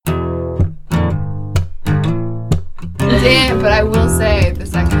didn't, but I will say, the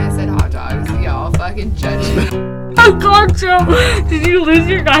second I said hot dogs, y'all fucking judged me. Oh God, Joe, did you lose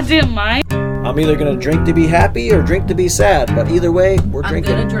your goddamn mind? I'm either gonna drink to be happy or drink to be sad, but either way, we're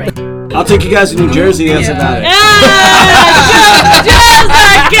drinking. I'm gonna drink. I'll take you guys to New Jersey. That's about it. Joe's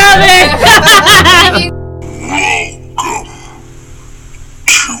not coming.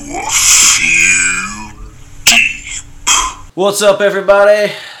 What's up,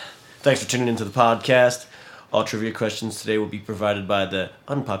 everybody? Thanks for tuning into the podcast. All trivia questions today will be provided by the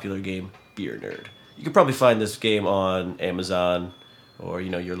unpopular game Beer Nerd. You can probably find this game on Amazon or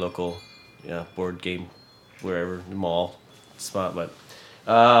your local board game, wherever, the mall spot. But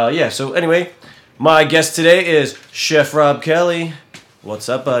so anyway, my guest today is Chef Rob Kelley. What's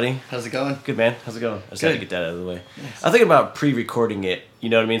up, buddy? How's it going? Good, man. How's it going? I just had to get that out of the way. Nice. I'm thinking about pre-recording it, you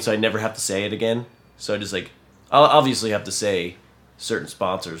know what I mean? So I never have to say it again. So I just I'll obviously have to say certain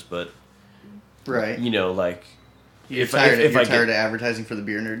sponsors, but right. You're tired of advertising for the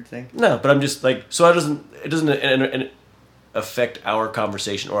Beer Nerd thing? No, but I'm just so it doesn't affect our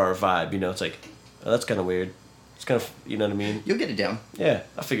conversation or our vibe. It's that's kind of weird. It's kind of, you know what I mean? You'll get it down. Yeah,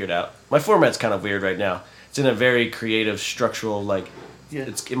 I'll figure it out. My format's kind of weird right now. It's in a very creative, structural,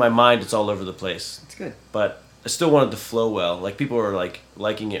 it's in my mind, it's all over the place. It's good. But I still wanted to flow well. People are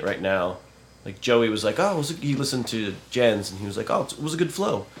liking it right now. Joey was like, oh, he listened to Jen's and he was like, oh, it was a good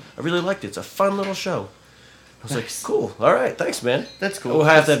flow. I really liked it. It's a fun little show. I was like, cool. All right. Thanks, man. That's cool. We'll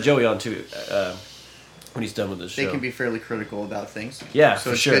have to have Joey on too when he's done with this show. They can be fairly critical about things. Yeah, so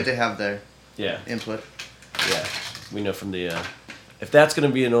for it's sure. good to have their input. Yeah. We know from the... if that's going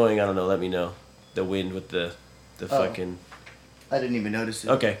to be annoying, I don't know. Let me know. The wind with the fucking... I didn't even notice it.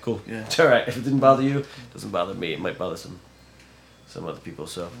 Okay, cool. Yeah. It's all right. If it didn't bother you, it doesn't bother me. It might bother some other people,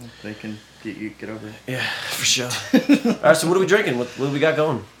 so... They can get over it. Yeah, for sure. All right, so what are we drinking? What do we got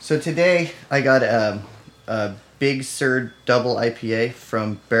going? So today, I got a Big Sur Double IPA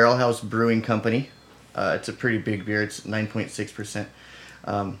from Barrel House Brewing Company. It's a pretty big beer. It's 9.6%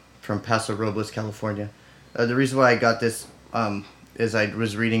 from Paso Robles, California. The reason why I got this is I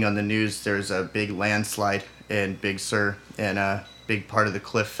was reading on the news there's a big landslide in Big Sur, and a big part of the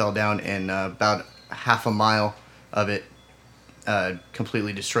cliff fell down, and about half a mile of it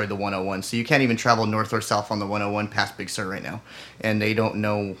completely destroyed the 101. So you can't even travel north or south on the 101 past Big Sur right now. And they don't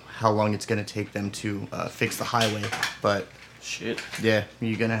know how long it's going to take them to fix the highway. But shit. Yeah,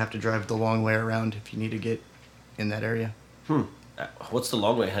 you're going to have to drive the long way around if you need to get in that area. What's the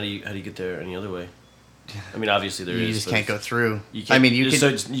long way? How do you get there any other way? I mean, obviously there is. You just can't go through. You can't,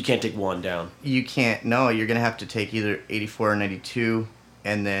 you can't take one down. You can't. No, you're going to have to take either 84 or 92,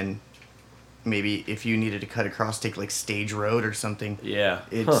 and then maybe if you needed to cut across, take Stage Road or something. Yeah.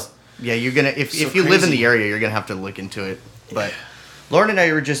 Yeah, you're going to, if you live in the area, you're going to have to look into it. But Lauren and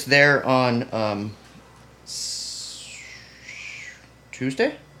I were just there on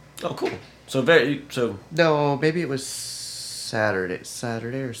Tuesday? Oh, cool. No, maybe it was Saturday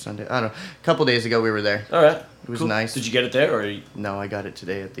or Sunday. I don't know. A couple days ago we were there. All right. It was nice. Did you get it there or? No, I got it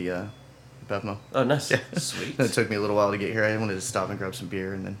today at the Bevmo. Oh, nice. Yeah. Sweet. It took me a little while to get here. I wanted to stop and grab some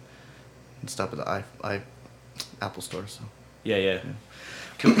beer and then stop at the Apple store. So. Yeah.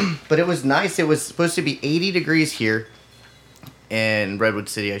 Cool. But it was nice. It was supposed to be 80 degrees here in Redwood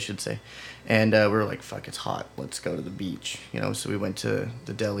City, I should say. And we were like, fuck, it's hot. Let's go to the beach. So we went to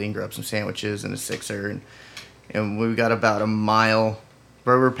the deli and grabbed some sandwiches and a Sixer. And we got about a mile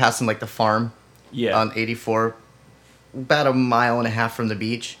where we were passing the farm on 84. About a mile and a half from the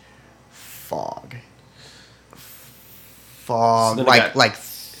beach. Fog. So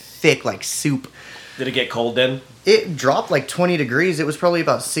thick like soup. Did it get cold then? It dropped 20 degrees. It was probably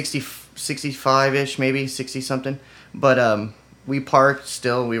about 65-ish, maybe 60-something. But we parked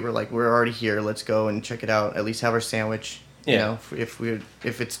still. We were like, we're already here. Let's go and check it out. At least have our sandwich. Yeah.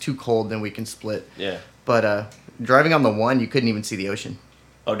 If it's too cold, then we can split. Yeah. But driving on the 1, you couldn't even see the ocean.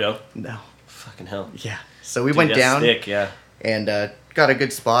 Oh, no? No. Fucking hell. Yeah. So we went down. Thick, yeah. And got a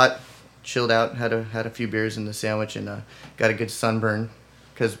good spot. Chilled out. Had a few beers in the sandwich and got a good sunburn.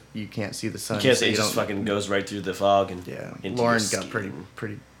 Because you can't see the sun. You can't see, it just fucking goes right through the fog. And Lauren got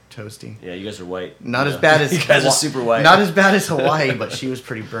pretty toasty. Yeah, you guys are white. Not as bad as... You guys are super white. Not as bad as Hawaii, but she was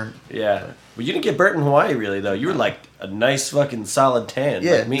pretty burnt. Yeah. Well, you didn't get burnt in Hawaii, really, though. You were a nice fucking solid tan.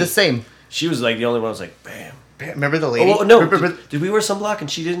 Yeah, the same. She was the only one who was like, bam. Remember the lady? Oh, no. Did we wear sunblock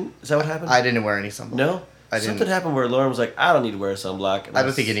and she didn't? Is that what happened? I didn't wear any sunblock. No? Something happened where Lauren was like, I don't need to wear a sunblock. I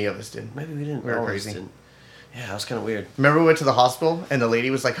don't think any of us did. Maybe we didn't. We were crazy. Didn't. Yeah, that was kind of weird. Remember we went to the hospital and the lady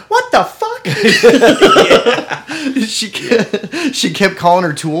was like, what the fuck? She kept calling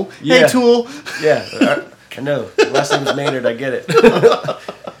her Tool. Yeah. Hey, Tool. Yeah. I know. Last name's Maynard. I get it.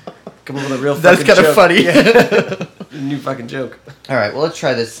 Come up with a real That's fucking kind of funny. Yeah. new fucking joke. All right, well, let's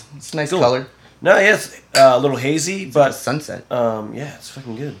try this. It's a nice Cool. color. No, yeah, it's a little hazy, It's but like a sunset. yeah, it's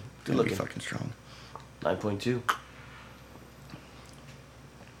fucking good. Good It'll be looking. fucking strong. 9.2.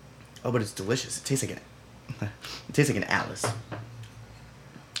 Oh, but it's delicious. It tastes like an Alice.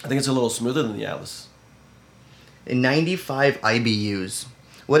 I think it's a little smoother than the Alice. And 95 IBUs.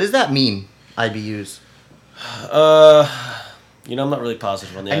 What does that mean? IBUs. I'm not really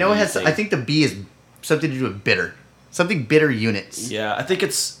positive on the I know it IBU has. thing. I think the B is something to do with bitter. Something bitter units. Yeah, I think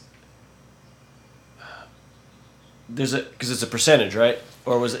it's because it's a percentage, right?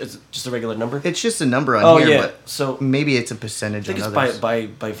 Or was it's just a regular number? It's just a number on here, yeah. but So maybe it's a I percentage think on it's others.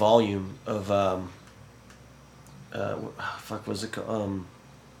 by volume of fuck, was it called?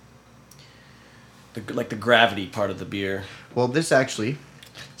 The gravity part of the beer. Well, this actually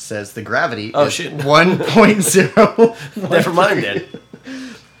says the gravity Oh, is shit. 1.0. Never mind then.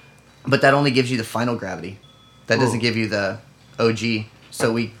 But that only gives you the final gravity. That doesn't give you the OG,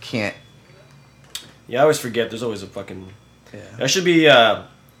 so we can't. Yeah, I always forget. There's always a fucking. Yeah. I should be an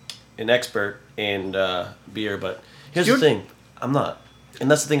expert in beer, but here's the thing: I'm not. And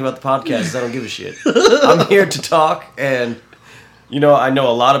that's the thing about the podcast is I don't give a shit. I'm here to talk, and I know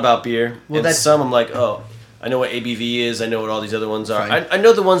a lot about beer. Well, and some I'm like, oh, I know what ABV is. I know what all these other ones are. Fine. I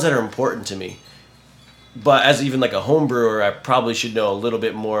know the ones that are important to me. But as even like a home brewer, I probably should know a little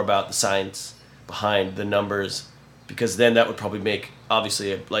bit more about the science behind the numbers, because then that would probably make,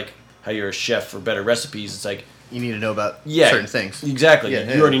 obviously, like how you're a chef for better recipes. It's like You need to know about yeah, certain things. Exactly.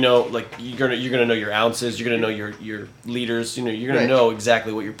 Yeah, you already know, like you're gonna know your ounces. You're gonna know your liters. You're gonna Right. know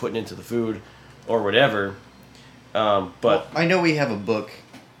exactly what you're putting into the food, or whatever. But Well, I know we have a book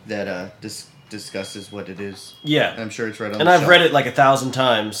that discusses what it is. yeah, I'm sure it's right on and the I've shelf. read it like 1,000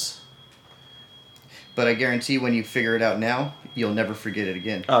 times. But I guarantee when you figure it out now, you'll never forget it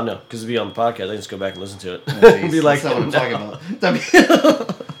again. Oh no, because it'll be on the podcast. I can just go back and listen to it. Oh, jeez. Be like, That's not what I'm "No." talking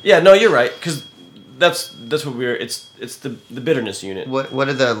about. Yeah, no, you're right. Because that's what we're. It's the bitterness unit. what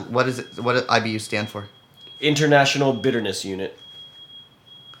is it? What does IBU stand for? International Bitterness Unit.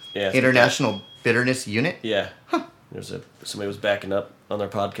 Yeah. it's like International Bitterness Unit. that. Yeah. There's somebody was backing up on their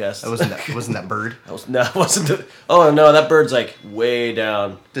podcast. Wasn't that bird? It wasn't the. Oh no, that bird's like way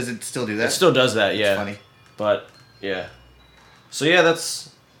down. Does it still do that? It still does that, yeah. funny. But yeah. So yeah,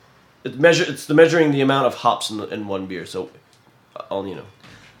 it's the measuring the amount of hops in one beer. So,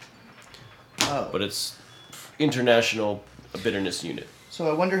 Oh. But it's International Bitterness Unit. So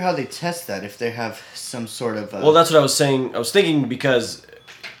I wonder how they test that, if they have some sort of. Well, that's what I was saying. I was thinking because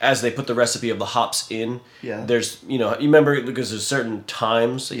as they put the recipe of the hops in, Yeah. there's, you remember, because there's certain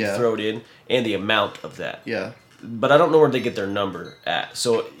times that you Yeah. throw it in and the amount of that. Yeah. But I don't know where they get their number at.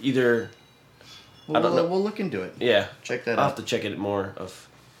 So either, Well, I don't know. we'll look into it. yeah. Check that I'll out. have to check it more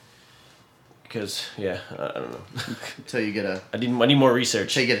because, yeah, I don't know. Until you get a. I need more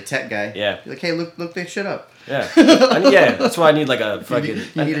research. Until you get a tech guy. Yeah. You're like, hey, look this shit up. Yeah. That's why I need like a fucking.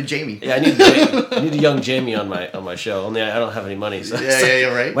 You need a Jamie. Yeah, I need a young Jamie on my show. Only I don't have any money. So, Yeah,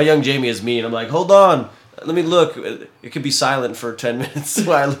 right. My young Jamie is me, and I'm like, hold on, let me look. It could be silent for 10 minutes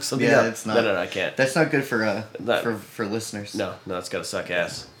while I look something up. Yeah, it's not. No, I can't. That's not good for Not- for listeners. No, it's gotta suck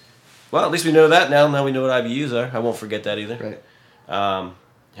ass. Well, at least we know that now. Now we know what IBUs are. I won't forget that either. Right.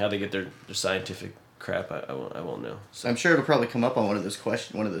 How they get their scientific crap, I won't know. So I'm sure it'll probably come up on one of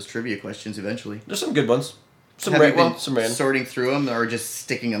those trivia questions eventually. there's some good ones. Some Have you been some random. sorting through them or just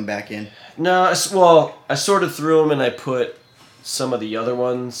sticking them back in? No, I sorted through them and I put some of the other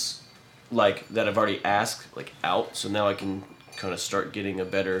ones, like that I've already asked, like out. So now I can kind of start getting a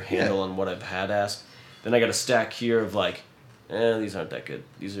better handle on what I've had asked. Then I got a stack here of like, these aren't that good.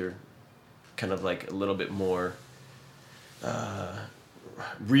 These are kind of like a little bit more,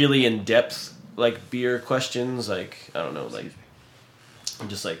 really in depth, like beer questions. Like I don't know, like I'm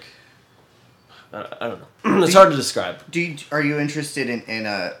just like. I don't know. It's hard to describe. Are you interested in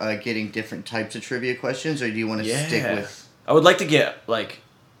getting different types of trivia questions, or do you want to stick with I would like to get like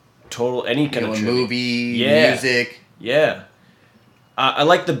total any kind a of trivia. movie, Yeah. music? Yeah. I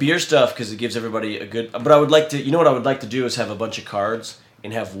like the beer stuff because it gives everybody a good. But I would like to. What I would like to do is have a bunch of cards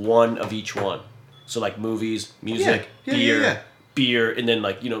and have one of each one. So like movies, music, Yeah. beer, and then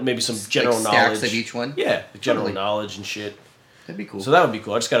like maybe some general like knowledge. stacks of each one? Yeah, general Totally. knowledge and shit. That'd be cool. So that would be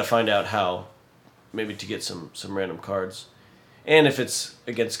cool. I just got to find out how, maybe to get some random cards, and if it's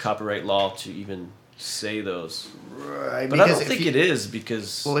against copyright law to even say those. Right, But I don't think it is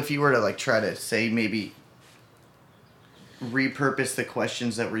because. Well, if you were to like try to say maybe repurpose the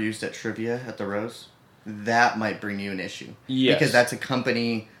questions that were used at trivia at the Rose, that might bring you an issue. Yes. Because that's a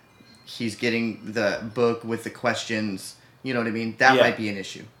company. He's getting the book with the questions. You know what I mean? That Yeah. might be an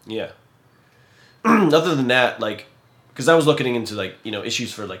issue. Yeah. Other than that, like, because I was looking into like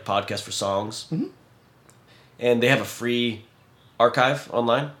issues for like podcasts for songs, and they have a free archive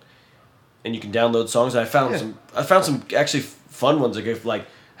online, and you can download songs. And I found some actually fun ones. Like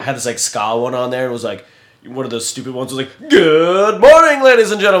I had this like ska one on there. It was like one of those stupid ones was like, "Good morning,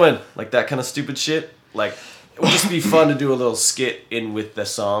 ladies and gentlemen," like that kind of stupid shit. Like it would just be fun to do a little skit in with the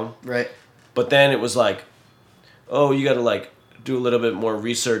song. Right. But then it was like, oh, you got to like do a little bit more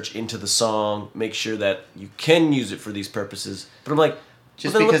research into the song, make sure that you can use it for these purposes. But I'm like,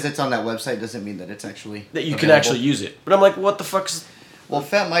 just because it's on that website doesn't mean that it's actually that you available. can actually use it. But I'm like, what the fuck's... Well,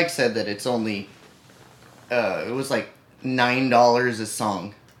 Fat Mike said that it's only, it was like $9 a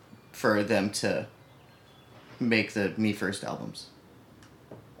song for them to make the Me First albums.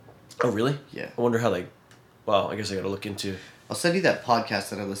 Oh, really? Yeah. I wonder how they... Well, I guess I got to look into... I'll send you that podcast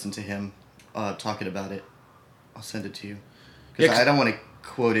that I listened to him talking about it. I'll send it to you. Because I don't want to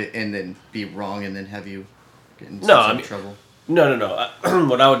quote it and then be wrong and then have you get in trouble. No.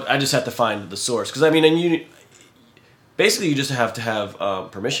 I just have to find the source. Because, I mean, basically you just have to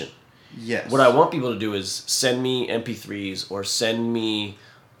have permission. Yes. What I want people to do is send me MP3s or send me,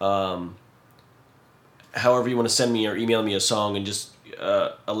 however you want to send me or email me a song and just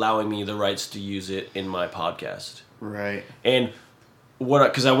allowing me the rights to use it in my podcast. Right. And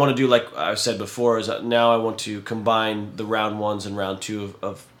because I want to do, like I said before, is that now I want to combine the round ones and round two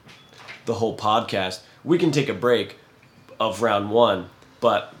of the whole podcast. We can take a break of round one,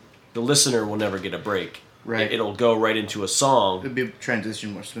 but the listener will never get a break. Right. It'll go right into a song. It'd be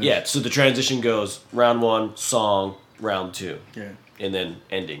transition more smooth. Yeah, so the transition goes round one, song, round two. Yeah. And then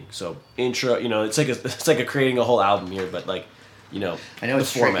ending. So intro, it's like creating a whole album here, but like, I know the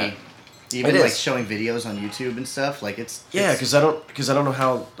it's format. tricky. Even It like is. showing videos on YouTube and stuff, like it's Because I don't know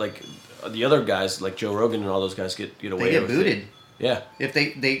how like the other guys like Joe Rogan and all those guys get away they get with booted. it. Yeah. If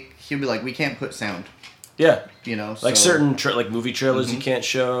he'll be like, we can't put sound. Yeah. So, Like certain like movie trailers you can't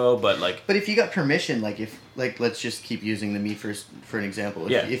show, but like. But if you got permission, like let's just keep using the Me First for an example.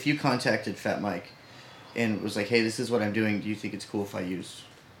 If you contacted Fat Mike and was like, hey, this is what I'm doing. Do you think it's cool if I use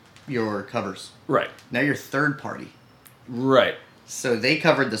your covers? Right. Now you're third party. Right. So they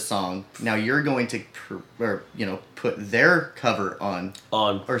covered the song. Now you're going to, put their cover on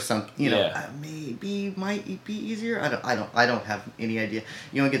or something. Maybe might be easier. I don't have any idea.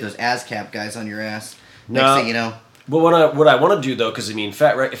 You don't get those ASCAP guys on your ass. No. Next thing you know. But what I want to do though, because I mean, if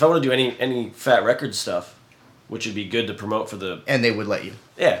I want to do any Fat Record stuff, which would be good to promote for the. And they would let you.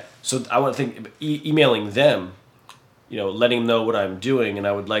 Yeah. So I want to think emailing them, letting them know what I'm doing, and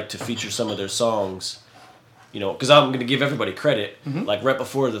I would like to feature some of their songs. Because I'm going to give everybody credit. Like right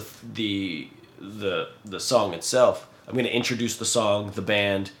before the song itself, I'm going to introduce the song, the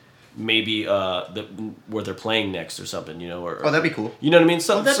band, maybe where they're playing next or something. Or that'd be cool. You know what I mean?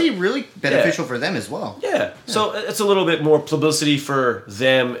 So that'd be really beneficial for them as well. Yeah. So it's a little bit more publicity for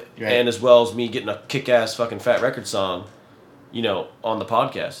them, and as well as me getting a kick-ass fucking Fat Record song, on the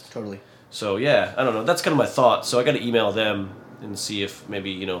podcast. Totally. So yeah, I don't know. That's kind of my thought. So I got to email them and see if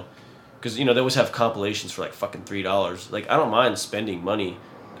maybe because they always have compilations for like fucking $3. Like I don't mind spending money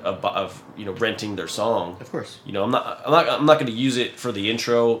of renting their song. Of course. I'm not going to use it for the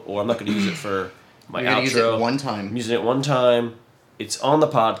intro, or I'm not going to use it for my outro. Use it one time. I'm using it one time. It's on the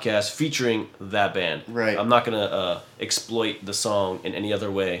podcast featuring that band. Right. I'm not going to exploit the song in any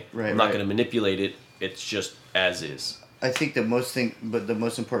other way. Right. I'm not going to manipulate it. It's just as is. I think the most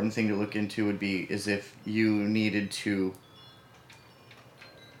important thing to look into would be is if you needed to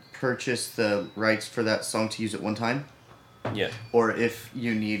purchase the rights for that song to use it one time. Yeah. Or if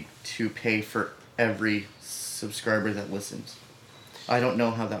you need to pay for every subscriber that listens. I don't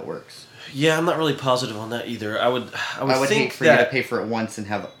know how that works. Yeah, I'm not really positive on that either. I would think hate for you to pay for it once and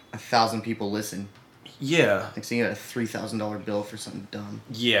have 1,000 people listen. Yeah. Like so you get a $3,000 bill for something dumb.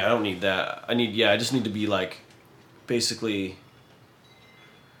 Yeah, I don't need that. I just need to be like, basically.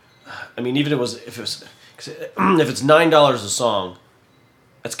 I mean, even if it's $9 a song,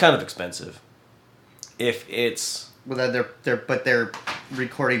 that's kind of expensive. If it's they're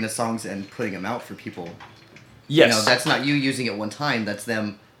recording the songs and putting them out for people. Yes. That's not you using it one time. That's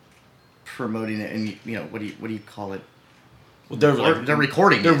them promoting it, and what do you call it? Well, they're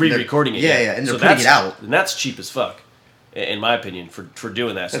recording it. They're re-recording it. Yeah, and they're putting it out. And that's cheap as fuck, in my opinion, for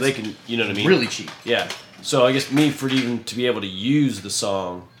doing that. So they can, you know what I mean? Really cheap. Yeah. So I guess for even to be able to use the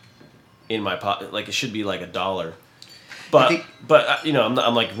song in my pocket, like it should be like $1. But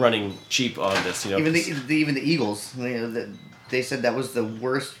I'm like running cheap on this. Even the Eagles, they said that was the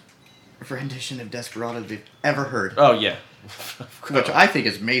worst rendition of Desperado they've ever heard. Oh yeah. Which I think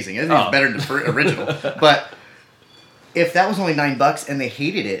is amazing. I think it's better than the original. But if that was only $9 and they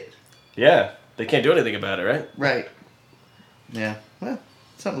hated it, yeah, they can't do anything about it, right? Right. Yeah. Well,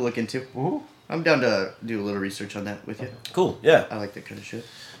 something to look into. Mhm. I'm down to do a little research on that with you. Cool. Yeah. I like that kind of shit.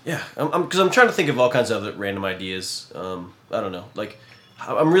 Yeah. Because I'm trying to think of all kinds of other random ideas. I don't know. Like,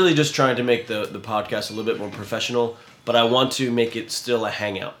 I'm really just trying to make the podcast a little bit more professional, but I want to make it still a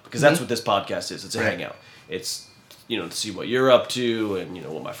hangout because that's what this podcast is. It's a hangout. It's, to see what you're up to and,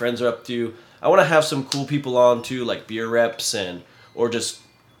 what my friends are up to. I want to have some cool people on too, like beer reps or just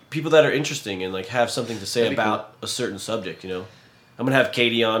people that are interesting and like have something to say about a certain subject, I'm going to have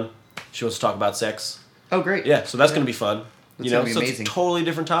Katie on. She wants to talk about sex. Oh, great. Yeah, so that's going to be fun. That's gonna be so amazing. It's a totally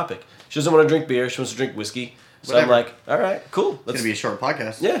different topic. She doesn't want to drink beer. She wants to drink whiskey. So Whatever. I'm like, all right, cool. It's going to be a short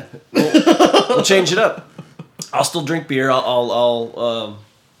podcast. Yeah, we'll change it up. I'll still drink beer.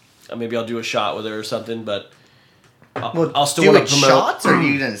 Maybe I'll do a shot with her or something, but I'll still want to promote. Shots, or are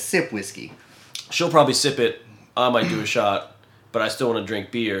you going to sip whiskey? She'll probably sip it. I might do a shot, but I still want to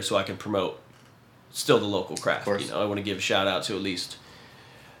drink beer so I can promote still the local craft. Of course. I want to give a shout out to at least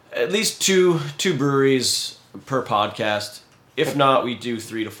two breweries per podcast. If not, we do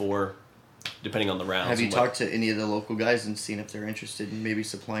 3 to 4, depending on the rounds. Have you talked to any of the local guys and seen if they're interested in maybe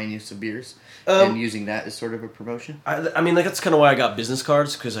supplying you some beers and using that as sort of a promotion? I mean, like, that's kind of why I got business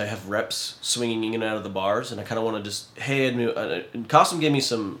cards, because I have reps swinging in and out of the bars, and I kind of want to just, hey, and Costume gave me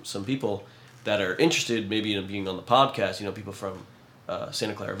some people that are interested maybe in being on the podcast, people from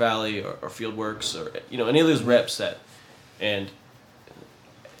Santa Clara Valley or Fieldworks or, any of those reps that, and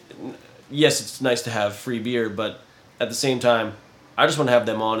yes, it's nice to have free beer, but at the same time, I just want to have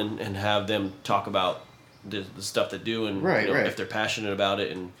them on and have them talk about the stuff they do and if they're passionate about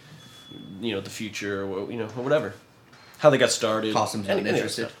it and the future or whatever, how they got started. Costume's not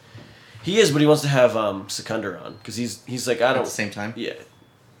interested. He is, but he wants to have Seconder on because he's like, I don't. At the same time. Yeah,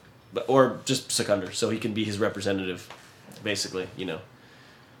 or just Seconder, so he can be his representative, basically.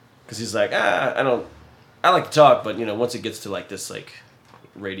 Because he's like, I like to talk, but once it gets to like this like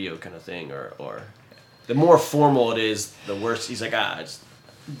radio kind of thing or the more formal it is, the worse. He's like,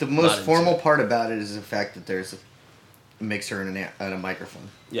 the most formal part about it is the fact that there's a mixer and a microphone.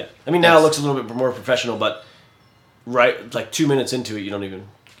 Yeah, I mean now it looks a little bit more professional, but right, like 2 minutes into it, you're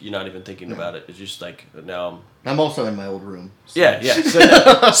not even thinking about it. It's just like now I'm also in my old room. So. Yeah.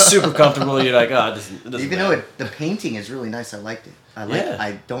 So super comfortable. You're like, it doesn't Even matter. though the painting is really nice, I liked it.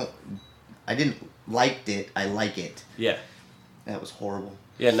 I didn't like it. I like it. Yeah. That was horrible.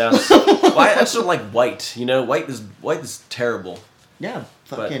 Yeah. Now, I just don't like white. White is terrible. Yeah,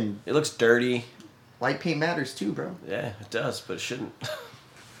 But fucking it looks dirty. white paint matters too, bro. Yeah, it does, but it shouldn't.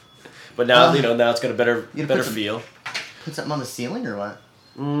 But now now it's got a better feel. Put something on the ceiling or what?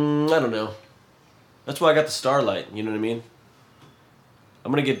 I don't know. That's why I got the starlight. You know what I mean?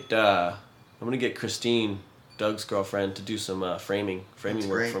 I'm gonna get Christine, Doug's girlfriend, to do some framing That's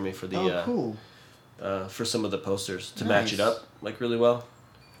work great. for me for the cool. For some of the posters to Nice. match it up like really well.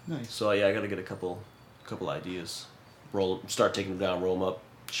 Nice. So yeah, I gotta get a couple ideas. Start taking them down, roll them up,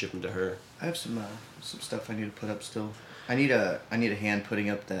 ship them to her. I have some stuff I need to put up still. I need a hand putting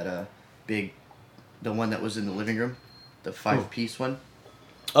up that the one that was in the living room, the 5-piece one.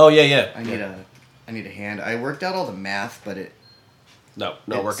 Oh yeah. I need a hand. I worked out all the math, but not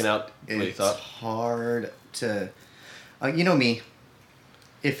working out the way you thought. It's hard to, you know me.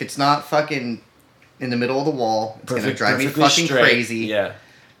 If it's not fucking in the middle of the wall, it's gonna drive me Perfectly fucking straight. crazy. Yeah.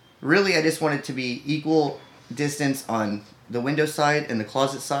 Really, I just want it to be equal distance on the window side and the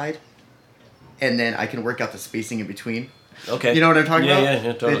closet side, and then I can work out the spacing in between. Okay. You know what I'm talking about?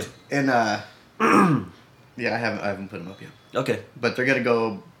 Yeah, totally. Yeah, I haven't put them up yet. Okay. But they're gonna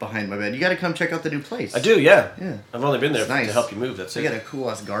go behind my bed. You gotta come check out the new place. I do, yeah. Yeah. I've only been there It's nice. to help you move. That's They it. got a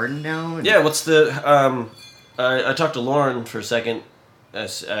cool ass garden now. And Yeah. What's the? I talked to Lauren for a second.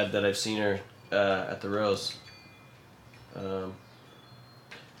 That I've seen her at the Rose.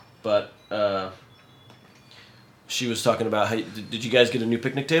 But she was talking about how did you guys get a new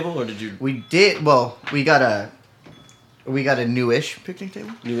picnic table or did you We did. Well, we got a newish picnic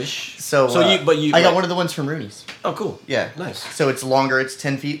table. newish? So I got one of the ones from Rooney's. Oh, cool. Yeah. Nice. So it's longer. It's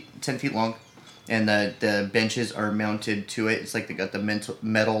 10 feet long, and the benches are mounted to it. It's like they got the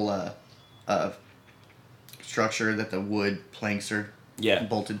metal structure that the wood planks are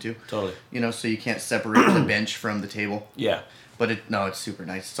bolted to. Totally. So you can't separate the bench from the table. Yeah. But it's super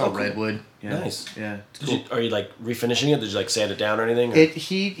nice. It's all cool. redwood. Yeah. Nice. Yeah. It's cool. Are you like refinishing it? Did you like sand it down or anything?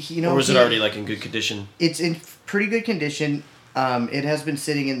 Or, Or or was it already like in good condition? It's in pretty good condition. It has been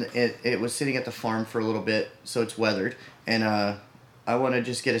sitting it was sitting at the farm for a little bit, so it's weathered. And I want to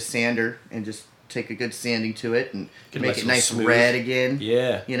just get a sander and just take a good sanding to it and make it nice smooth. red again.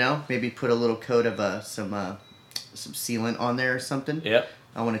 Yeah. Maybe put a little coat of some sealant on there or something. Yep.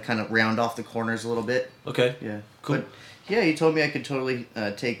 I want to kind of round off the corners a little bit. Okay. Yeah. Cool. But, yeah, he told me I could totally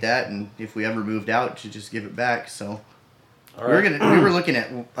take that, and if we ever moved out, to just give it back. So All right. we were looking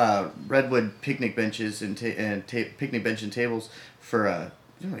at redwood picnic benches and picnic bench and tables for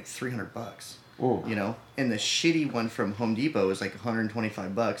like $300. Ooh. You know, and the shitty one from Home Depot is like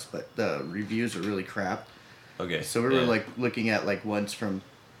 $125, but the reviews are really crap. Okay. So we were like looking at like ones from,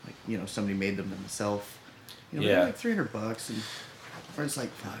 like, you know, somebody made them themselves. You know, Yeah. like $300, and we're just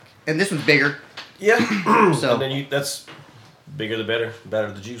like, fuck. And this one's bigger. Yeah. So And then that's bigger the better. The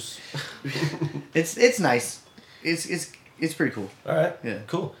better the juice. it's nice. It's pretty cool. All right. Yeah.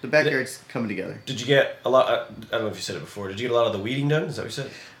 Cool. The backyard's coming together. Did you get a lot? I don't know if you said it before. Did you get a lot of the weeding done? Is that what you said?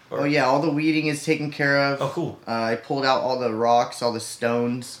 Or- Oh yeah, all the weeding is taken care of. Oh, cool. I pulled out all the rocks, all the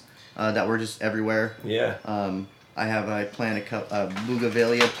stones that were just everywhere. Yeah. I plant a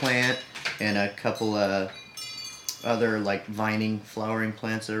bougainvillea plant and a couple other like vining, flowering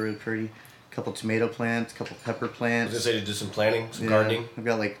plants that are really pretty. A couple tomato plants, a couple pepper I was plants. gonna say to do some planting, some Yeah, gardening, I've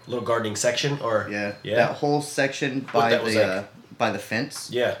got like little gardening section, or yeah, yeah. that whole section that was by the fence.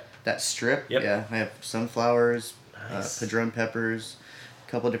 Yeah. That strip. Yep. Yeah, I have sunflowers, Nice. padron peppers, a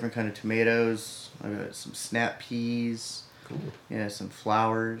couple different kind of tomatoes. I've got some snap peas. Cool. Yeah, some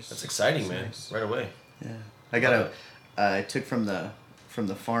flowers. That's exciting, That's man. nice. Right away. Yeah, I got I took from the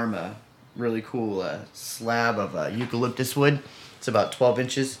farm a really cool slab of eucalyptus wood. It's about 12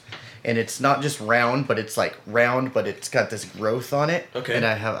 inches, and it's not just round, but it's like round, but it's got this growth on it. Okay. And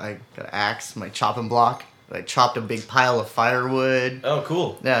I got an axe, my chopping block. I chopped a big pile of firewood. Oh,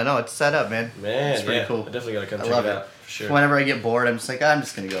 cool. Yeah, no, it's set up, man. Man, it's pretty yeah. cool. I definitely gotta come I check love it it. out for sure. Whenever I get bored, I'm just like, I'm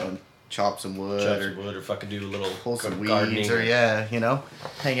just gonna go and chop some wood Chop or some wood or fucking do a little pull some gardening. weeds or you know,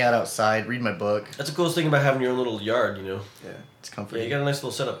 hang out outside, read my book. That's the coolest thing about having your own little yard, you know. Yeah, it's Yeah, comforting. you got a nice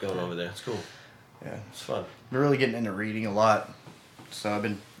little setup going over there. It's cool. Yeah, It's fun. I'm really getting into reading a lot, so I've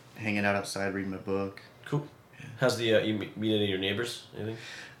been hanging out outside reading my book. Cool. How's the you meet any of your neighbors? Anything?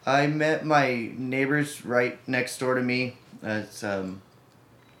 I met my neighbors right next door to me. It's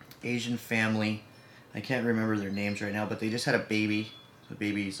Asian family. I can't remember their names right now, but they just had a baby. The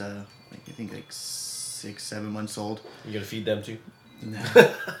baby's I think like 6-7 months old. You gotta feed them too. No.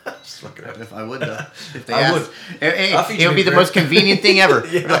 Just fucking around. If I would though, if they I asked, would. Hey, I'll feed it you would be big the bird. most convenient thing ever.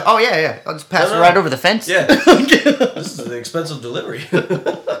 Yeah. Like, oh yeah, I'll just pass No, it no. right over the fence. Yeah. This is the expensive delivery.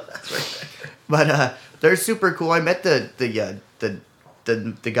 That's right. But they're super cool. I met the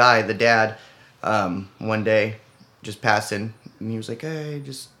guy, the dad, one day, just passing, and he was like, "Hey,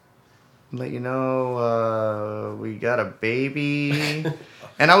 just let you know, we got a baby,"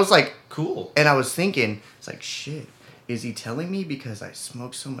 and I was like, Cool. and I was thinking, it's like, shit, is he telling me because I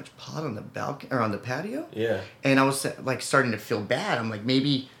smoked so much pot on the balcony or on the patio? Yeah. And I was like starting to feel bad. I'm like,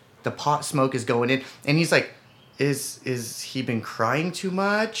 maybe the pot smoke is going in, and he's like, is he been crying too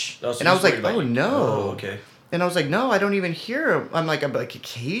much? Oh, so and I was he's like, worried about oh you. no. Oh, okay. And I was like, no, I don't even hear him. I'm like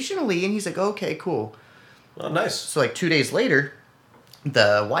occasionally, and he's like, okay, cool. Oh, nice. So like 2 days later,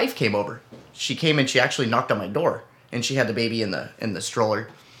 the wife came over. She came and she actually knocked on my door, and she had the baby in the stroller,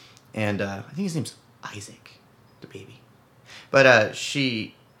 and I think his name's Isaac, the baby. But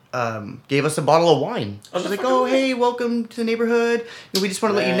she gave us a bottle of wine. Oh, She's no like, fucking oh, way. hey, welcome to the neighborhood. We just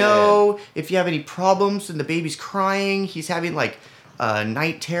want to let you Man. know if you have any problems and the baby's crying. He's having like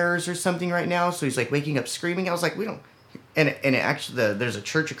night terrors or something right now, so he's like waking up screaming. I was like, we don't. And it actually, there's a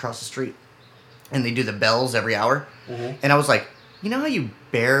church across the street, and they do the bells every hour. Mm-hmm. And I was like, you know how you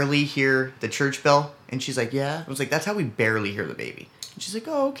barely hear the church bell? And she's like, yeah. I was like, that's how we barely hear the baby. And she's like,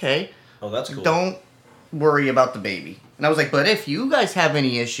 oh, okay. Oh, that's cool. Don't worry about the baby. And I was like, but if you guys have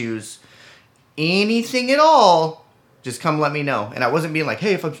any issues, anything at all, just come let me know. And I wasn't being like,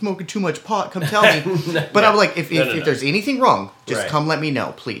 hey, if I'm smoking too much pot, come tell me. But I was like, if there's anything wrong, just Right. come let me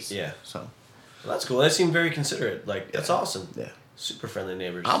know, please. Yeah. So Well, that's cool. They seem very considerate. Like, that's awesome. yeah. Super friendly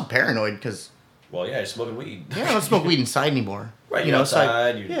neighbors. I'm paranoid because Well, yeah, you're smoking weed. I don't smoke weed inside anymore. Right, You you're know, so I-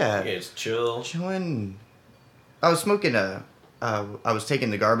 outside. You're, yeah. It's chill. Chilling. I was smoking I was taking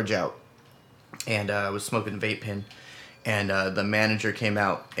the garbage out, and I was smoking a vape pen, and the manager came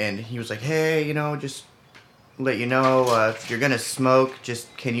out, and he was like, hey, you know, just let you know, if you're gonna smoke,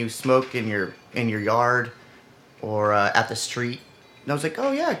 just can you smoke in your yard or at the street? And I was like,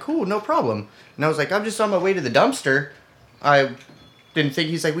 oh yeah, cool, no problem. And I was like, I'm just on my way to the dumpster. I didn't think.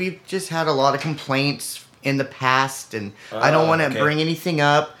 He's like, we've just had a lot of complaints in the past, and I don't want to okay. bring anything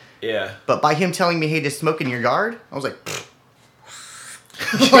up. Yeah. But by him telling me, hey, just smoke in your yard, I was like,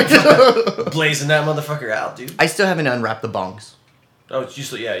 Blazing that motherfucker out, dude. I still haven't unwrapped the bongs. Oh, it's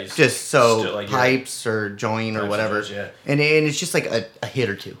usually, yeah. Just so still, like, pipes or joint or pipes whatever. or those, yeah. And it's just like a hit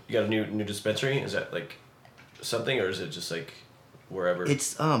or two. You got a new dispensary? Is that like something, or is it just like wherever?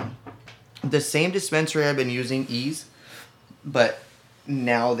 It's the same dispensary I've been using, Ease, but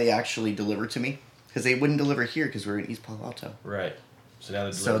now they actually deliver to me because they wouldn't deliver here because we're in East Palo Alto. Right. So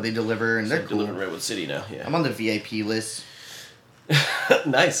now they deliver and they're cool. delivering Redwood City now. Yeah. I'm on the VIP list.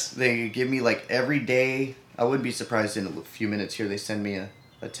 Nice. They give me like every day. I wouldn't be surprised in a few minutes here. They send me a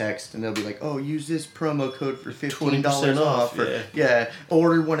text and they'll be like, "Oh, use this promo code for $15 off." Or,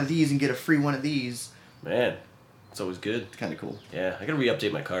 order one of these and get a free one of these. Man, it's always good. It's kind of cool. Yeah, I gotta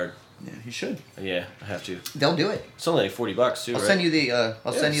re-update my card. Yeah, you should. Yeah, I have to. They'll do it. It's only like $40 too. I'll send you the.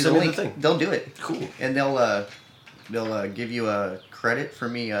 I'll send you the link. They'll do it. Cool. And they'll give you a credit for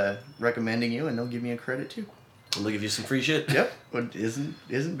me recommending you, and they'll give me a credit too. And they'll give you some free shit. Yep. What isn't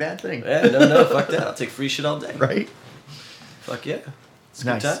a bad thing. Yeah, no, fuck that. I'll take free shit all day. Right. Fuck yeah. It's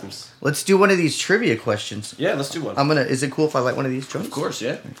nice. good times. Let's do one of these trivia questions. Yeah, let's do one. Is it cool if I light one of these joints? Of course,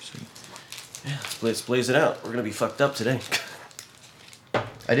 yeah. Yeah, let's blaze it out. We're gonna be fucked up today.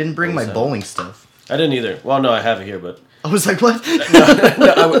 I didn't bring my bowling stuff. I didn't either. Well, no, I have it here, but I was like, what?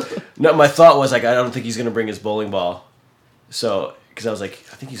 no, my thought was like, I don't think he's gonna bring his bowling ball. So, because I was like,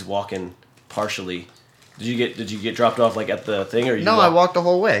 I think he's walking partially. Did you get dropped off like at the thing or you? No, I walked the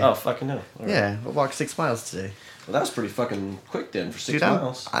whole way. Oh fucking no! All yeah, I walked 6 miles today. Well, that was pretty fucking quick then for 6 Dude,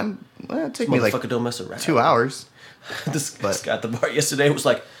 miles. It took me like don't mess around. 2 hours. This guy at the bar yesterday was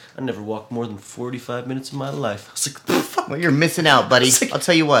like, I never walked more than 45 minutes in my life. I was like, the fuck? Well, you're missing out, buddy. Like, I'll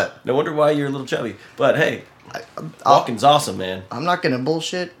tell you what. No wonder why you're a little chubby. But hey, walking's awesome, man. I'm not gonna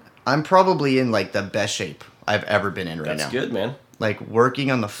bullshit. I'm probably in like the best shape I've ever been in right now. That's good, man. Like working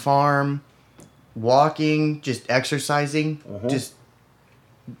on the farm, walking, just exercising, just.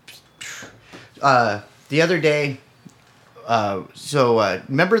 The other day.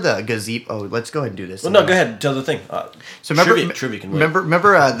 Remember the gazebo? Oh, let's go ahead and do this. Well, no, go ahead. Tell the thing. So remember, trivia can wait.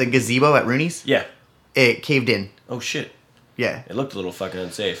 Remember the gazebo at Rooney's? Yeah. It caved in. Oh shit. Yeah. It looked a little fucking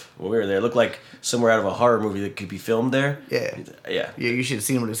unsafe when we were there. It looked like somewhere out of a horror movie that could be filmed there. Yeah. Yeah. Yeah, you should have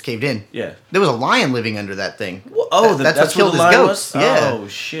seen when it was caved in. Yeah. There was a lion living under that thing. Well, that's what what the killed his lion goats. was? Yeah. Oh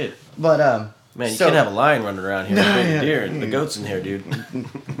shit. But man, you can't have a lion running around here. No, Deer, the goat's in here, dude.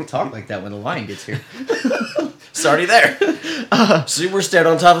 talk like that when the lion gets here. It's already there. So we're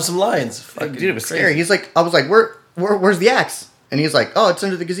standing on top of some lions. Fucking Dude, it was crazy. scary. He's like, I was like, where's the axe? And he's like, oh, it's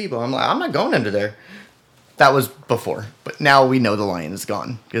under the gazebo. I'm like, I'm not going under there. That was before, but now we know the lion is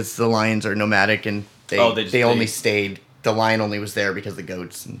gone because the lions are nomadic and they only stayed. The lion only was there because the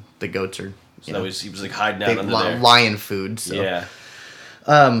goats are. So he was like hiding out under there. Lion food. So. Yeah.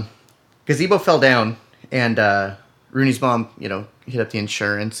 Gazebo fell down, and Rooney's mom, hit up the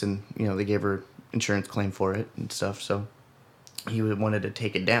insurance, and they gave her insurance claim for it and stuff. So he wanted to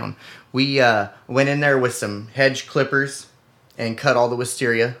take it down. We went in there with some hedge clippers and cut all the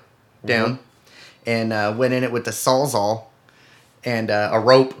wisteria down, and went in it with the Sawzall and a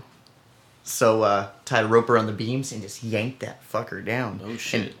rope. So tied a rope around the beams and just yanked that fucker down. Oh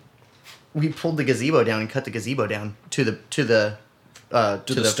shit! And we pulled the gazebo down and cut the gazebo down to the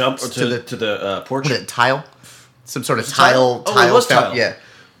stump or to the porch. What is it, tile? Some sort of tile. Oh, it was tile. Yeah.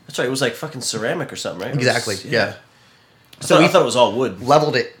 That's right. It was like fucking ceramic or something, right? Exactly. Yeah. So I thought it was all wood.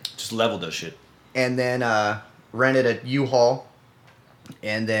 Leveled it. Just leveled that shit. And then rented a U-Haul,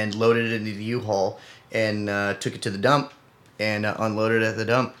 and then loaded it into the U-Haul, and took it to the dump, and unloaded it at the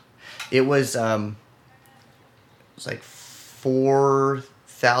dump. It was like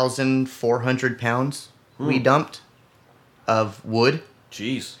 4,400 pounds we dumped of wood.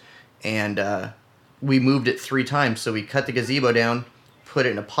 Jeez. And we moved it 3 times. So we cut the gazebo down, put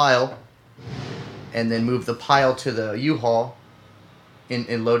it in a pile, and then moved the pile to the U-Haul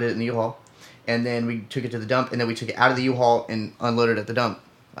and loaded it in the U-Haul. And then we took it to the dump, and then we took it out of the U-Haul and unloaded it at the dump.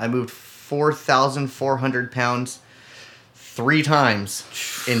 I moved 4,400 pounds 3 times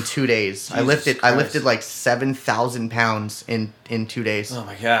in 2 days. I lifted like 7,000 pounds in 2 days. Oh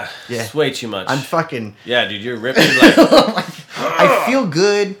my god. Yeah. It's way too much. I'm fucking... Yeah, dude, you're ripping like... I feel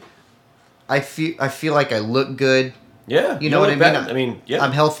good. I feel like I look good. Yeah. You know what I mean? I mean, yeah.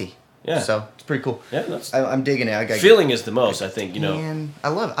 I'm healthy. Yeah. So it's pretty cool. Yeah, that's... I'm digging it. Feeling is the most, I think, Man, I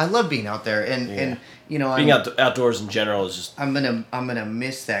love being out there, and being outdoors in general is just... I'm gonna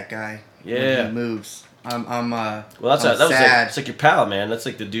miss that guy. Yeah. When he moves. I'm well, that's sad. it's like your pal, man. That's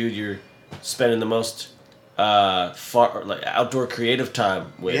like the dude you're spending the most outdoor creative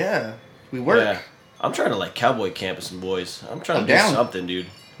time with. Yeah, we work. Yeah. I'm trying to like cowboy camp with some boys. I'm trying to do down. something, dude.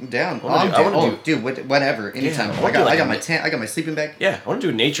 I'm down. Dude, whatever. Anytime. Yeah, I got my tent. I got my sleeping bag. Yeah, I want to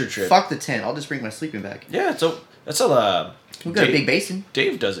do a nature trip. Fuck the tent. I'll just bring my sleeping bag. Yeah, that's a. We go to Big Basin.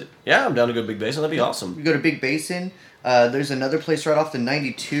 Dave does it. Yeah, I'm down to go to Big Basin. That'd be awesome. We go to Big Basin. There's another place right off the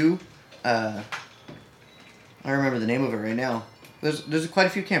 92. I remember the name of it right now. There's quite a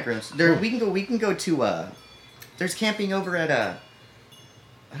few campgrounds. There we can go to there's camping over at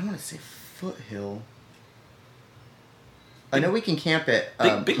I don't want to say Foothill. I know we can camp at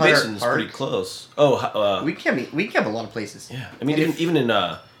Big Hutter Basin's Park. pretty close. Oh, We can camp a lot of places. yeah. I mean, even in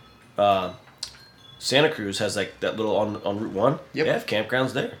Santa Cruz has like that little on Route 1. Yep. They have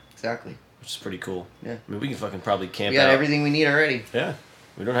campgrounds there, Exactly. which is pretty cool. Yeah. I mean, we can fucking probably camp We got out. everything we need already. Yeah.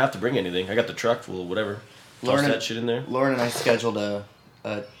 We don't have to bring anything. I got the truck full of whatever. Toss Lauren that and- shit in there. Lauren and I scheduled a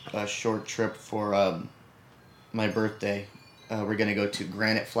short trip for my birthday. We're gonna go to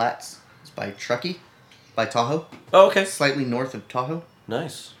Granite Flats. It's by Truckee, by Tahoe, Oh, okay. slightly north of Tahoe.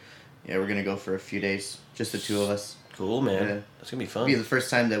 Nice. Yeah, we're gonna go for a few days, just the two of us. Cool, man. Yeah. That's gonna be It'll fun. be the first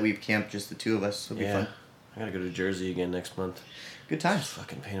time that we've camped just the two of us. It'll be yeah. fun. I gotta go to Jersey again next month. Good times.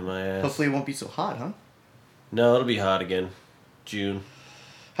 Fucking pain in my ass. Hopefully it won't be so hot, huh? No, it'll be hot again. June.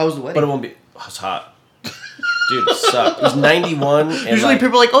 How was the wedding? But it won't be. Oh, it's hot. Dude, it sucked. It was 91. And Usually like,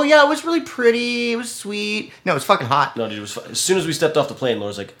 people are like, "Oh yeah, it was really pretty. It was sweet." No, it's fucking hot. No, dude, it was as soon as we stepped off the plane,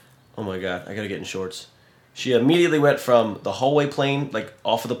 Laura's like, oh my god, I gotta get in shorts. She immediately went from the hallway plane, like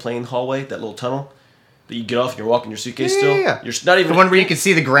off of the plane hallway, that little tunnel that you get off and you're walking your suitcase still. Yeah. You're not even. The one where you can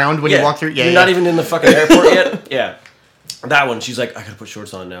see the ground when you walk through. Yeah, You're not even in the fucking airport yet. Yeah. That one, she's like, I gotta put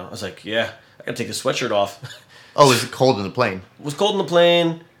shorts on now. I was like, yeah, I gotta take the sweatshirt off. Oh, is it cold in the plane? It was cold in the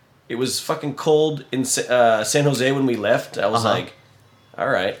plane. It was fucking cold in San Jose when we left. I was like, all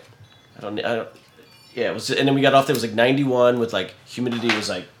right. I don't. Yeah, it was, and then we got off there. It was like 91 with like humidity was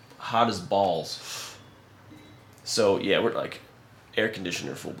like hot as balls. So yeah, we're like air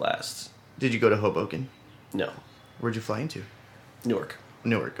conditioner full blast. Did you go to Hoboken? No, Where'd you fly into? Newark.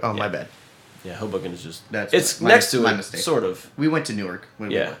 Newark. Oh, my bad. Yeah, Hoboken is just That's it's my- next to my it, mistake. sort of. We went to Newark.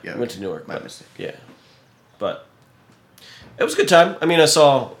 When Yeah, we went to Newark. My but- mistake. Yeah, but it was a good time. I mean, I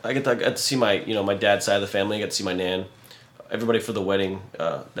got to see my my dad's side of the family. I got to see my nan, everybody for the wedding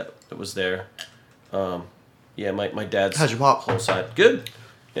that was there. Yeah, my dad's How's your pop? whole side. Good.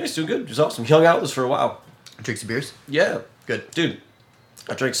 Yeah, he's doing good. He's awesome. He hung out with us for a while. Drink some beers. Yeah, Good. dude.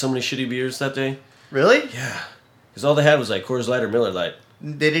 I drank so many shitty beers that day. Really? Yeah, because all they had was like Coors Light or Miller Lite.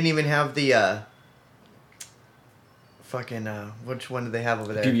 They didn't even have the fucking which one do they have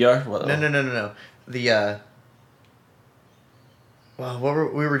over there? PBR. What, No. The well,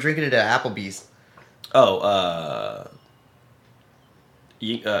 we were drinking it at Applebee's. Oh,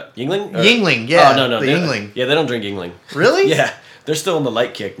 Yingling? Or- Yingling, yeah. Oh, no. The they- Yingling. Yeah, they don't drink Yingling. Really? Yeah, they're still in the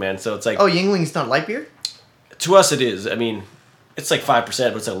light kick, man. So it's like, Oh, Yingling's not light beer? to us it is. I mean, it's like 5%,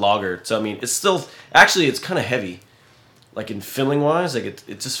 but it's a lager. So I mean, it's still actually it's kind of heavy, like in filling wise. Like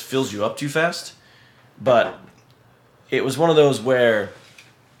it just fills you up too fast. But it was one of those where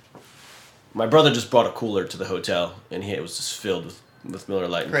my brother just brought a cooler to the hotel, and it was just filled with Miller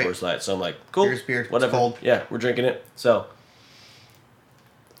Lite and Great. Coors Light. So I'm like, cool, Beer's beer. It's whatever. cold. Yeah, we're drinking it. So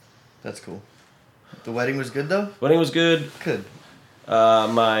That's cool. The wedding was good though? wedding was good. Good.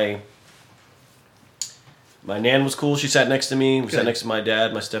 My nan was cool. She sat next to me. We Good. sat next to my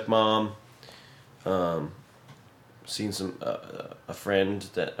dad, my stepmom. Seen some a friend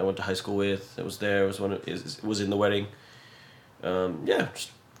that I went to high school with that was there. Was in the wedding. Yeah, just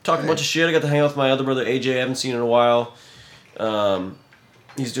talking a bunch of shit. I got to hang out with my other brother AJ. I haven't seen in a while.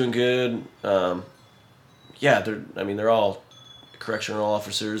 He's doing good. Yeah, they're all correctional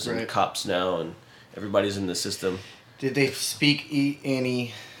officers and Right. cops now, and everybody's in the system. Did they speak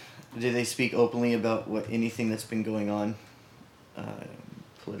Did they speak openly about anything that's been going on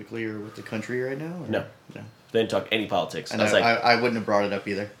politically or with the country right now? Or? No. No. They didn't talk any politics. And I was like, I wouldn't have brought it up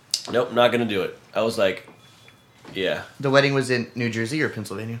either. nope, not gonna do it. I was like, yeah, The wedding was in New Jersey or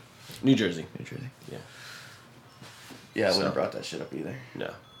Pennsylvania? New Jersey. New Jersey. Yeah, Yeah, I wouldn't So- have brought that shit up either.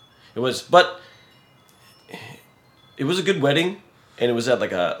 no, it was, but it was a good wedding, and it was at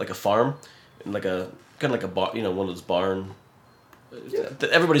like a farm, and like a kind of like a bar, one of those barn.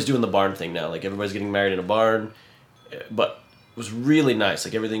 Everybody's doing the barn thing now. Like everybody's getting married in a barn, but it was really nice.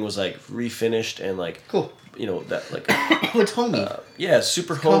 Like everything was like refinished and like Cool. That like It's homey. yeah,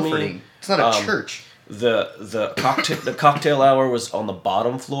 super homey. Comforting. It's not a Um, church. The cocktail hour was on the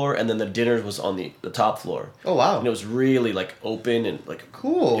bottom floor, and then the dinner was on the top floor. Oh, wow. And it was really like open and like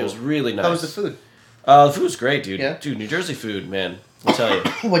Cool. It was really nice. How was the food? The food was great, dude. Yeah? Dude, New Jersey food, man. I'll tell you.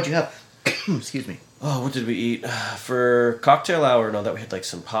 What'd you have? Excuse me. Oh, what did we eat for cocktail hour? No, that we had like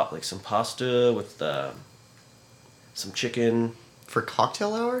some pasta with some chicken. For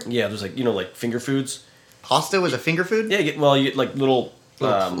cocktail hour? Yeah, there's like like finger foods. Pasta was a finger food? Yeah, you like little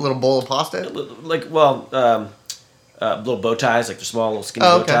Little bowl of pasta? like little bow ties, like the small little skinny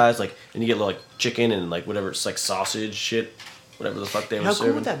Oh, bow okay. ties, like, and you get like chicken and like whatever, it's like sausage shit, whatever the fuck they were How serving.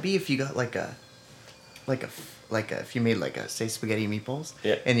 cool would that be if you got like a if you made say spaghetti meatballs,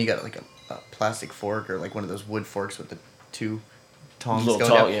 and you got a plastic fork or one of those wood forks with the two tongs going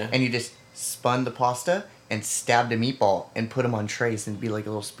down, and you just spun the pasta and stabbed a meatball and put them on trays and it'd be like a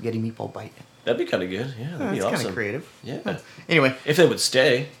little spaghetti meatball bite. That'd be kind of good. Yeah, that'd be awesome. Kind of creative. Yeah. Anyway, if they would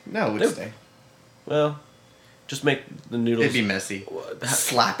stay. No, it would stay. Well, just make the noodles. It'd be messy.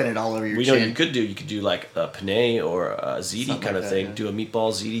 Slapping it all over your chin. You know what you could do like a penne or a ziti something kind of thing. Yeah. Do a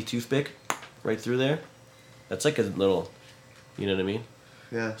meatball ziti toothpick right through there. That's like a little, you know what I mean?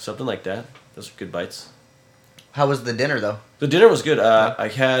 Yeah. Something like that. Those are good bites. How was the dinner though? The dinner was good. I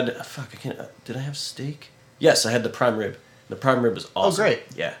had did I have steak? Yes, I had the prime rib. The prime rib was awesome. Oh, great.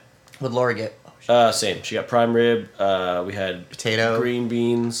 Yeah. What'd Laura get? Same. She got prime rib. We had potato, green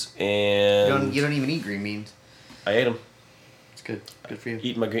beans, and you don't even eat green beans. I ate them. It's good. Good for you.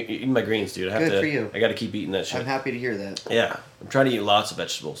 Eating my greens, dude. Good for you. I got to keep eating that shit. I'm happy to hear that. Yeah, I'm trying to eat lots of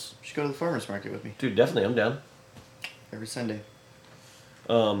vegetables. You should go to the farmers market with me. Dude, definitely, I'm down. Every Sunday.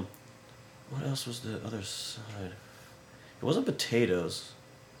 What else was the other side? It wasn't potatoes,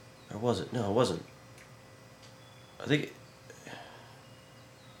 or was it? No, it wasn't. I think.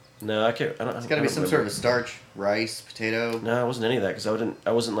 No, I can't. It's got to be some sort of a starch, rice, potato. No, it wasn't any of that because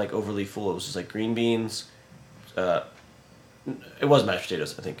I wasn't overly full. It was just like green beans. It was mashed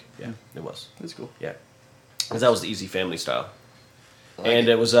potatoes, I think. Yeah, it was. That's cool. Yeah, because that was the easy family style, and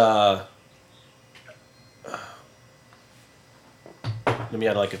it was Then we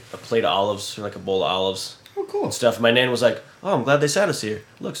had like a plate of olives or like a bowl of olives. Oh, cool. And stuff. My nan was like, "Oh, I'm glad they sat us here.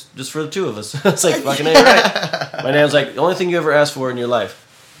 Looks just for the two of us." It's like fucking A, right? My nan was like, "The only thing you ever asked for in your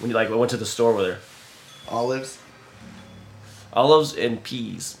life when you I went to the store with her." Olives and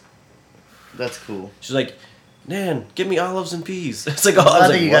peas. That's cool. She's like, "Nan, give me olives and peas." It's like, I was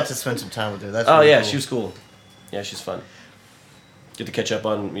like, you got to spend some time with her. That's really yeah, cool. she was cool. Yeah, she's fun. Get to catch up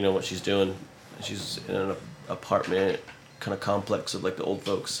on what she's doing. She's in an apartment kind of complex of like the old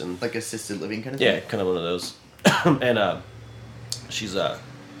folks and like assisted living kind of thing. Yeah, kind of one of those. And she's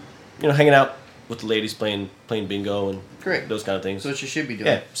hanging out with the ladies playing bingo and Great. Those kind of things. That's what you should be doing.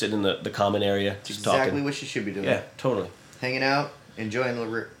 Yeah, sitting in the common area, just exactly talking. Exactly what you should be doing. Yeah, totally. Hanging out, enjoying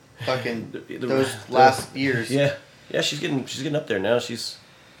those last years. Yeah, she's getting up there now. She's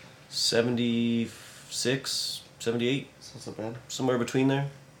 76, 78. That's not so bad. Somewhere between there.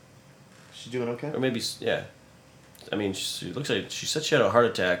 She's doing okay. Or maybe yeah. I mean, she looks like she said she had a heart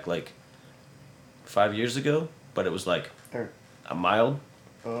attack like 5 years ago, but it was like a mild.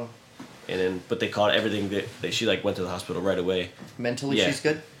 Oh. And then, but they caught everything that she like went to the hospital right away. Mentally, she's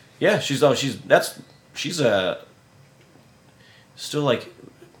good. Yeah, she's still like she's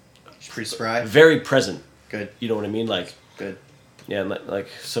pretty spry. Very present. Good. You know what I mean? Like good. Yeah, and like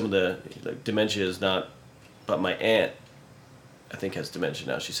some of the dementia is not, but my aunt, I think, has dementia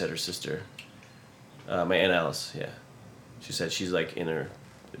now. She said her sister, my Aunt Alice. Yeah, she said she's like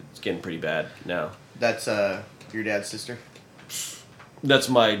it's getting pretty bad now. That's your dad's sister. That's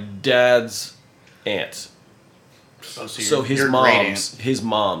my dad's aunt. Oh, so his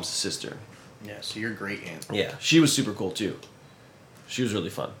mom's sister. Yeah, so your great aunt. Yeah, she was super cool too. She was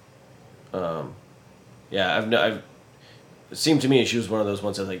really fun. Yeah, it seemed to me she was one of those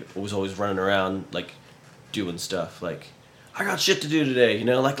ones that like was always running around like doing stuff like, I got shit to do today,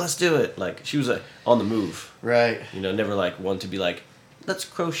 like let's do it. Like she was on the move. Right. Never like one to be like, let's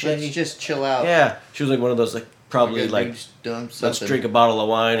crochet. Let's just chill out. Yeah, she was like one of those like probably like let's drink a bottle of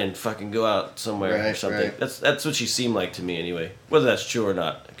wine and fucking go out somewhere or something. Right. That's what she seemed like to me anyway. Whether that's true or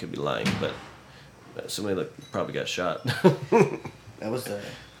not, I could be lying, but somebody probably got shot. That was the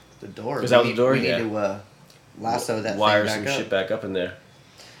door. Was that the door? We need to lasso that wire thing some back up. shit back up in there.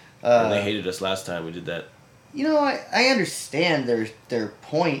 And they hated us last time we did that. I understand their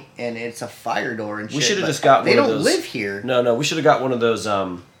point, and it's a fire door and shit. We should have just got one of those. They don't live here. No, we should have got one of those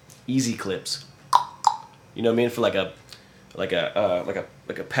easy clips. You know what I mean? For like a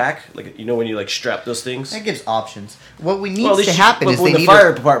pack, like when you like strap those things. That gives options. What we need to happen is when the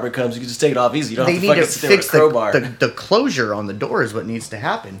fire department comes, you can just take it off easy. You don't have to fucking sit there with a crowbar. The closure on the door is what needs to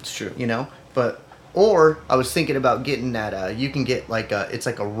happen. It's true. Or I was thinking about getting that. You can get it's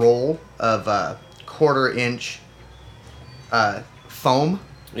like a roll of 1/4 inch foam.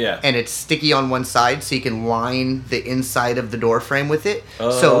 Yeah. And it's sticky on one side, so you can line the inside of the door frame with it,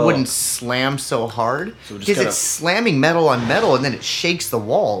 so it wouldn't slam so hard. Because it's slamming metal on metal, and then it shakes the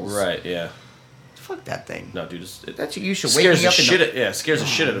walls. Right. Yeah. Fuck that thing. No, dude. That's you should wake me up. It scares the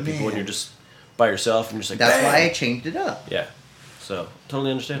shit out of people when you're just by yourself and you're just like. That's why I changed it up. Yeah. So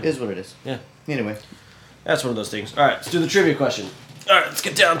totally understand. It is what it is. Yeah. Anyway. That's one of those things. All right, let's do the trivia question. All right, let's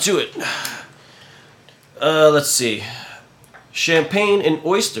get down to it. Let's see. Champagne and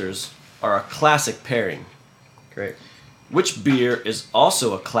oysters are a classic pairing. Great. Which beer is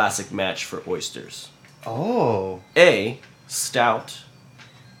also a classic match for oysters? Oh. A. Stout.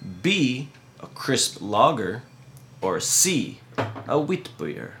 B. A crisp lager. Or C. A wheat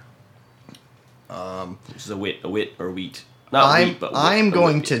beer. This is a wit or wheat. Not wheat, but wit. I'm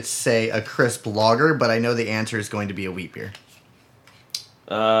going to say a crisp lager, but I know the answer is going to be a wheat beer.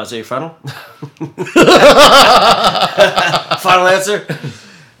 Is that your final? Final answer?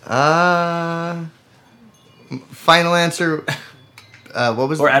 Final answer. What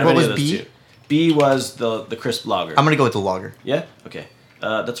was Or out of what any was of those B? two? B was the crisp lager. I'm gonna go with the lager. Yeah? Okay.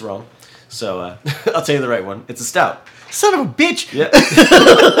 That's wrong. So, I'll tell you the right one. It's a stout. Son of a bitch! Yeah.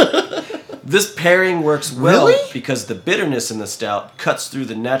 This pairing works well Really? because the bitterness in the stout cuts through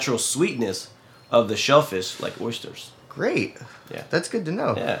the natural sweetness of the shellfish like oysters. Great. Yeah. That's good to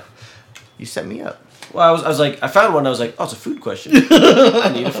know. Yeah. You set me up. Well, I was like, I found one. I was like, oh, it's a food question.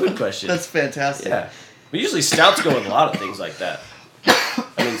 I need a food question. That's fantastic. Yeah. But usually stouts go with a lot of things like that.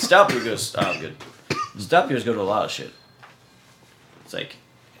 I mean, stout beer goes. Oh, good. Stout beers go to a lot of shit. It's like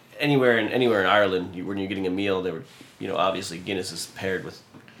anywhere in Ireland, when you're getting a meal, they were, obviously Guinness is paired with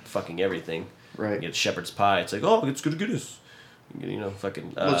fucking everything. Right. You get shepherd's pie. It's like, oh, it's good Guinness.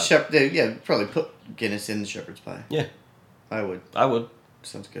 Fucking. Well, probably put Guinness in the shepherd's pie. Yeah, I would.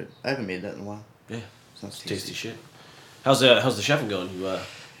 Sounds good. I haven't made that in a while. Yeah. Sounds Tasty shit. How's the chefing going?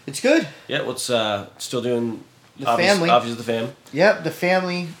 It's good. Yeah. What's still doing? The family. Obviously the fam. Yep, the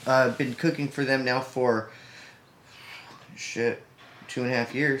family. I've been cooking for them now for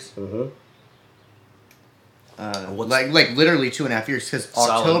 2.5 years. Like literally 2.5 years, because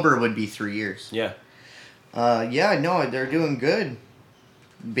October would be 3 years. Yeah. Yeah, no, they're doing good.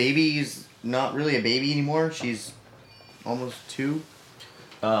 Baby's not really a baby anymore. She's almost 2.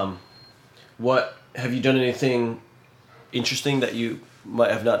 What have you done? Anything interesting that you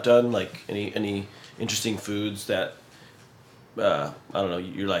might have not done? Like any interesting foods that I don't know.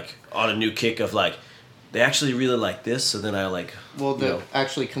 You're like on a new kick of like they actually really like this, so then I like. Well, the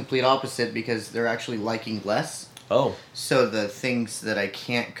actually complete opposite, because they're actually liking less. Oh. So the things that I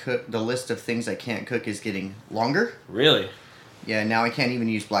can't cook, the list of things I can't cook is getting longer. Really? Yeah, now I can't even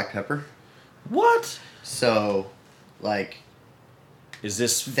use black pepper. What? So, like. Is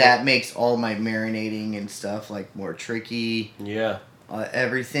this... That makes all my marinating and stuff, like, more tricky. Yeah.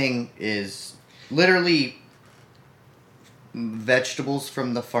 Everything is literally vegetables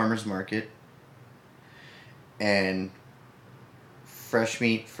from the farmer's market and fresh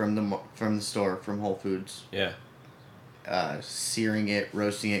meat from the store, from Whole Foods. Yeah. Searing it,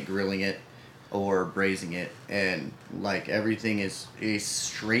 roasting it, grilling it, or braising it. And, like, everything is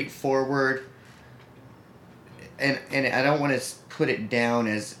straightforward. And I don't want to put it down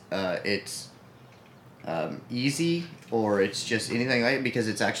as it's easy or it's just anything like it, because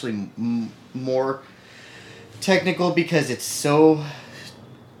it's actually more technical, because it's so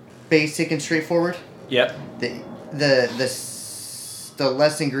basic and straightforward. Yep. The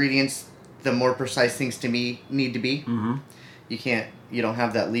less ingredients, the more precise things to me need to be. Mm-hmm. You don't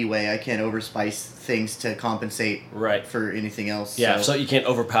have that leeway. I can't overspice things to compensate for anything else. Yeah, so you can't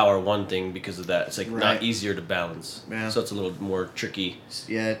overpower one thing because of that. It's like not Right. easier to balance. Yeah. So it's a little more tricky.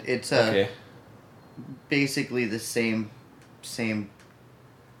 Yeah, it's basically the same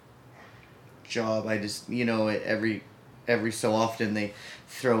job. I just, every so often they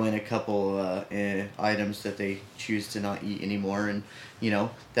throw in a couple items that they choose to not eat anymore, and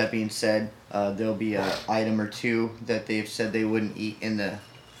that being said, there'll be an item or two that they've said they wouldn't eat in the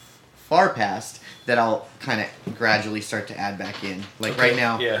far past that I'll kind of gradually start to add back in. Like right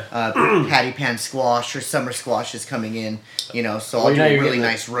now, patty pan squash or summer squash is coming in, so I'll do a really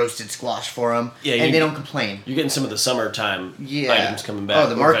nice roasted squash for them, and they don't complain. You're getting some of the summertime items coming back. Oh,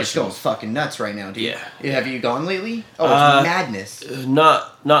 the market's going fucking nuts right now, dude. Yeah. Have you gone lately? Oh, it's madness.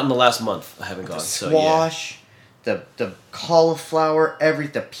 Not in the last month. I haven't gone. The squash, the cauliflower,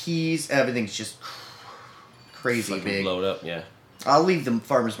 the peas, everything's just crazy fucking big. Blowed up, yeah. I'll leave the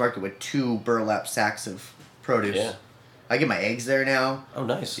farmer's market with 2 burlap sacks of produce. Yeah. I get my eggs there now. Oh,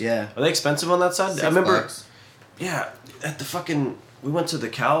 nice. Yeah. Are they expensive on that side? $6. I remember. Yeah, at the fucking. We went to the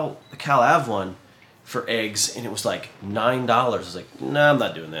Cal Ave one for eggs, and it was like $9. I was like, nah, I'm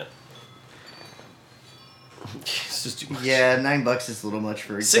not doing that. It's just too much. Yeah, $9 is a little much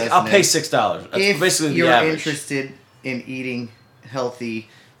for eggs. I'll pay $6. That's if basically you're the average. interested in eating healthy,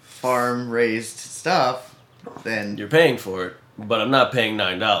 farm-raised stuff, then you're paying for it. But I'm not paying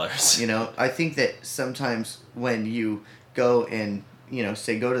 $9. I think that sometimes when you go and,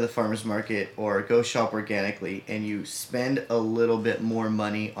 say go to the farmer's market or go shop organically and you spend a little bit more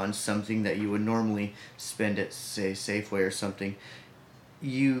money on something that you would normally spend at, say, Safeway or something,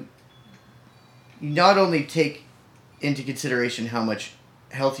 you not only take into consideration how much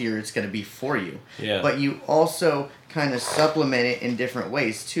healthier it's going to be for you, but you also kind of supplement it in different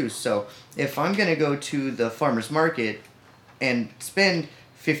ways too. So if I'm going to go to the farmer's market and spend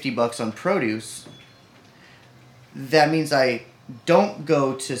 $50 on produce, that means I don't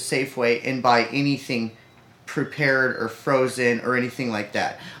go to Safeway and buy anything prepared or frozen or anything like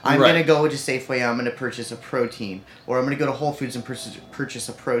that. I'm going to go to Safeway, I'm going to purchase a protein, or I'm going to go to Whole Foods and purchase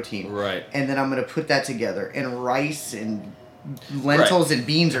a protein. Right. And then I'm going to put that together. And rice and lentils and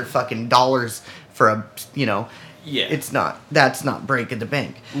beans are fucking dollars for a, that's not breaking the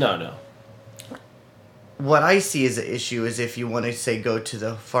bank. No. What I see as an issue is if you want to, say, go to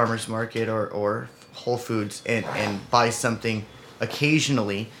the farmer's market or Whole Foods and buy something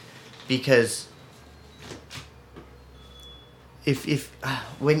occasionally, because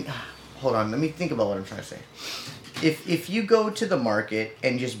hold on, let me think about what I'm trying to say. If you go to the market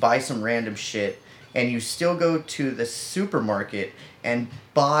and just buy some random shit, and you still go to the supermarket and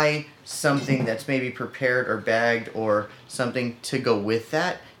buy something that's maybe prepared or bagged or something to go with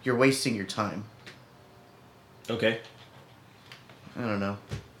that, you're wasting your time. Okay. I don't know.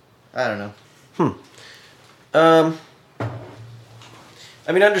 I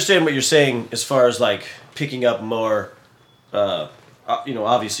mean, I understand what you're saying as far as, like, picking up more,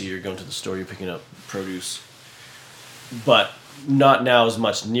 obviously you're going to the store, you're picking up produce, but not now as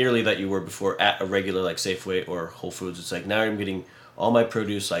much nearly that you were before at a regular, like, Safeway or Whole Foods. It's like, now I'm getting all my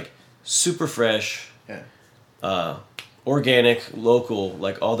produce, like, super fresh, organic, local,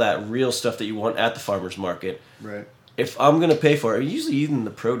 like, all that real stuff that you want at the farmer's market. Right. If I'm going to pay for it, usually even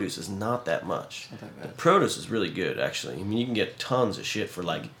the produce is not that much. Not that bad. The produce is really good, actually. I mean, you can get tons of shit for,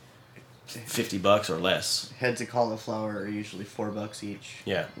 like, $50 or less. Heads of cauliflower are usually $4 each.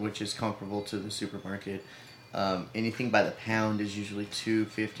 Yeah. Which is comparable to the supermarket. Anything by the pound is usually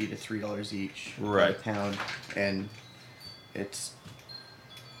 $2.50 to $3 each. Right. By the pound, and it's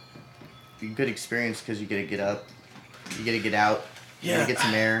a good experience because you get to get up, you get to get out, you get to get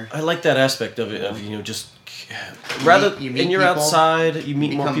some air. I like that aspect of it. Of just rather you meet and you're people, outside, you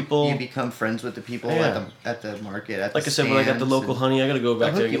meet more people. You become friends with the people at the market. Like I said, when I got the local honey, I gotta go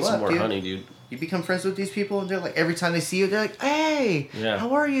back there and get some more dude. honey, dude. You become friends with these people, and they're like, every time they see you, they're like, "Hey, Yeah.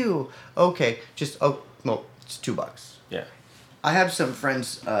 how are you?" Okay, it's $2. Yeah. I have some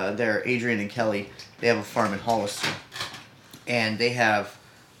friends there, Adrian and Kelly. They have a farm in Hollister, and they have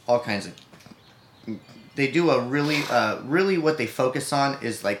all kinds of. They do a really what they focus on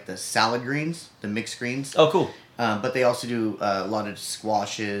is like the salad greens, the mixed greens. Oh, cool. But they also do a lot of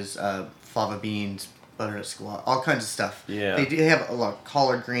squashes, fava beans, butternut squash, all kinds of stuff. Yeah. They do have a lot of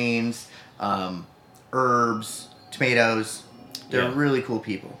collard greens, herbs, tomatoes. They're really cool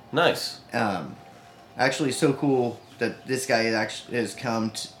people. Nice. Actually, so cool that this guy has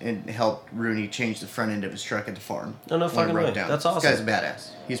come and helped Rooney change the front end of his truck at the farm. Oh, no fucking way. That's awesome. This guy's a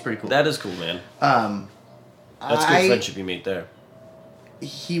badass. He's pretty cool. That is cool, man. That's good friendship you meet there.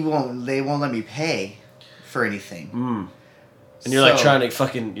 They won't let me pay for anything. And you're like trying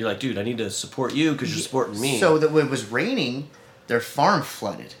to you're like, dude, I need to support you because you're supporting me. So that when it was raining, their farm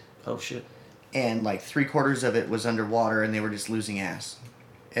flooded. Oh, shit. And like 3/4 of it was underwater, and they were just losing ass.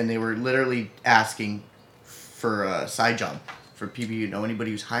 And they were literally asking for a side job for people,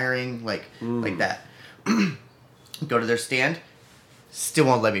 anybody who's hiring, like that. Go to their stand, still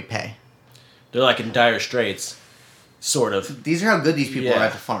won't let me pay. They're like in dire straits, sort of. These are how good these people are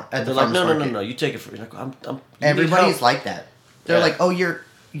at the farm. They're like, no, you take it for. You're like, everybody's like that. They're like, oh,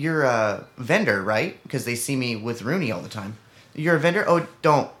 you're a vendor, right? Because they see me with Rooney all the time. You're a vendor? Oh,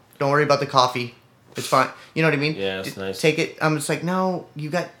 don't worry about the coffee. It's fine. You know what I mean? Yeah, it's nice. Take it. I'm just like, no, you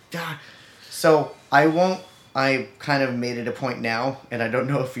got. So I won't. I kind of made it a point now, and I don't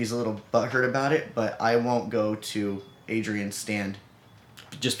know if he's a little butthurt about it, but I won't go to Adrian's stand.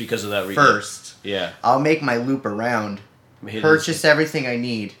 Just because of that reason. First. Yeah. I'll make my loop around, purchase everything I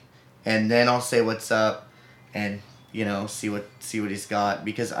need, and then I'll say what's up, and see what he's got,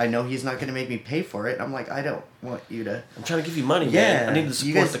 because I know he's not going to make me pay for it. I'm like, I don't want you to. I'm trying to give you money, man. I need to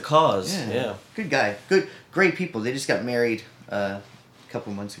support the cause. Yeah. Good guy. Great people. They just got married a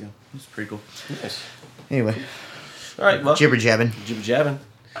couple months ago. It's pretty cool. Nice. Anyway. All right, well. Jibber jabbing.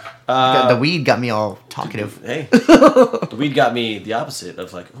 The weed got me all talkative. Hey. The weed got me the opposite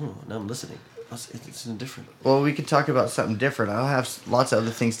of like, oh, now I'm listening. It's different. Well, we could talk about something different. I'll have lots of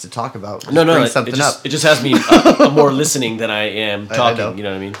other things to talk about. No, bring something up. It just has me more listening than I am talking. I you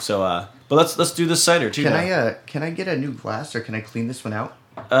know what I mean? So, but let's do this cider too. Can I get a new glass, or can I clean this one out?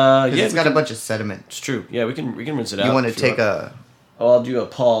 It's got a bunch of sediment. It's true. Yeah, we can rinse it out. You want to take a? Oh, I'll do a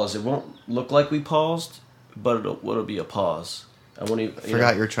pause. It won't look like we paused, but it'll be a pause. I won't even.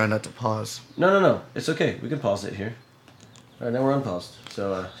 Forgot you were trying not to pause. No. It's okay. We can pause it here. All right, now we're unpaused.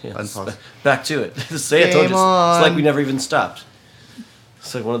 So, Unpaused. Back to it. Say I told you. Game on. It's like we never even stopped.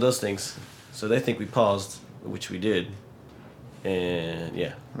 It's like one of those things. So they think we paused, which we did. And,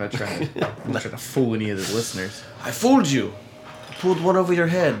 yeah. I'm not trying to fool any of the listeners. I fooled you. I pulled one over your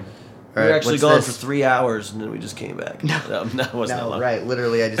head. We were right, actually what's gone this? for 3 hours, and then we just came back. No, it wasn't that long. Right.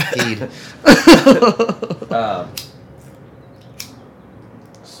 Literally, I just peed.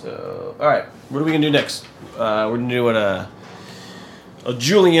 So, all right. What are we going to do next? We're going to do a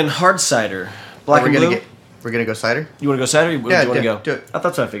Julian hard cider. Black and blue. We're gonna go cider. You want to go cider? Or Yeah, do you want to go? do it. I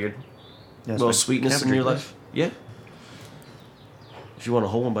thought so. I figured. Yeah, A little fine. sweetness Can I in your have a life. Yeah. If you want a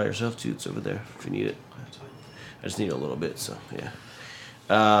whole one by yourself too, it's over there. If you need it, I just need a little bit. So yeah.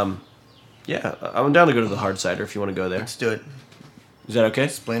 Yeah, I'm down to go to the hard cider if you want to go there. Let's do it. Is that okay?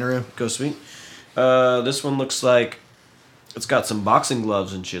 Splanaroo. Go sweet. This one looks like it's got some boxing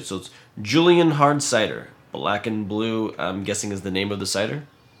gloves and shit. So it's Julian hard cider, black and blue. I'm guessing is the name of the cider.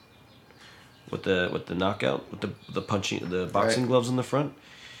 With the knockout, with the boxing gloves in the front.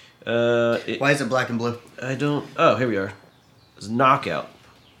 Why is it black and blue? I don't. Oh, here we are. It's knockout.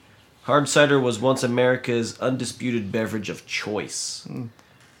 Hard cider was once America's undisputed beverage of choice.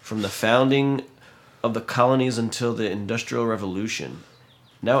 From the founding of the colonies until the Industrial Revolution.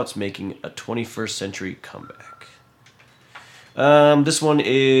 Now it's making a 21st century comeback. This one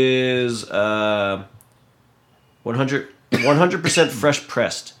is 100% fresh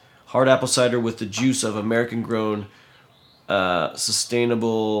pressed. Hard apple cider with the juice of American-grown,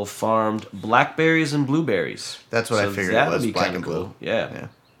 sustainable farmed blackberries and blueberries. That's what I figured it was, black and blue. Yeah.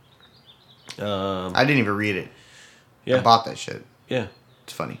 I didn't even read it. Yeah. I bought that shit. Yeah.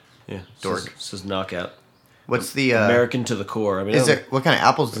 It's funny. Yeah. Dork. Says knockout. What's the American to the core. I mean, Is it what kind of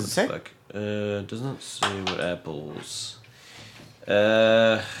apples does it say? Fuck. Does not say what apples.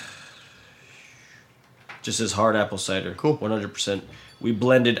 Just says hard apple cider. Cool. 100%. We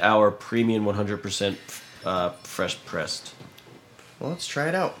blended our premium 100% fresh pressed. Well, let's try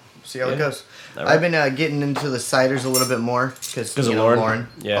it out. See how Yeah. it goes. All right. I've been getting into the ciders a little bit more because of you know, Lauren? Lauren,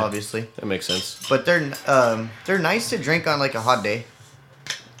 Yeah. obviously. That makes sense. But they're nice to drink on like a hot day.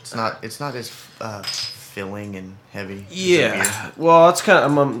 It's not as filling and heavy. as a beer. Yeah. Well, that's kind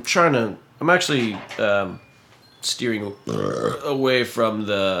of. I'm actually steering away from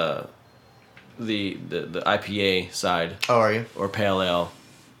the IPA side. Oh, are you? Or pale ale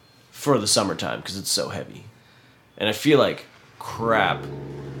for the summertime because it's so heavy, and I feel like crap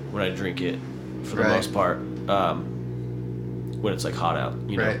when I drink it for the Right. most part when it's like hot out.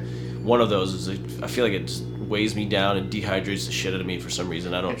 You know, Right. one of those is I feel like it just weighs me down and dehydrates the shit out of me for some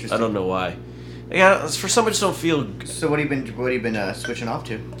reason. I don't Interesting. know why. Yeah, for some I just don't feel. So what have you been switching off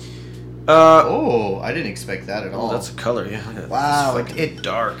to? Uh, Oh, I didn't expect that at all. that's a color. Yeah. Wow, It's fucking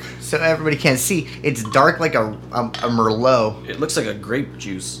dark. So everybody can't see. It's dark like a Merlot. It looks like a grape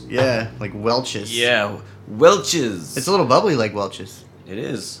juice. Yeah, like Welch's. Yeah, Welch's. It's a little bubbly like Welch's. It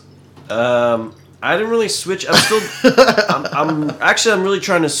is. I didn't really switch. I'm still. I'm really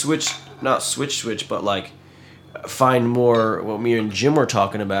trying to switch. Not switch, but like find more. What me and Jim were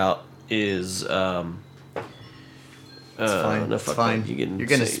talking about is. It's fine. No, It's fuck fine. that. You're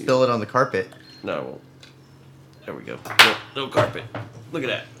gonna spill it on the carpet. No, I won't. There we go. No carpet. Look at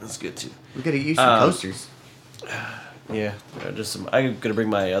that. That's good too. We gotta use some coasters. Yeah, just some. I'm gonna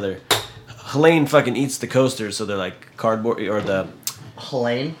bring my other. Helene fucking eats the coasters, so they're like cardboard or the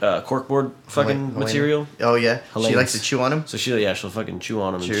Helene. corkboard fucking Helene. material. Oh yeah. She Helene's. likes to chew on them. So she'll fucking chew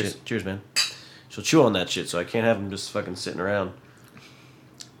on them Cheers. and shit. Cheers, man. She'll chew on that shit, so I can't have them just fucking sitting around.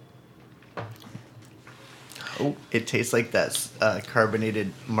 Oh. It tastes like that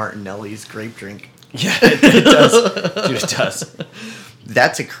carbonated Martinelli's grape drink. Yeah, it does. Dude, it does.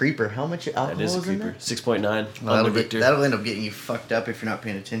 That's a creeper. How much alcohol That is a in creeper. there? 6.9 on the That'll, Victor. that'll end up getting you fucked up if you're not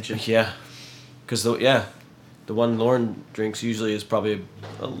paying attention. Yeah. Because, the one Lauren drinks usually is probably,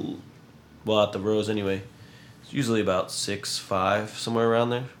 at the Rose anyway. It's usually about 6.5, somewhere around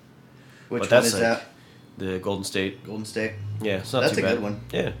there. Which But one that's is like that? The Golden State. Golden State. Yeah, it's not That's too a bad. good one.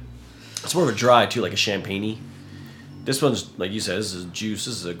 Yeah. It's more of a dry, too, like a champagne-y. This one's, like you said, this is juice.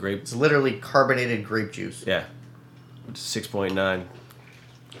 This is a grape. It's literally carbonated grape juice. Yeah. It's 6.9.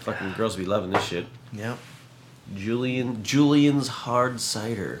 Fucking girls be loving this shit. Yep. Julian's hard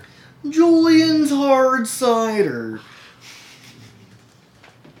cider. Julian's hard cider.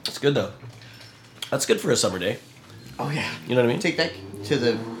 It's good though. That's good for a summer day. Oh yeah. You know what I mean? Take that to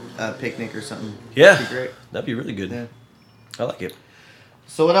the picnic or something. Yeah. That'd be great. That'd be really good. Yeah. I like it.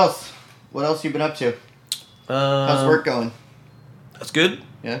 So what else? What else you been up to? How's work going? That's good.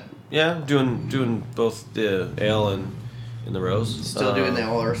 Yeah. Yeah, doing both the ale and in the rows. Still doing the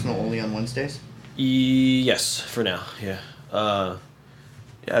All Arsenal only on Wednesdays? Yes, for now. Yeah.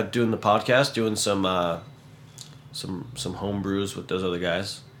 Yeah, doing the podcast, doing some home brews with those other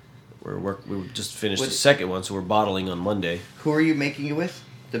guys. We just finished the second one, so we're bottling on Monday. Who are you making it with?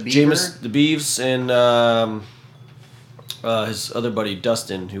 The Beaver? The Beeves and his other buddy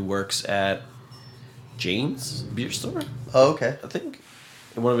Dustin, who works at Jane's beer store. Oh, okay. I think.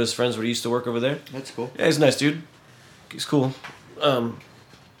 And one of his friends used to work over there. That's cool. Yeah, he's a nice dude. He's cool. Yeah,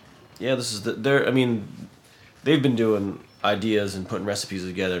 this is they've been doing ideas and putting recipes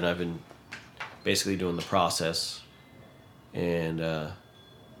together, and I've been basically doing the process. And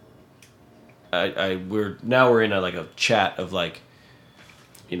we're in a chat of a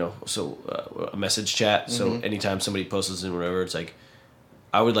message chat. Mm-hmm. So anytime somebody posts in whatever, it's like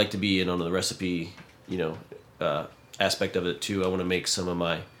I would like to be in on the recipe, aspect of it too. I want to make some of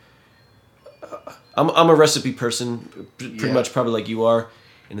my. I'm a recipe person, pretty much probably like you are,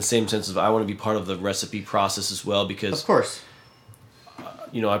 in the same sense of I want to be part of the recipe process as well because. Of course.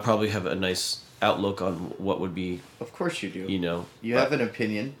 I probably have a nice outlook on what would be. Of course you do. You have an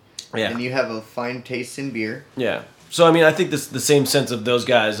opinion. Yeah. And you have a fine taste in beer. Yeah. So I think this the same sense of those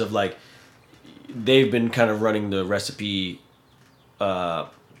guys of they've been kind of running the recipe for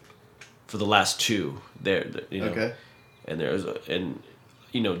the last two. Okay. And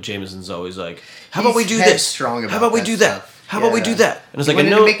Jameson's always like, how about we do this? How about we do that? How about we do that? And it's I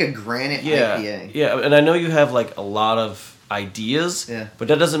know to make a granite IPA. Yeah, and I know you have a lot of ideas. Yeah. But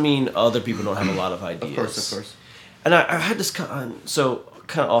that doesn't mean other people don't have a lot of ideas. Of course. And I had this kind of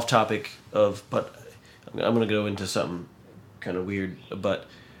off topic but I'm gonna go into something kind of weird, but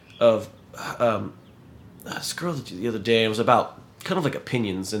this girl the other day, it was about kind of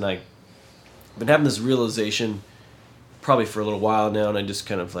opinions, and I've been having this realization probably for a little while now, and I just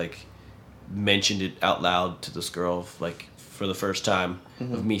kind of mentioned it out loud to this girl for the first time.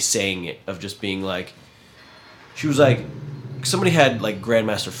 Mm-hmm. Of me saying it, of just being she was somebody had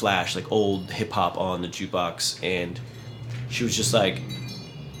Grandmaster Flash, old hip hop on the jukebox, and she was just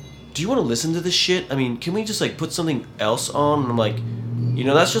do you want to listen to this shit? I mean, can we just put something else on? And I'm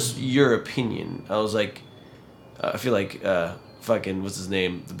that's just your opinion. I was I feel fucking, what's his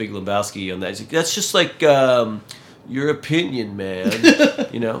name? The Big Lebowski on that. He's that's just your opinion, man.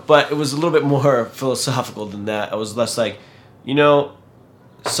 But it was a little bit more philosophical than that. I was less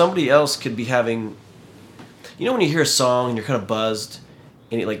somebody else could be having, when you hear a song and you're kind of buzzed,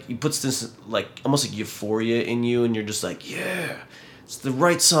 and it puts this almost euphoria in you, and you're just yeah, it's the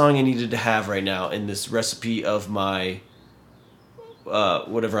right song I needed to have right now in this recipe of my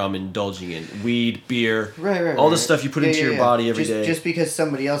whatever I'm indulging in. Weed, beer, all the stuff you put into your body every day. Just because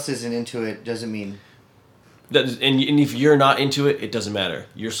somebody else isn't into it doesn't mean... And if you're not into it, it doesn't matter.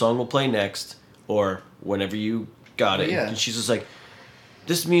 Your song will play next, or whenever you got it. Yeah. And she's just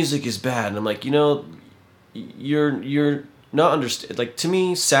this music is bad. And I'm you're not understand. To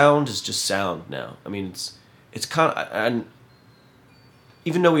me, sound is just sound now. I mean, it's kind of... And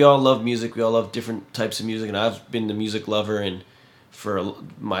even though we all love music, we all love different types of music, and I've been the music lover and for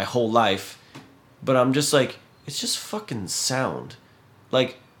my whole life, but I'm just it's just fucking sound.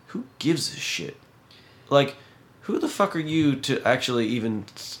 Who gives a shit? Who the fuck are you to actually even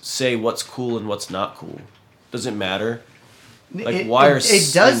say what's cool and what's not cool? Does it matter?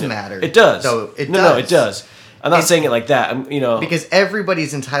 It does matter. It does. No, it does. I'm not saying it like that. Because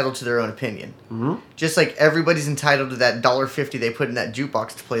everybody's entitled to their own opinion. Mm-hmm. Just like everybody's entitled to that $1.50 they put in that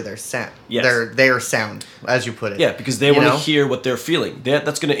jukebox to play their sound. Yes. Their sound, as you put it. Yeah, because they want to hear what they're feeling.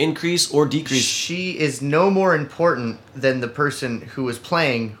 That's going to increase or decrease. She is no more important than the person who was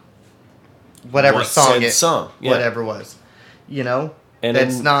playing whatever whatever was. And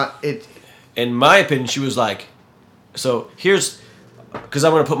it's not... In my opinion, she was so here's... Because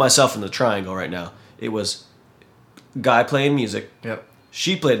I'm going to put myself in the triangle right now. It was... guy playing music. Yep.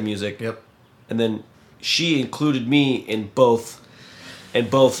 She played music. Yep. And then she included me in both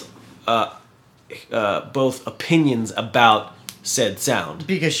opinions about said sound.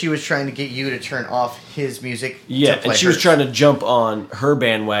 Because she was trying to get you to turn off his music. Yeah, and she was trying to jump on her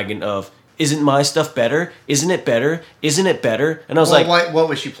bandwagon of, isn't my stuff better? Isn't it better? Isn't it better? And I was what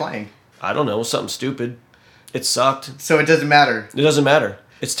was she playing? I don't know, something stupid. It sucked. So it doesn't matter. It doesn't matter.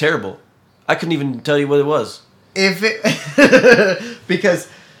 It's terrible. I couldn't even tell you what it was. Because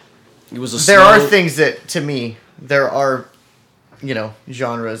it was there are things that, to me, there are,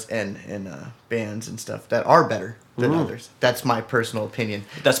 genres and bands and stuff that are better than others. That's my personal opinion.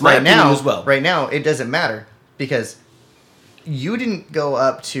 That's my opinion as well. Right now, it doesn't matter because you didn't go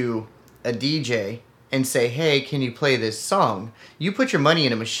up to a DJ and say, hey, can you play this song? You put your money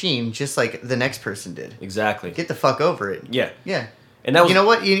in a machine just like the next person did. Exactly. Get the fuck over it. Yeah. Yeah. And that was, you know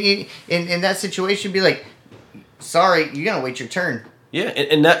what? In that situation, be like, sorry, you gotta wait your turn. Yeah,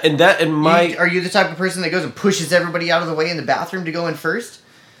 and my... Are you the type of person that goes and pushes everybody out of the way in the bathroom to go in first?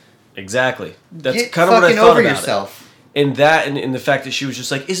 Exactly. That's Get kind of what I fucking thought over about yourself. it. And that, and the fact that she was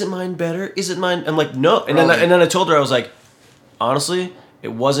just like, isn't mine better? Isn't mine... I'm like, no. And then I told her, I was like, honestly,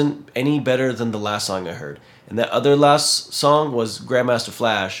 it wasn't any better than the last song I heard. And that other last song was Grandmaster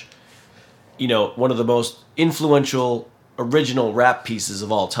Flash. You know, one of the most influential, original rap pieces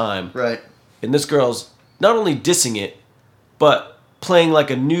of all time. Right. And this girl's not only dissing it, but playing like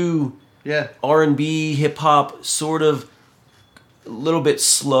a new R&B, hip-hop, sort of a little bit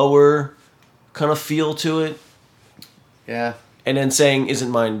slower kind of feel to it. Yeah. And then saying, isn't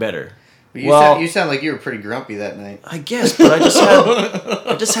mine better? You sound like you were pretty grumpy that night. I guess, but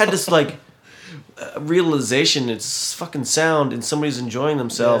I just had this like realization it's fucking sound and somebody's enjoying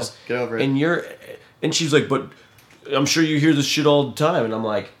themselves. Yeah, get over it. And she's like, but I'm sure you hear this shit all the time. And I'm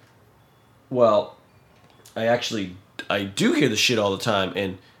like, well, I do hear the shit all the time,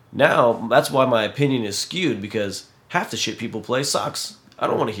 and now that's why my opinion is skewed, because half the shit people play sucks. I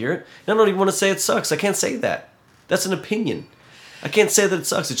don't want to hear it. And I don't even want to say it sucks. I can't say that. That's an opinion. I can't say that it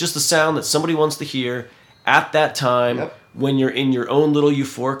sucks. It's just a sound that somebody wants to hear at that time when you're in your own little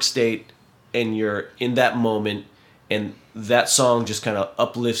euphoric state and you're in that moment, and that song just kind of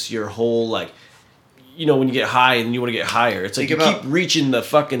uplifts your whole, like, you know, when you get high and you want to get higher. It's like you keep reaching the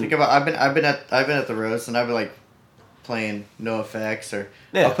fucking... Think about, I've been at the roast, and I've been like playing No Effects, or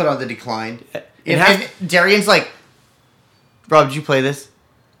I'll put on The Decline. And Darian's like, Rob, did you play this?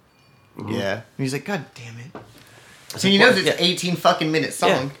 Mm-hmm. Yeah. And he's like, God damn it. So he knows it's 18 fucking minute song.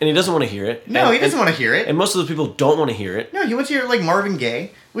 Yeah. And he doesn't want to hear it. No, he doesn't want to hear it. And most of those people don't want to hear it. No, he wants to hear like Marvin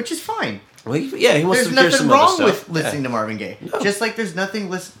Gaye, which is fine. Well, he wants to hear some other stuff. There's nothing wrong with listening to Marvin Gaye. No. Just like there's nothing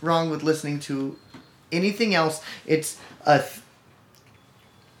wrong with listening to anything else. It's it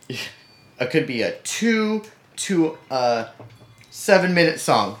could be a 2 to 7 minute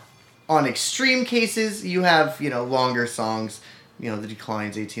song. On extreme cases, you have, longer songs. The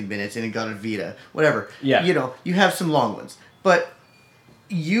Decline's 18 minutes, Inagata Vita, whatever. Yeah. You have some long ones. But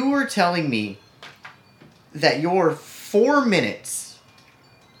you were telling me that your 4 minutes,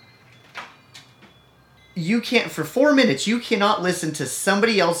 for 4 minutes, you cannot listen to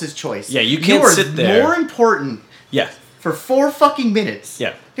somebody else's choice. Yeah, you can't sit there. You are more important. Yeah. For 4 fucking minutes.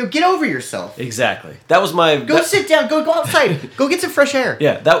 Yeah. Get over yourself. Exactly. That was my... Sit down. Go outside. Go get some fresh air.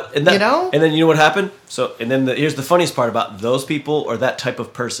 Yeah. And then you know what happened? So, and then here's the funniest part about those people, or that type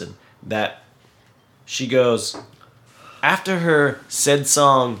of person, that she goes, after her said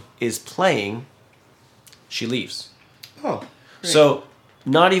song is playing, she leaves. Oh. Great. So,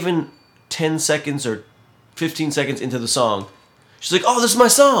 not even 10 seconds or 15 seconds into the song, she's like, oh, this is my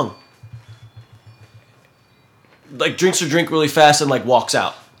song. Like, drinks her drink really fast and, like, walks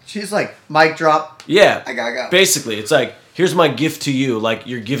out. She's like, mic drop. Yeah. I gotta go. Basically, it's like, here's my gift to you. Like,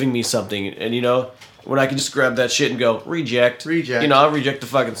 you're giving me something. And, when I can just grab that shit and go, reject. I'll reject the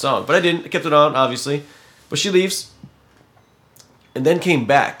fucking song. But I didn't. I kept it on, obviously. But she leaves. And then came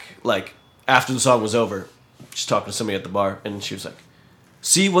back, like, after the song was over. She's talking to somebody at the bar. And she was like,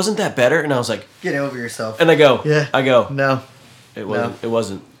 see, wasn't that better? And I was like... Get over yourself. And I go... Yeah. No. It wasn't. No. It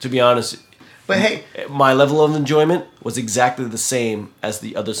wasn't. To be honest... But hey, my level of enjoyment was exactly the same as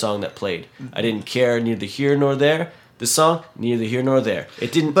the other song that played. I didn't care neither here nor there. This song, neither here nor there.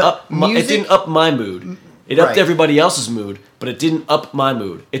 It didn't up my mood. It upped everybody else's mood, but it didn't up my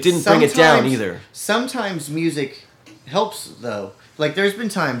mood. It didn't bring it down either. Sometimes music helps, though. Like, there's been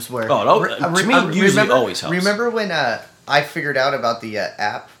times where... to me, usually always helps. Remember when I figured out about the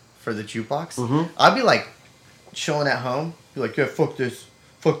app for the jukebox? Mm-hmm. I'd be, like, chilling at home. Be like, yeah, fuck this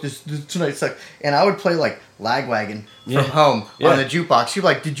tonight sucks. And I would play, like, Lagwagon from home on the jukebox. She'd be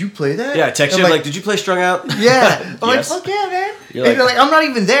like, did you play that? Yeah, I text you, like, did you play Strung Out? Yeah. I'm like, fuck yeah, man. You're like, I'm not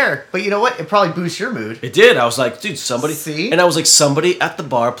even there. But you know what? It probably boosts your mood. It did. I was like, dude, somebody... See? And I was like, somebody at the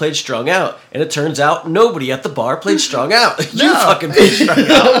bar played Strung Out. And it turns out nobody at the bar played Strung Out. You fucking played Strung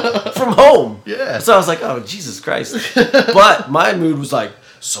Out from home. Yeah. So I was like, oh, Jesus Christ. But my mood was like,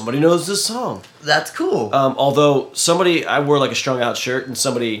 somebody knows this song. That's cool. Although I wore like a Strung Out shirt, and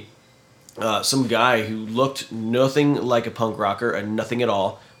some guy who looked nothing like a punk rocker and nothing at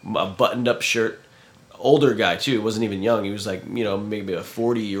all, a buttoned up shirt, older guy too, wasn't even young. He was like, maybe a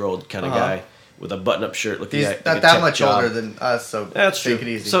 40-year-old kind of guy with a button up shirt. He's not that much older than us, so that's true. Take it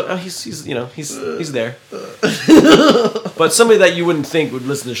easy. So he's there. But somebody that you wouldn't think would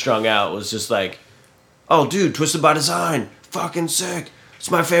listen to Strung Out was just like, oh dude, Twisted by Design, fucking sick. it's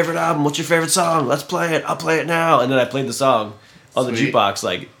my favorite album. What's your favorite song? Let's play it. I'll play it now. And then I played the song on the Sweet. jukebox.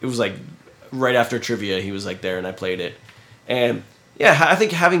 Like, it was like right after trivia, he was like there and I played it. And yeah, I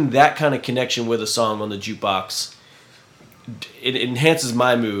think having that kind of connection with a song on the jukebox, it enhances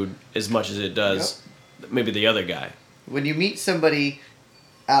my mood as much as it does maybe the other guy. When you meet somebody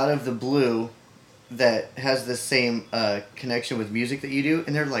out of the blue that has the same connection with music that you do,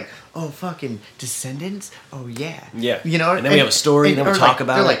 and they're like, "Oh, fucking Descendants? Oh yeah, Yeah. You know, And then we have a story, and then we or talk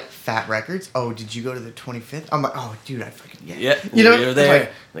about they're it. like Fat Records. Oh, did you go to the 25th? I'm like, oh, dude, I fucking Yeah, You know, you're there.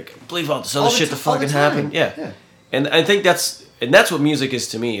 like, Like, believe all this other all the shit ti- that all the fucking time. happened. Yeah. Yeah. And I think that's what music is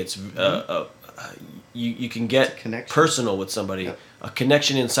to me. It's you can get connection. personal with somebody, Yep. a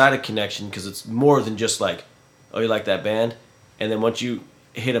connection inside a connection, because it's more than just like, oh, you like that band, and then once you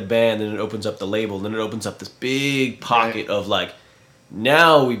hit a band, then it opens up the label, and then it opens up this big pocket of like,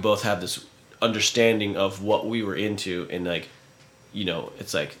 now we both have this understanding of what we were into, and like, you know,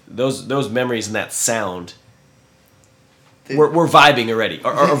 it's like those memories and that sound. We're vibing already.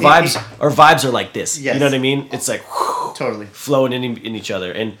 Our vibes are like this. Yes. You know what I mean? It's like Totally. flowing in each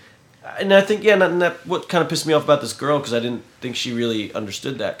other, and I think and that what kind of pissed me off about this girl, because I didn't think she really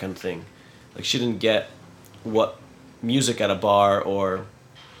understood that kind of thing. Like, she didn't get what music at a bar or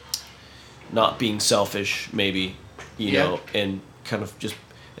not being selfish, maybe, you know, and kind of just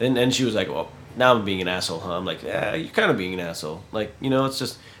and she was like, well, now I'm being an asshole, huh? I'm like, yeah, you're kind of being an asshole. Like, you know, it's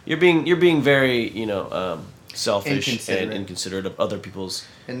just you're being very, you know, selfish and inconsiderate of other people's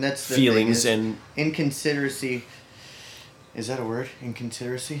And that's the feelings thing is, and inconsideracy. Is that a word?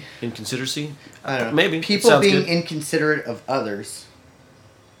 Inconsideracy? inconsideracy. I don't know. Maybe it People sounds being good. inconsiderate of others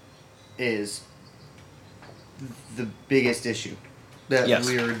is the biggest issue that Yes.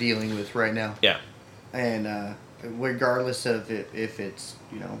 we are dealing with right now. Yeah. And regardless of if it's,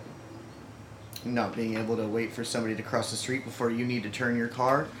 you know, not being able to wait for somebody to cross the street before you need to turn your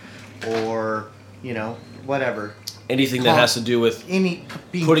car, or, you know, whatever. Anything that has to do with Being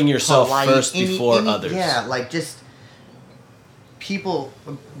putting yourself polite, first before others. Yeah, like just people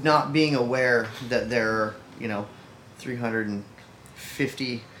not being aware that there are, you know,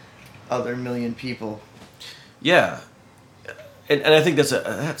 350 other million people. Yeah. And I think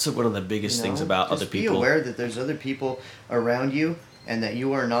that's one of the biggest You things know, about just other people. Be aware that there's other people around you and that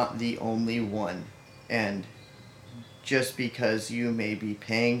you are not the only one. And just because you may be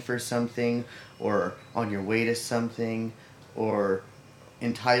paying for something or on your way to something or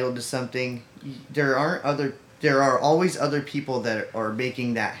entitled to something, there are always other people that are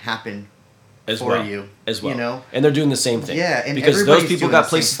making that happen for you. As well. You know? And they're doing the same thing. Yeah, and because those everybody's people doing got the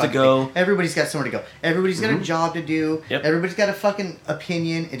places same to fucking go. thing. Everybody's got somewhere to go. Everybody's got a job to do. Yep. Everybody's got a fucking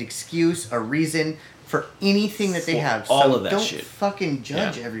opinion, an excuse, a reason for anything that they For have. all So of that don't shit. fucking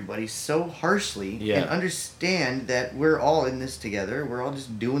judge Yeah. everybody so harshly, Yeah. and understand that we're all in this together. We're all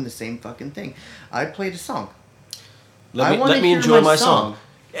just doing the same fucking thing. I played a song. I wanna Let me hear enjoy my my song.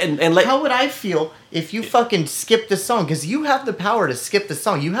 And let How would I feel if you fucking skipped the song? Because you have the power to skip the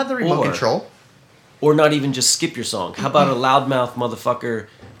song. You have the remote Or- control. or not even just skip your song. How about a loudmouth motherfucker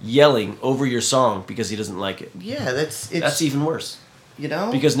yelling over your song because he doesn't like it? Yeah, that's That's even worse. you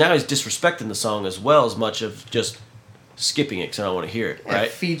know, Because now he's disrespecting the song as well as much of just skipping it because I don't want to hear it, Yeah,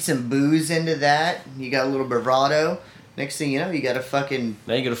 right? feed some booze into that. You got a little bravado. Next thing you know, you got a fucking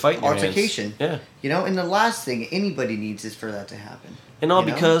Now you got to fight in your hands. altercation. Yeah. You know, and the last thing anybody needs is for that to happen. And all You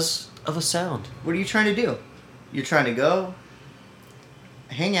know? because of a sound. What are you trying to do? You're trying to go,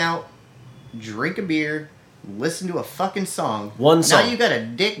 hang out, drink a beer, listen to a fucking song. One song. Now you got a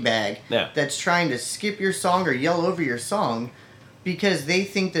dick bag Yeah. that's trying to skip your song or yell over your song because they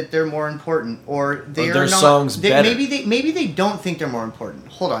think that they're more important, or they're their not. song's better. Maybe they don't think they're more important.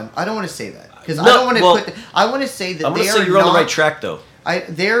 Hold on, I don't want to say that because I No, don't want to well, put. I want to say that I'm going they to say are you're on the not- right track, though.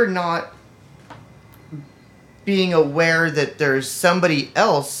 they're not being aware that there's somebody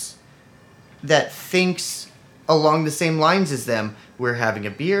else that thinks along the same lines as them. We're having a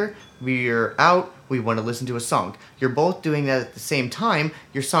beer, we're out, we want to listen to a song. You're both doing that at the same time.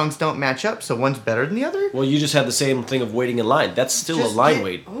 Your songs don't match up, so one's better than the other. Well, you just had the same thing of waiting in line. That's still Just a line get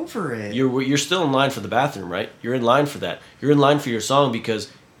wait. over it. You're still in line for the bathroom, right? You're in line for that. You're in line for your song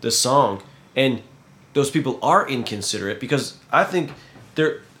because the song and those people are inconsiderate because I think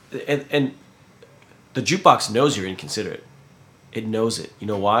they're and the jukebox knows you're inconsiderate. It knows it. You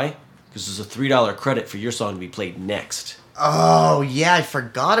know why? Because there's a $3 credit for your song to be played next. Oh yeah, I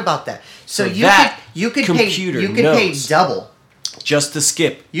forgot about that. So, So that you could computer pay knows. double. Just to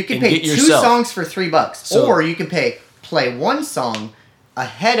skip. You can and pay get two yourself. songs for $3, So- or you can play one song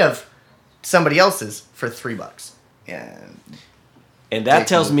ahead of somebody else's for $3. And that Take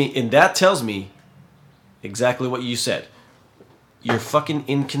tells note. me exactly what you said. you're fucking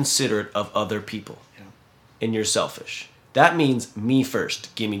inconsiderate of other people. Yeah. And you're selfish. That means me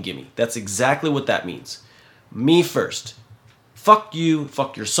first. Gimme. That's exactly what that means. Me first. Fuck you,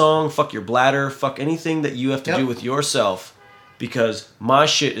 fuck your song, fuck your bladder, fuck anything that you have to do with yourself, because my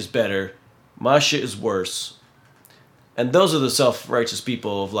shit is better, my shit is worse. And those are the self-righteous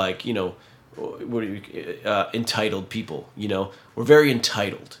people of, like, you know, entitled people, you know? We're very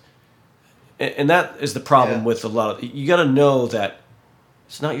entitled. And that is the problem with a lot of... You gotta know that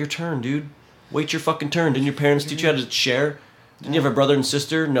it's not your turn, dude. Wait your fucking turn. Didn't your parents teach you how to share? Didn't you have a brother and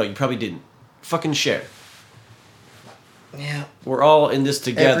sister? No, you probably didn't. Fucking share. Yeah. We're all in this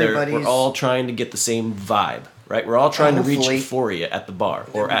together. Everybody's... We're all trying to get the same vibe, right? We're all trying to reach euphoria at the bar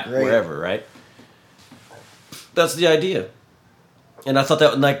or at wherever, right? That's the idea. And I thought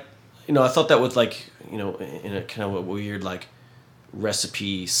that, like, you know, with, like, you know, in a kind of a weird, like,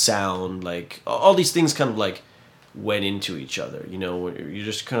 recipe, sound, like, all these things kind of, like, went into each other, you know? You're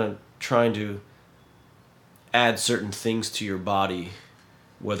just kind of trying to add certain things to your body,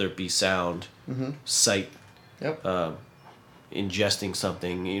 whether it be sound, sight, ingesting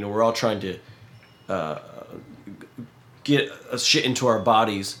something. You know, we're all trying to get a shit into our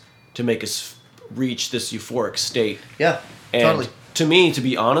bodies to make us reach this euphoric state. Yeah, and totally. To me, to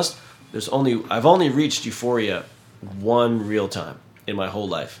be honest, I've only reached euphoria one real time in my whole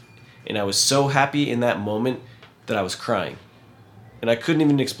life, and I was so happy in that moment that I was crying, and I couldn't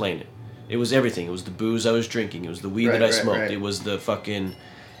even explain it. It was everything. It was the booze I was drinking. It was the weed that I smoked. It was the fucking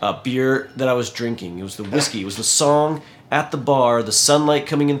beer that I was drinking. It was the whiskey. It was the song at the bar, the sunlight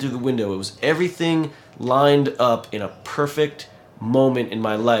coming in through the window. It was everything lined up in a perfect moment in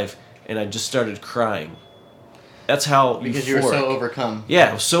my life, and I just started crying. That's how because euphoric. you were so overcome.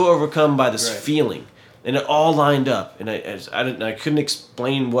 Yeah, I was so overcome by this feeling, and it all lined up, and I couldn't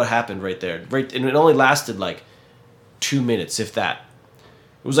explain what happened right there. And it only lasted like 2 minutes, if that.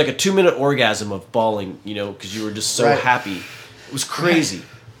 It was like a 2-minute orgasm of bawling, you know, because you were just so happy. It was crazy.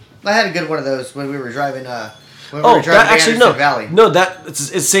 I had a good one of those when we were driving. Valley. No,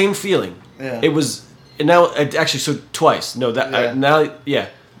 it's the same feeling. Yeah. It was, and now twice. No, That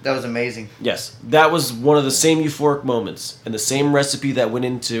was amazing. Yes, that was one of the same euphoric moments, and the same recipe that went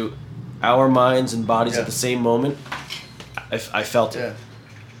into our minds and bodies at the same moment. I felt it,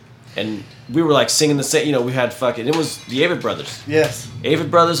 and we were like singing the same. You know, we had it was the Avid Brothers. Yes. Avid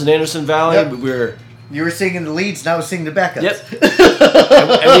Brothers in Anderson Valley. Yep. You were singing the leads, and I was singing the backups. Yep.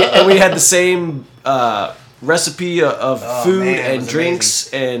 and we had the same recipe of food and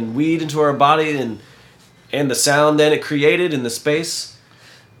drinks and weed into our body, and the sound that it created in the space.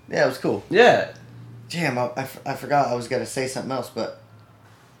 Yeah, it was cool. Yeah. Damn, I forgot I was gonna say something else, but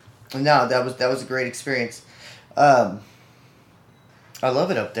no, that was a great experience. I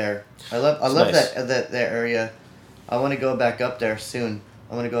love it up there. I love nice. that area. I want to go back up there soon.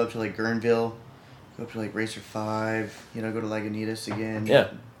 I want to go up to like Guerneville, go up to like Racer 5. You know, go to Lagunitas again. Yeah.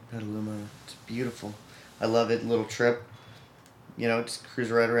 Petaluma. It's beautiful. I love it. Little trip. You know, just cruise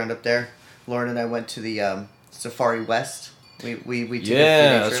right around up there. Lauren and I went to the Safari West. We took a trip.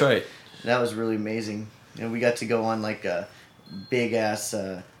 That's right. That was really amazing. You know, we got to go on like a big ass,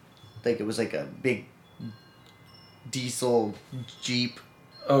 like it was like a big diesel Jeep.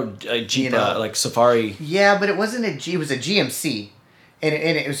 Oh, a Jeep, you know? Like Safari. Yeah, but it wasn't a Jeep. It was a GMC, and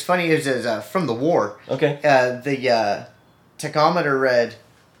it was funny. It was from the war. Okay. The tachometer read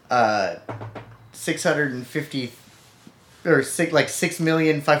 650 or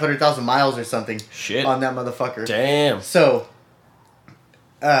 6,500,000 miles or something. Shit. On that motherfucker. Damn. So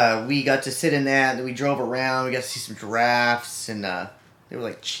we got to sit in that, and we drove around. We got to see some giraffes, and they were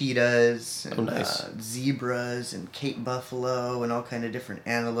like cheetahs and zebras and Cape buffalo and all kind of different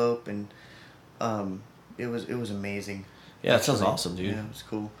antelope, and it was amazing. Yeah, that sounds awesome, dude. Yeah, it was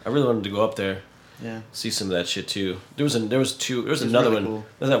cool. I really wanted to go up there. Yeah. See some of that shit too. There was another really one. Cool.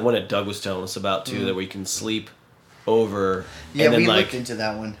 There's that one that Doug was telling us about too, that we can sleep over. Yeah, and then, we looked into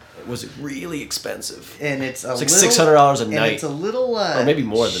that one. Was it really expensive? And it's like $600 a night. And it's a little or maybe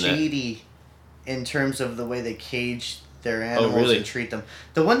more than shady that. In terms of the way they cage their animals and treat them.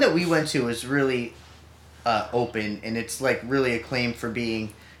 The one that we went to was really open, and it's like really acclaimed for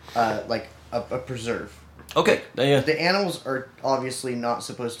being like a preserve. Okay. Yeah. The animals are obviously not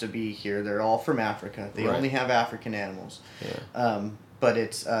supposed to be here. They're all from Africa. They only have African animals. Yeah. But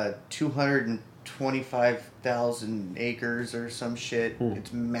it's 225,000 acres or some shit.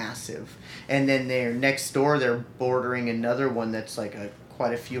 It's massive. And then next door, they're bordering another one that's like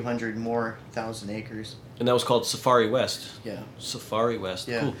quite a few hundred more thousand acres. And that was called Safari West. Yeah. Safari West.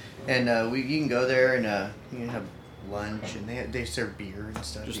 Yeah. Cool. And you can go there, and you can have lunch, and they serve beer and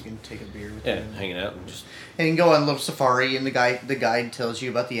stuff. You can take a beer with them. hanging out and just. And you can go on a little safari, and the guide tells you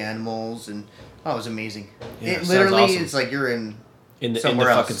about the animals, and it was amazing. Yeah, it literally awesome. it's like you're in In the somewhere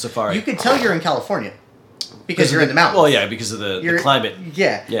else. fucking safari. You could tell you're in California because you're in the mountains. Well, yeah, because of the climate.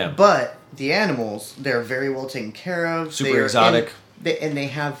 Yeah, Yeah. But the animals, they're very well taken care of. Super exotic. And they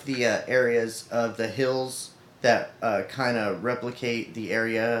have the areas of the hills that kind of replicate the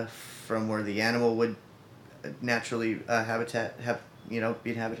area from where the animal would naturally be inhabited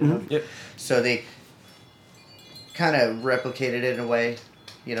of. Yep. So they kind of replicated it in a way.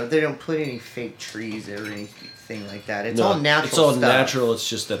 They don't put any fake trees or anything like that. It's all natural. It's all stuff. natural. It's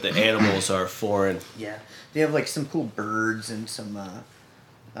just that the animals are foreign. Yeah, they have like some cool birds and some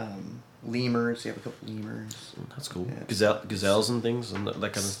lemurs. They have a couple lemurs. That's cool. Yeah. Gazelles and things and that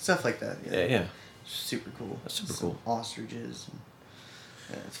kind of Stuff like that. Yeah. Yeah. Super cool. That's super Some cool. Ostriches.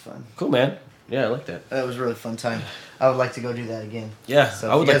 Yeah, it's fun. Cool, man. Yeah, I like that. That was a really fun time. I would like to go do that again. Yeah, So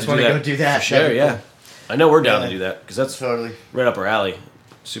I if would you like guys to wanna do that. go do that, For sure, that'd be yeah. cool. I know we're down Yeah. to do that because that's Totally right up our alley.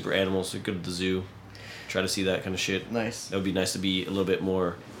 Super animals. We go to the zoo. Try to see that kind of shit. nice. That would be nice to be a little bit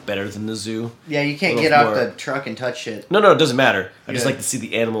more better than the zoo. Yeah, you can't little get out more- the truck and touch shit. No, it doesn't matter. I just Yeah. like to see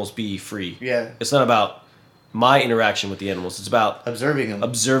the animals be free. Yeah. It's not about my interaction with the animals. It's about Observing them.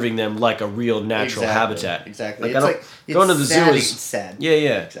 observing them like a real natural habitat. Exactly. Like, It's I don't, like it's going to the sad. zoo It's is sad. yeah.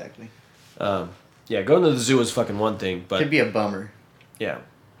 Exactly. Yeah, going to the zoo is fucking one thing, but Could be a bummer. yeah,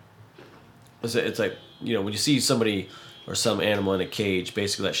 it's like when you see somebody or some animal in a cage,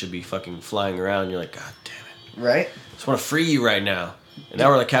 basically that should be fucking flying around. You're like, God damn it, Right? I just want to free you right now. And now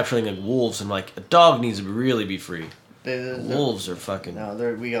we're like capturing like wolves, and like a dog needs to really be free. Wolves are fucking. No,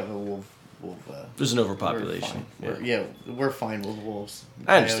 we have a wolf. There's an We're overpopulation. fine. We're fine with wolves.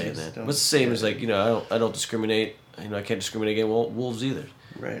 I understand Coyotes that. don't- But it's the same as like I don't discriminate. I can't discriminate against wolves either.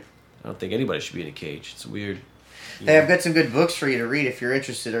 Right. I don't think anybody should be in a cage. It's weird. Hey, I've got some good books for you to read if you're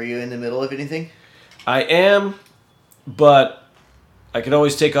interested. Are you in the middle of anything? I am, but I could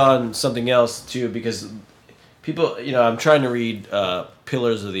always take on something else too because people. I'm trying to read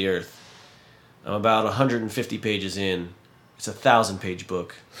Pillars of the Earth. I'm about 150 pages in. It's a 1,000-page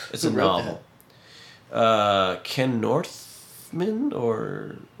book. It's a Who wrote novel. Ken Northman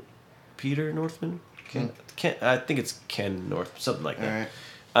or Peter Northman? Ken, I think it's Ken North, something like that. All right.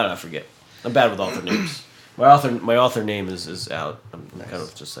 I don't know, I forget. I'm bad with author names. My author name is out. I'm kind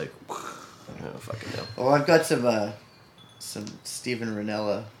of just like, I don't fucking know. Well, I've got some Stephen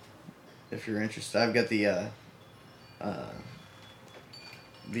Ranella, if you're interested. I've got the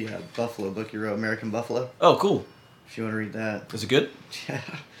Buffalo book you wrote, American Buffalo. Oh, cool. If you want to read that. Is it good? Yeah,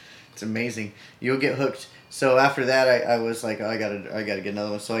 it's amazing. You'll get hooked. So after that, I was like, I gotta get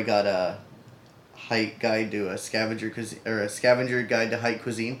another one. So I got a hike guide to a scavenger guide to hike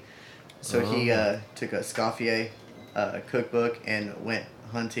cuisine. So he took a Scoffier cookbook and went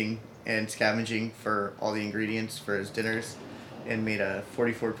hunting and scavenging for all the ingredients for his dinners, and made a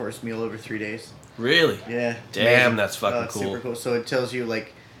 44-course meal over 3 days. Really? Yeah. it's Damn, amazing. that's fucking It's cool. Super cool. So it tells you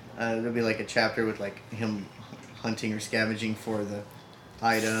like there'll be like a chapter with like him hunting or scavenging for the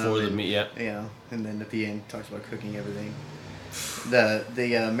item. For the meat, yeah. And then at the end talks about cooking everything.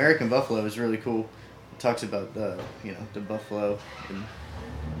 The American buffalo is really cool. It talks about the buffalo in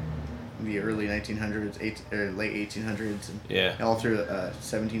the early 1900s, late 1800s, and all through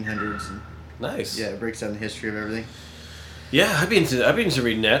 1700s. And Nice. yeah, it breaks down the history of everything. Yeah, I'd be into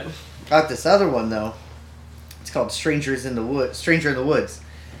reading that. Got this other one though. It's called Stranger in the Woods,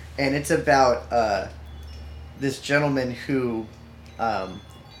 and it's about this gentleman who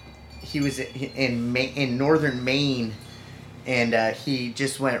he was in northern Maine, and he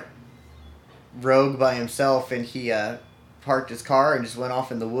just went rogue by himself, and he parked his car and just went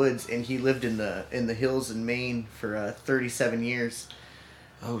off in the woods, and he lived in the hills in Maine for 37 years.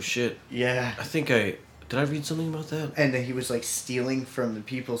 Oh shit. Yeah. I think did I read something about that? And then he was like stealing from the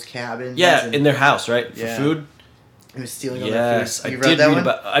people's cabins. Yeah, and in their house, right? For Yeah. food. he was stealing all their Yes, food. I You did read that read one?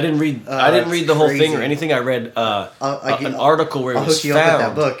 about. I didn't read It's the whole thing or crazy. anything. I read an I'll article where it was hook you up with that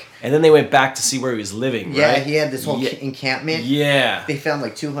found, book. and then they went back to see where he was living. Yeah, right? he had this whole Yeah. encampment. Yeah. They found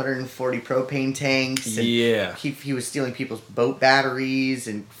like 240 propane tanks. And Yeah. He was stealing people's boat batteries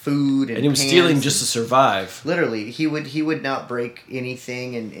and food and And he was pans stealing just to and- survive. Literally, he would not break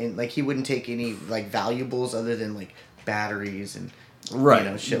anything, and like he wouldn't take any like valuables other than like batteries and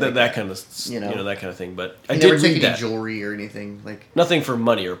Right. shit that, like that kind of that kind of thing. But I He did never took read any that. jewelry or anything. Like Nothing for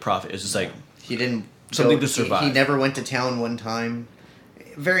money or profit. It's just like he didn't Something go- to survive. He never went to town one time.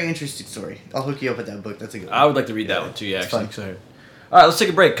 Very interesting story. I'll hook you up with that book. That's a good one. I would like to read that one too. Yeah, It's actually. fun. So, all right, let's take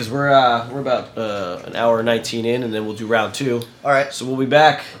a break because we're about an hour and 19 in, and then we'll do round 2. All right. So we'll be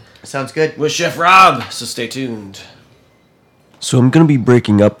back Sounds good. with Chef Rob, so stay tuned. So I'm going to be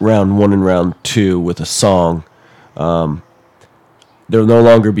breaking up round 1 and round 2 with a song. There'll no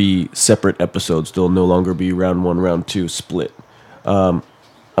longer be separate episodes. There'll no longer be round 1, round 2 split. I'm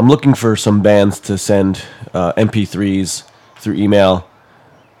looking for some bands to send MP3s through email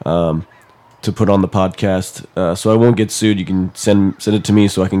to put on the podcast, so I won't get sued. You can send it to me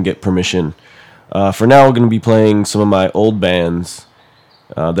so I can get permission. For now, we're going to be playing some of my old bands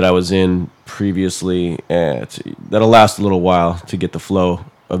that I was in previously. That'll last a little while to get the flow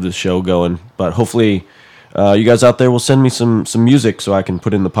of the show going, but hopefully you guys out there will send me some music so I can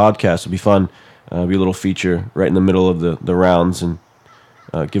put in the podcast. It'll be fun. Be a little feature right in the middle of the rounds and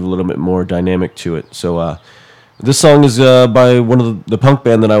give a little bit more dynamic to it. So this song is by one of the punk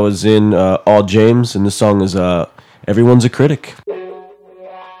band that I was in, All James, and this song is Everyone's a Critic.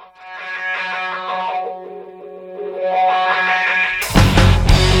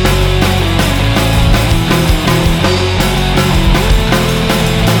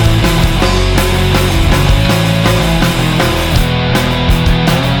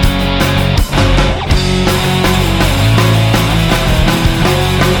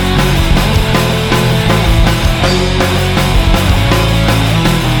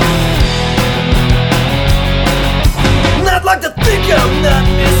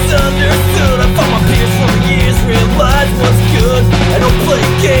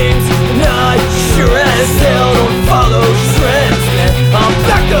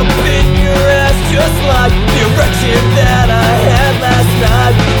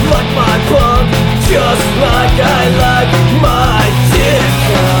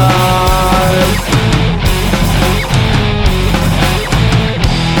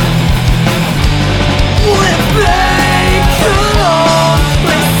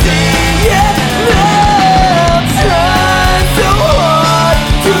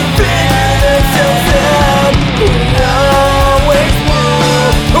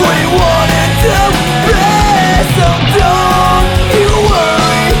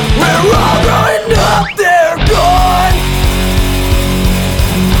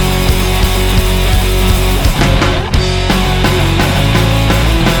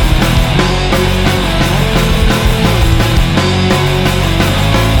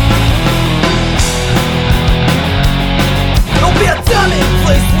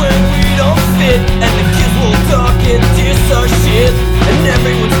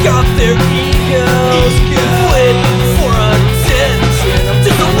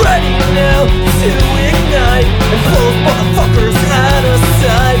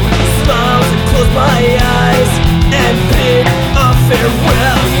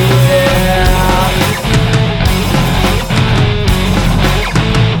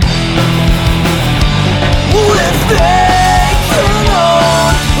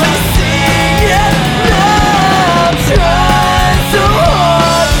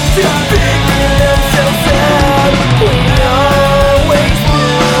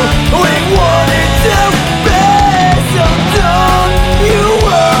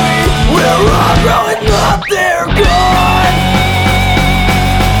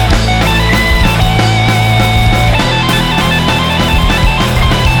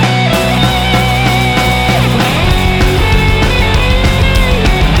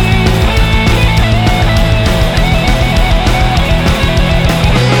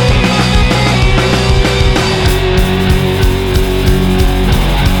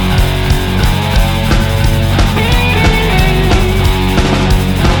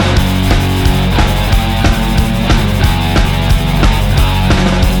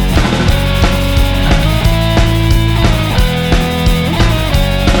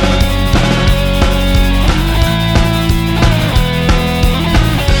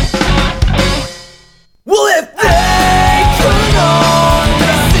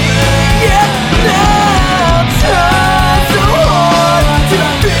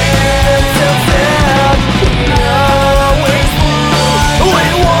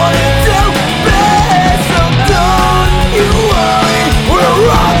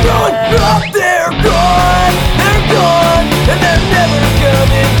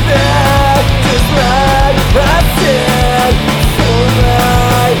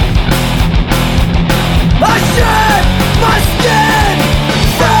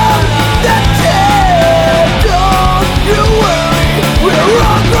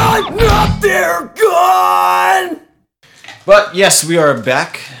 But yes, we are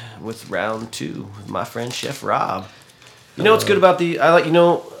back with round 2 with my friend Chef Rob. You know what's good about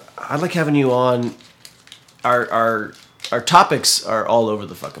I like having you on. Our topics are all over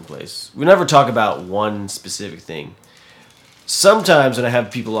the fucking place. We never talk about one specific thing. sometimes when I have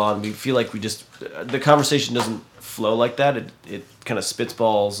people on, we feel like the conversation doesn't flow like that. It kind of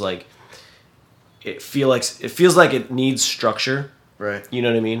spitballs like it feels like it needs structure. Right. You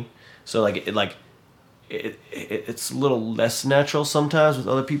know what I mean? So like it's a little less natural sometimes with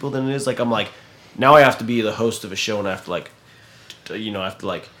other people than it is. Like I'm like, now I have to be the host of a show and I have to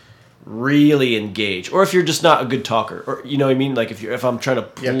like really engage. Or if you're just not a good talker, or you know what I mean? Like if I'm trying to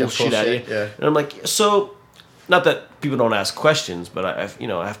pull shit out of you, yeah. and I'm like, so not that people don't ask questions, but I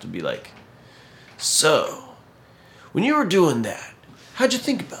have to be like, so when you were doing that, how'd you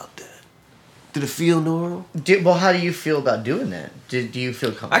think about that? Did it feel normal? Well, how do you feel about doing that? Do you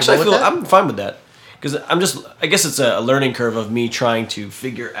feel comfortable Actually, with that? I'm fine with that. Because I guess it's a learning curve of me trying to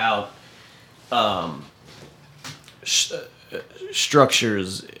figure out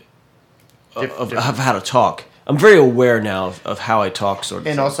structures of how to talk. I'm very aware now of how I talk, sort of.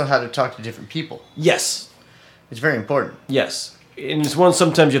 And thing. also how to talk to different people. Yes. It's very important. Yes. And it's one,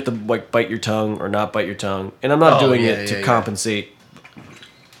 sometimes you have to like bite your tongue or not bite your tongue. And I'm not doing it to compensate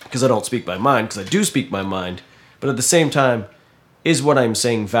because I don't speak my mind, because I do speak my mind. But at the same time, is what I'm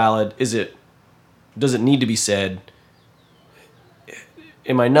saying valid? Does it need to be said?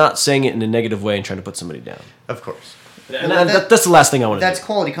 Am I not saying it in a negative way and trying to put somebody down? Of course. And that's the last thing I want to do. That's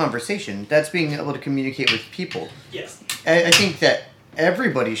quality conversation. That's being able to communicate with people. Yes. I think that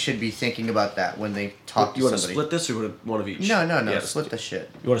everybody should be thinking about that when they talk to somebody. You want to split this or one of each? No. Yeah, split the shit.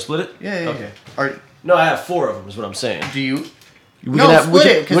 You want to split it? Yeah. Okay. No, I have 4 of them is what I'm saying. Do you... Split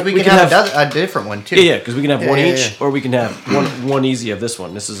it, because we can have a different one, too. Yeah, because we can have one each, or we can have one easy of this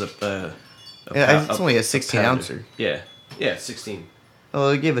one. This is it's only a 16-ouncer. Yeah, 16.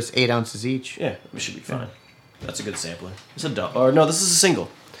 Oh, they give us 8 ounces each. Yeah, we should be fine. That's a good sampler. It's a or no, this is a single.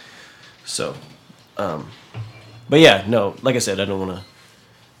 So, but yeah, no, like I said, I don't want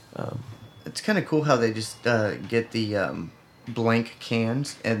to... It's kind of cool how they just get the blank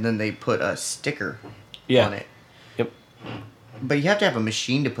cans, and then they put a sticker on it. Yep. But you have to have a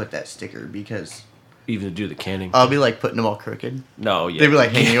machine to put that sticker, because... Even to do the canning. I'll be like putting them all crooked. No, yeah. They'd be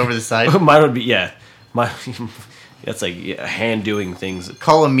like hanging over the side. Mine would be, that's like hand doing things.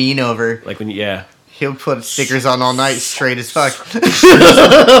 Call a mean over. Like when He'll put stickers on all night, straight as fuck.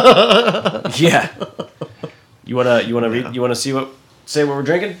 Yeah. You wanna read? You wanna say what we're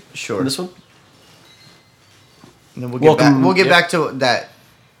drinking? Sure. On this one. And then we'll get back to that.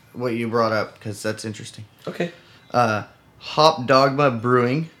 What you brought up, because that's interesting. Okay. Hop Dogma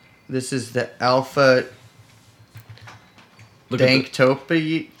Brewing. This is the Alpha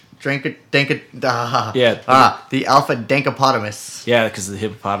Danktopy. The Alpha Dankopotamus. Yeah, because of the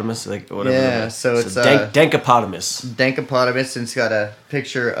hippopotamus, like whatever. Yeah, so it's Dankopotamus. Dankopotamus, and it's got a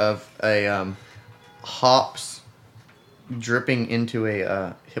picture of a hops dripping into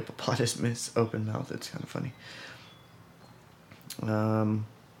a hippopotamus open mouth. It's kind of funny.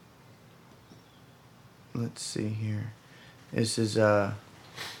 Let's see here. This is what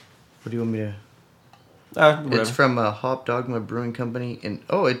do you want me to? It's from Hop Dogma Brewing Company, and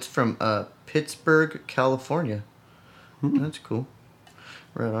it's from Pittsburgh, California. That's cool.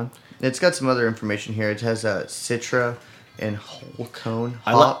 Right on. It's got some other information here. It has Citra and whole cone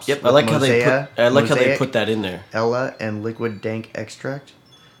hops. I like how they put that in there. Ella and liquid dank extract.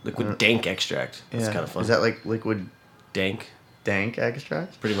 Liquid dank extract. That's kind of fun. Is that like liquid dank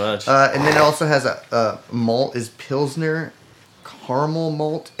extract? Pretty much. And then it also has a malt is Pilsner, caramel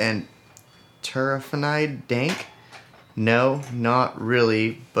malt, and Terrafinide dank? No, not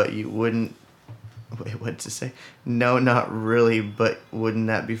really, but you wouldn't... Wait, what's it say? No, not really, but wouldn't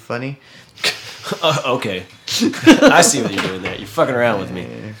that be funny? Okay. I see what you're doing there. You're fucking around with me.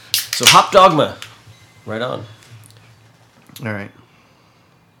 So, Hop Dogma. Right on. All right.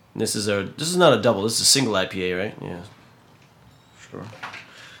 This is not a double. This is a single IPA, right? Yeah. Sure.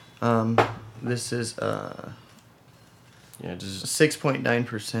 This is... Yeah, just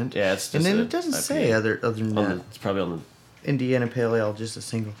 6.9%. Yeah, it's just and then it doesn't say other than that. It's probably on the Indiana Pale Ale, just a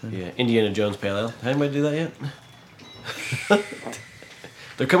single thing. Yeah, Indiana Jones Pale Ale. Has anybody do that yet?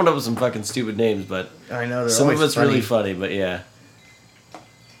 They're coming up with some fucking stupid names, but I know some of it's really funny. But yeah,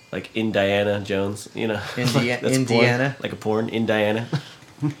 like Indiana Jones, that's Indiana, porn, like a porn Indiana.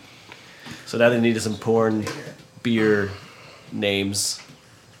 So now they needed some porn beer names,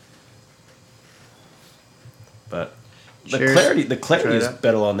 but. The clarity is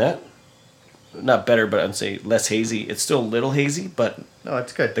better on that. Not better, but I'd say less hazy. It's still a little hazy, but no,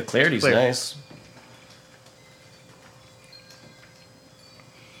 it's good. The clarity's nice.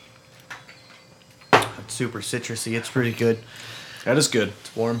 It's super citrusy. It's pretty good. That is good.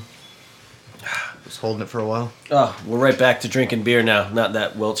 It's warm. Was holding it for a while. Oh, we're right back to drinking beer now. Not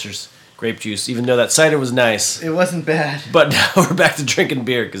that Welch's grape juice, even though that cider was nice. It wasn't bad. But now we're back to drinking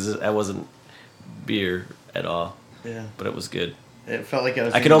beer because that wasn't beer at all. Yeah. But it was good. It felt like I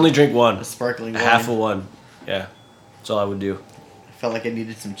was. I could only drink one. A sparkling wine. Half of one. Yeah. That's all I would do. I felt like I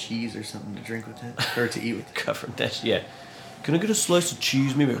needed some cheese or something to drink with it, or to eat with it. Covered that. Yeah. Can I get a slice of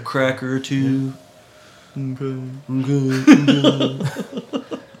cheese, maybe a cracker or two? Okay.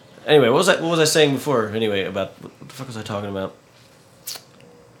 Anyway, what was I saying before? Anyway, about what the fuck was I talking about?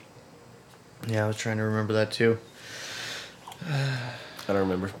 Yeah, I was trying to remember that too. I don't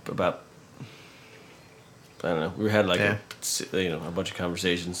remember about. I don't know. We had like a bunch of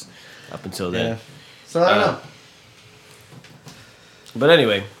conversations up until then. Yeah. So I don't know. But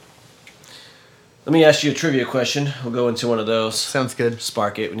anyway, let me ask you a trivia question. We'll go into one of those. Sounds good.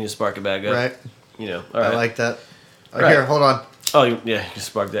 Spark it. We need to spark it back up. Right. You know. All right. I like that. Right. Here, hold on. Oh, yeah. You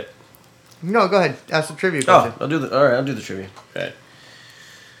spark that. No, go ahead. Ask the trivia question. Oh, I'll do the trivia. All right.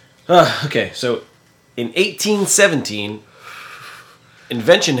 Okay, so in 1817,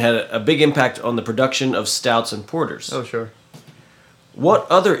 invention had a big impact on the production of stouts and porters. Oh, sure. What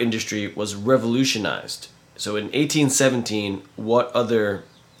other industry was revolutionized? So in 1817, what other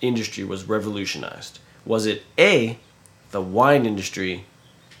industry was revolutionized? Was it A, the wine industry,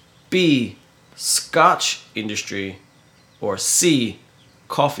 B, Scotch industry, or C,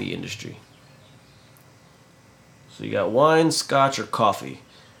 coffee industry? So you got wine, Scotch, or coffee.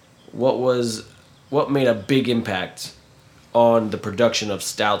 What made a big impact on the production of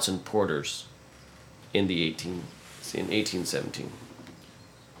stouts and porters in 1817?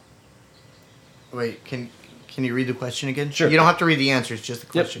 Wait, can you read the question again? Sure. You don't have to read the answers, just the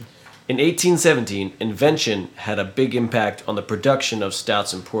question. In 1817, invention had a big impact on the production of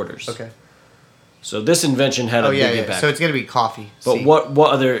stouts and porters. Okay. So this invention had a big impact. So it's gonna be coffee. But C. what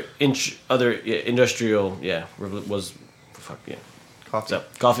other industrial was Coffee. So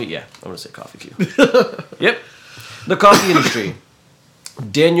coffee, yeah, I'm gonna say coffee too. Yep, the coffee industry.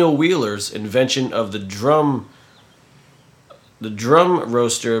 Daniel Wheeler's invention of the drum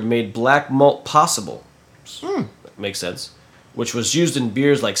roaster made black malt possible. That makes sense. Which was used in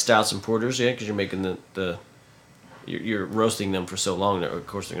beers like stouts and porters, yeah, because you're making you're roasting them for so long. Of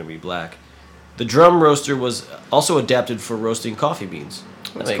course, they're gonna be black. The drum roaster was also adapted for roasting coffee beans.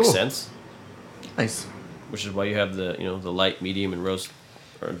 That makes sense. Nice. Which is why you have the the light, medium, and roast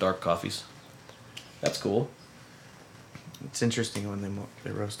or dark coffees. That's cool. It's interesting when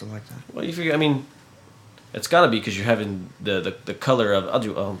they roast them like that. Well, you figure. I mean, it's got to be because you're having the color of. I'll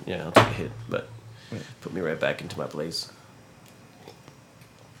take a hit, but put me right back into my place.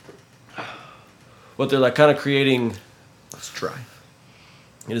 What they're like, kind of creating. It's dry.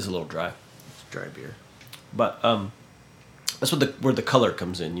 It is a little dry. It's dry beer, but that's where the color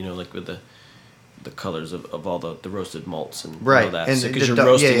comes in. Like with the colors of all the roasted malts and all that. And because you're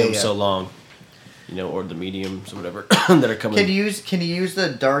roasting them so long, or the mediums or whatever that are coming. Can you use the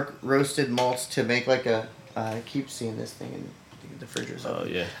dark roasted malts to make like a? I keep seeing this thing in the fridge or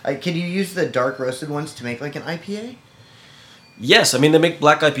something. Oh yeah. Can you use the dark roasted ones to make like an IPA? Yes, I mean they make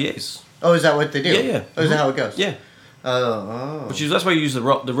black IPAs. Oh, is that what they do? Yeah. Oh, is that how it goes? Yeah. Oh. That's why you use the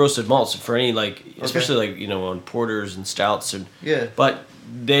roasted malts for any especially on porters and stouts But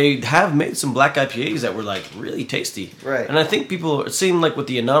they have made some black IPAs that were like really tasty. Right. And I think people it seemed like with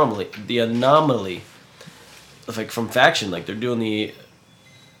the anomaly of like from Faction, like they're doing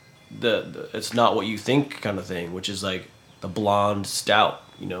the it's not what you think kind of thing, which is like the blonde stout,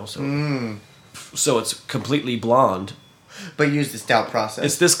 so it's completely blonde. But use the stout process.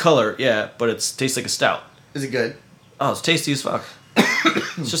 It's this color, yeah, but it tastes like a stout. Is it good? Oh, it's tasty as fuck.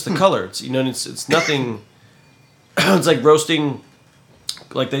 It's just the color. It's it's nothing. It's like roasting,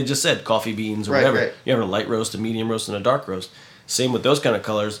 like they just said, coffee beans or whatever. Right. You have a light roast, a medium roast, and a dark roast. Same with those kind of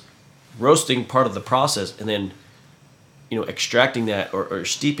colors. Roasting part of the process, and then extracting that or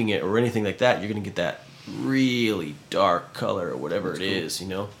steeping it or anything like that, you're gonna get that really dark color or whatever it is.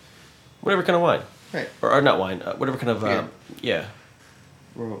 Whatever kind of wine. Right. Or not wine. Whatever kind of beer.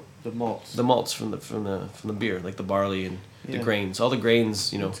 The malts. The malts from the beer, like the barley and the grains, all the grains.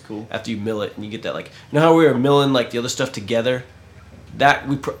 That's cool. After you mill it, and you get that how we were milling like the other stuff together.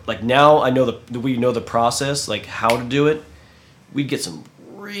 That now I know we know the process, like how to do it. We'd get some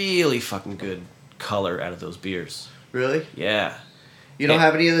really fucking good color out of those beers. Really? Yeah. You don't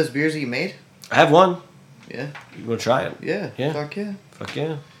have any of those beers that you made? I have one. Yeah. You want to try it? Yeah. Yeah. Fuck yeah.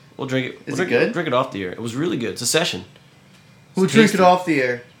 Yeah. We'll drink it. Is it good? Drink it off the air. It was really good. It's a session. We'll drink it off the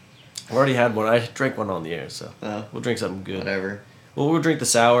air. I've already had one. I drank one on the air, so we'll drink something good. Whatever. Well, we'll drink the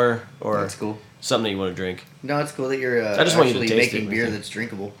sour or That's cool. Something that you want to drink. No, it's cool that you're I just want you to taste making it, beer that's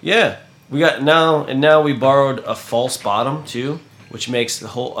drinkable. Yeah. We got now we borrowed a false bottom too. which makes the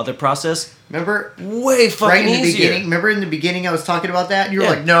whole other process Remember? way fucking Right in the easier. beginning. Remember in the beginning I was talking about that? And you were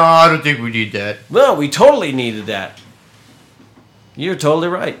Yeah. like, no, I don't think we need that. No, we totally needed that. You're totally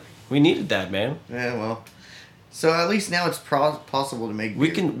right. We needed that, man. Yeah, well. So at least now it's possible to make beer.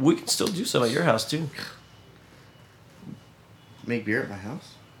 We can still do some at your house too. Make beer at my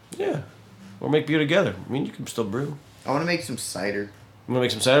house? Yeah. Or make beer together. I mean, you can still brew. I want to make some cider. You want to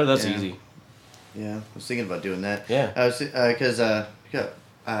make some cider? That's Yeah. easy. Yeah, I was thinking about doing that. Yeah. I was because we got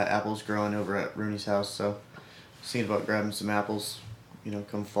apples growing over at Rooney's house, so I was thinking about grabbing some apples.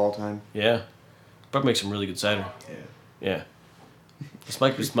 Come fall time. Yeah. Probably make some really good cider. Yeah. Yeah. This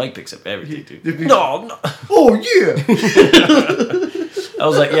Mike picks up everything, dude. No. Oh yeah.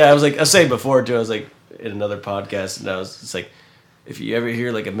 I was saying before too. I was like in another podcast, and it's like, if you ever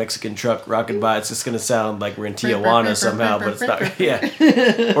hear like a Mexican truck rocking by, it's just gonna sound like we're in Tijuana somehow, but it's not. Yeah.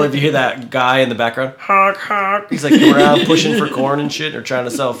 Or if you hear that guy in the background, honk honk, he's like going around pushing for corn and shit, or trying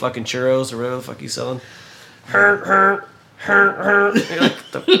to sell fucking churros or whatever the fuck he's selling. You're like,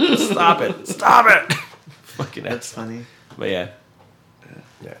 stop it. Fucking That's funny. But yeah.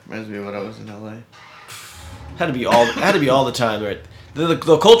 Reminds me of when I was in LA. Had to be all the time, right?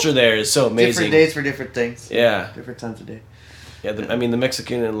 The culture there is so amazing. Different days for different things. Yeah. Different times of day. Yeah, the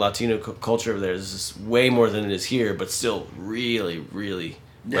Mexican and Latino culture over there is just way more than it is here, but still really, really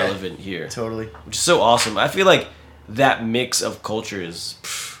relevant here. Totally. Which is so awesome. I feel like that mix of culture is...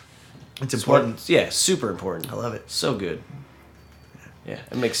 It's important. Yeah, super important. I love it. So good. Yeah,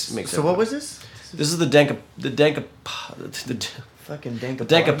 it makes So what was this? This is the Fucking Dankopotamus.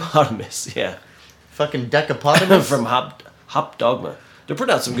 Dankopotamus, yeah. Fucking Decapotamus. From Hop Dogma. They put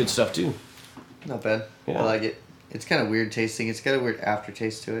out some good stuff, too. Not bad. Yeah. I like it. It's kind of weird tasting. It's got a weird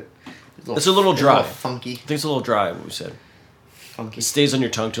aftertaste to it. It's a little dry. It's a little funky. I think it's a little dry, what we said. Funky. It stays on your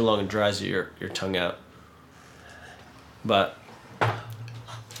tongue too long and dries your tongue out. But...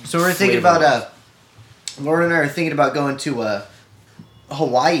 So we're thinking about, Lauren and I are thinking about going to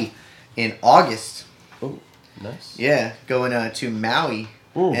Hawaii in August. Oh, nice. Yeah, going to Maui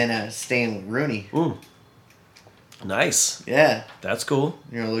and staying with Rooney. Ooh. Nice. Yeah. That's cool.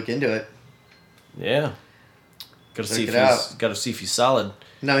 You're going to look into it. Yeah. Gotta see if he's solid.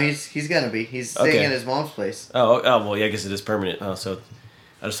 No, he's going to be. He's staying at his mom's place. Oh, well, yeah, I guess it is permanent. Oh, so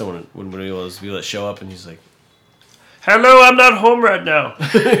I just don't want to be able to show up and he's like, hello, I'm not home right now.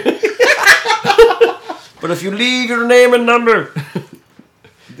 But if you leave your name and number.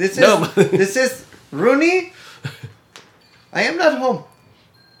 This is Rooney. I am not home.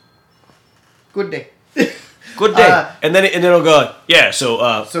 Good day. Good day. And then it'll go, yeah,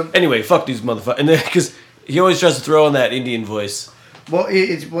 so anyway, fuck these motherfuckers. And then, because he always tries to throw in that Indian voice. Well,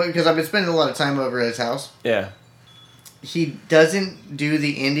 it's because I've been spending a lot of time over at his house. Yeah. He doesn't do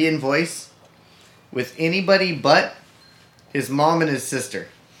the Indian voice with anybody but his mom and his sister.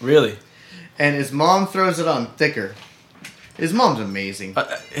 Really? And his mom throws it on thicker. His mom's amazing.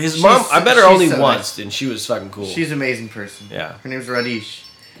 His mom, I met her only once, and she was fucking cool. She's an amazing person. Yeah. Her name's Radish.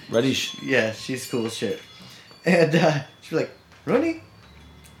 Radish. Yeah, she's cool as shit. And she's like, Rooney,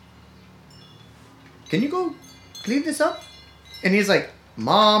 can you go clean this up? And he's like,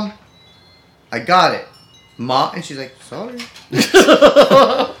 Mom, I got it. Mom, and she's like, sorry.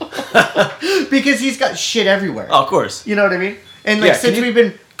 Because he's got shit everywhere. Oh, of course. You know what I mean? And like since we've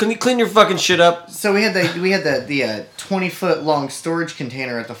been, can you clean your fucking shit up? so we had the 20-foot long storage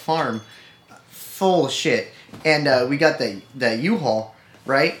container at the farm, full of shit, and we got the U-Haul,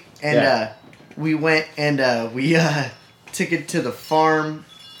 right? And we went and we took it to the farm.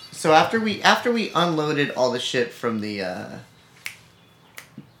 So after we unloaded all the shit from the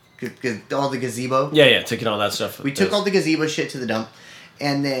all the gazebo. Yeah, taking all that stuff. We took all the gazebo shit to the dump,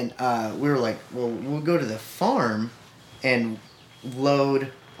 and then we were like, well, we'll go to the farm and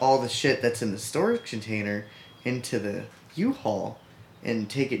load all the shit that's in the storage container into the U-Haul and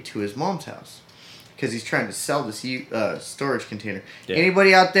take it to his mom's house. Because he's trying to sell this storage container. Yeah.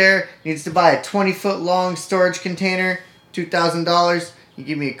 Anybody out there needs to buy a 20-foot long storage container, $2,000, you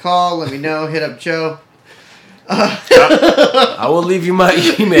give me a call, let me know, hit up Joe. I will leave you my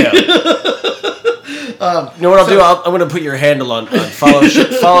email. You know what I'll do? I'm going to put your handle on follow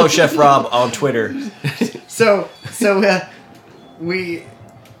Chef Rob on Twitter. So we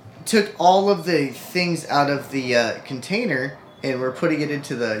took all of the things out of the container and we're putting it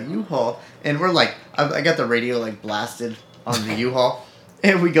into the U-Haul, and we're like, I got the radio like blasted on the U-Haul,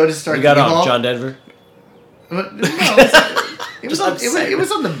 and we go to start. You got the U-Haul. on John Denver. No, it was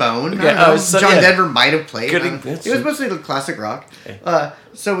on the bone. Yeah, John Denver might have played. It was true. mostly the classic rock. Okay.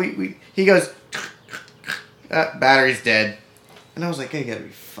 So he goes, battery's dead, and I was like, you gotta be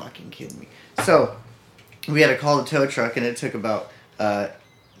fucking kidding me. So we had to call the tow truck, and it took about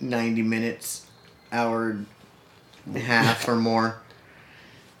 90 minutes, hour and a half or more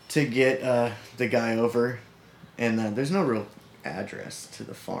to get the guy over. And there's no real address to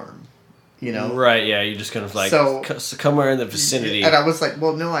the farm, you know? Right, yeah, you just kind of like, somewhere in the vicinity. And I was like,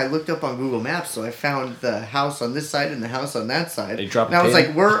 well, no, I looked up on Google Maps, so I found the house on this side and the house on that side. And I was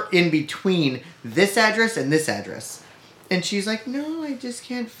like, we're in between this address and this address. And she's like, no, I just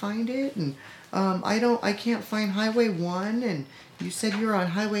can't find it. And I can't find Highway 1. And you said you're on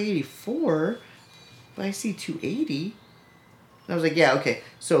Highway 84, but I see 280. And I was like, yeah, okay.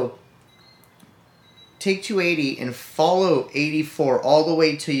 So take 280 and follow 84 all the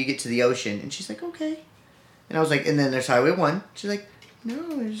way till you get to the ocean. And she's like, okay. And I was like, and then there's Highway 1. She's like, no,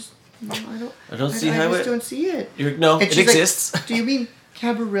 I don't see Highway. I just don't see it. It exists. Like, do you mean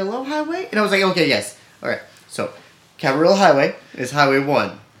Cabrillo Highway? And I was like, okay, yes. All right. So Cabrillo Highway is Highway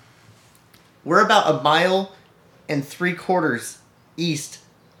 1. We're about 1.75 miles east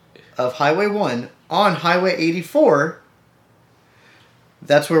of Highway 1 on Highway 84.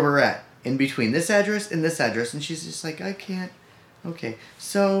 That's where we're at. In between this address and this address. And she's just like, I can't. Okay.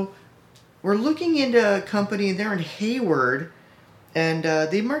 So we're looking into a company. They're in Hayward. And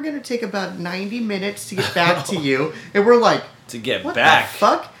they are going to take about 90 minutes to get back to you. And we're like, to get what back? The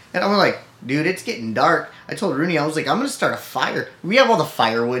fuck? And I'm like, dude, it's getting dark. I told Rooney, I was like, I'm going to start a fire. We have all the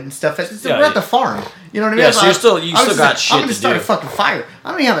firewood and stuff. We're at the farm. You know what I mean? Yeah, so you still got shit to do. I'm going to start a fucking fire.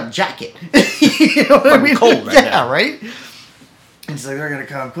 I don't even have a jacket. You know what I mean? Cold right now. Yeah, right? And she's like, they're going to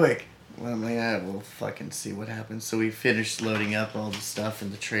come quick. Well, I'm like, we'll fucking see what happens. So we finished loading up all the stuff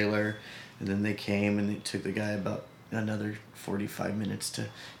in the trailer. And then they came and it took the guy about another 45 minutes to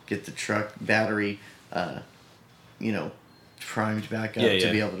get the truck battery, primed back up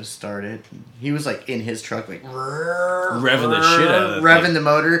to be able to start it. He was like in his truck, like revving the shit out of it. Revving the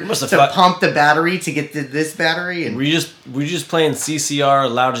motor to pump the battery to get this battery. And were you just playing CCR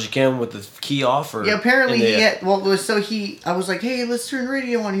loud as you can with the key off? Or yeah, apparently he had. Well, I was like, hey, let's turn the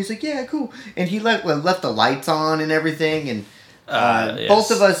radio on. He's like, yeah, cool. And he left the lights on and everything, and yes.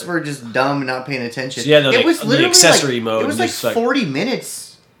 Both of us were just dumb and not paying attention. So yeah, it was literally the accessory mode. It was like 40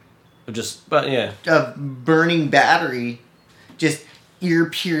 minutes. Of burning battery. Just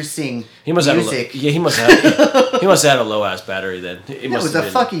ear-piercing he must music. He must have had a low-ass battery then. It was a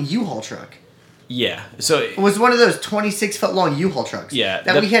fucking U-Haul truck. Yeah. So it was one of those 26-foot-long U-Haul trucks. Yeah.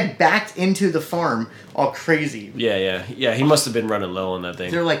 That we had backed into the farm all crazy. Yeah. He must have been running low on that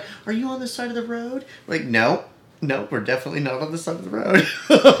thing. They're like, are you on the side of the road? We're like, no, we're definitely not on the side of the road.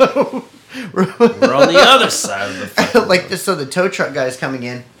 We're on the other side of the fucking road. So the tow truck guy is coming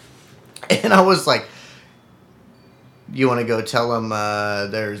in, and I was like, you want to go tell him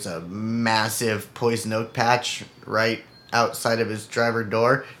there's a massive poison oak patch right outside of his driver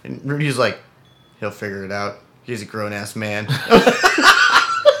door? And Rudy's like, he'll figure it out. He's a grown-ass man.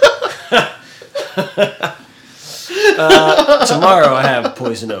 Tomorrow I have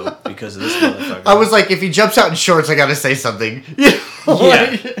poison oak because of this motherfucker. I was like, if he jumps out in shorts, I got to say something.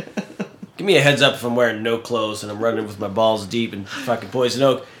 Yeah. Give me a heads up if I'm wearing no clothes and I'm running with my balls deep in fucking poison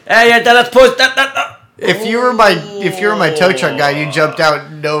oak. Hey, that's poison. If you were my tow truck guy, you jumped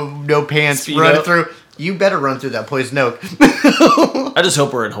out, no pants, running through. You better run through that poison oak. I just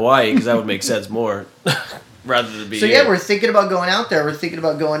hope we're in Hawaii because that would make sense more, rather than be. So yeah, we're thinking about going out there. We're thinking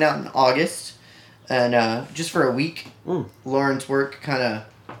about going out in August, and just for a week. Lauren's work kind of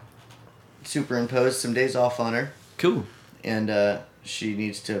superimposed some days off on her. Cool. And she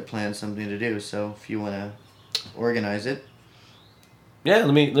needs to plan something to do. So if you want to organize it. Yeah,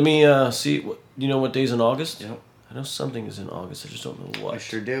 let me see. You know what day's in August? Yep. I know something is in August. I just don't know what. I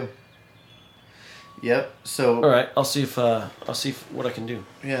sure do. Yep. So. All right, I'll see if what I can do.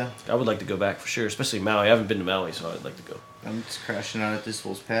 Yeah. I would like to go back for sure, especially Maui. I haven't been to Maui, so I'd like to go. I'm just crashing out at this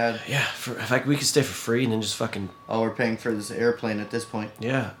fool's pad. Yeah, in fact, we could stay for free and then just fucking. All we're paying for this airplane at this point.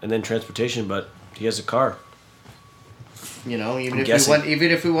 Yeah, and then transportation, but he has a car. You know, even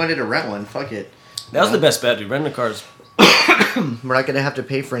if we wanted to rent one, fuck it. That was the best bet, dude. Renting a car is. We're not gonna have to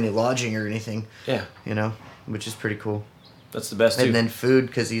pay for any lodging or anything. Yeah. You know, which is pretty cool. That's the best too. And then food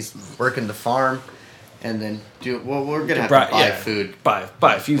because he's working the farm, and then we're gonna have to buy food. Buy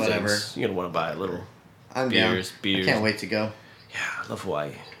a few things. You're gonna want to buy a little. I'm beers. I can't wait to go. Yeah, I love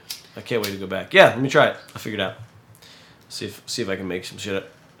Hawaii. I can't wait to go back. Yeah, let me try it. I'll figure it out. See if I can make some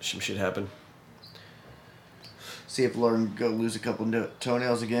shit happen. See if Lauren go lose a couple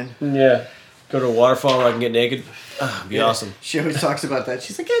toenails again. Yeah. Go to a waterfall where I can get naked. It'd be awesome. She always talks about that.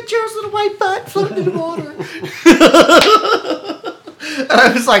 She's like, yeah, Joe's little white butt floating in the water. And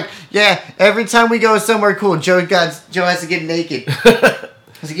I was like, yeah, every time we go somewhere cool, Joe has to get naked.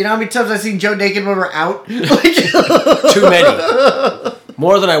 was like, you know how many times I've seen Joe naked when we're out? Too many.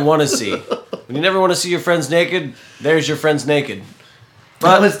 More than I want to see. When you never want to see your friends naked, there's your friends naked.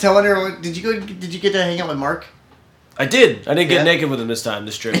 But I was telling her, did you get to hang out with Mark? I did. I didn't get naked with him this time,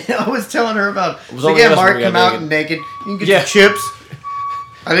 this trip. I was telling her about. was So only yeah, us when Mark we got come out naked. naked. You can get Yeah. some chips.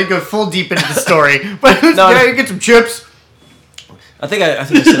 I didn't go full deep into the story, but No, yeah, you can get some chips. I think I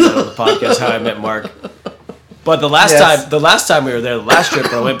said that on the podcast how I met Mark. But the last time we were there, the last trip,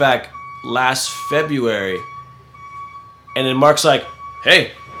 when I went back last February, and then Mark's like,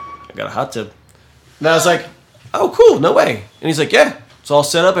 "Hey, I got a hot tub," and I was like, "Oh, cool, no way," and he's like, "Yeah, it's all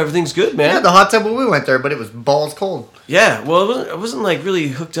set up, everything's good, man." Yeah, the hot tub when we went there, but it was balls cold. Yeah, well, it wasn't like really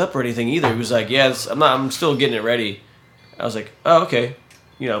hooked up or anything either. He was like, "Yeah, I'm still getting it ready." I was like, "Oh, okay,"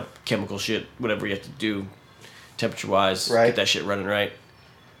 chemical shit, whatever you have to do, temperature wise, Right. get that shit running right.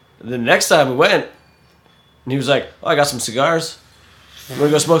 And then the next time we went, and he was like, "Oh, I got some cigars. You want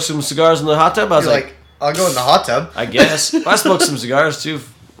to go smoke some cigars in the hot tub?" I was You're like, I'll go in the hot tub. "I guess." I smoked some cigars too,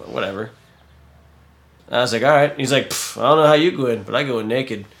 whatever. And I was like, "All right." And he's like, "I don't know how you go in, but I go in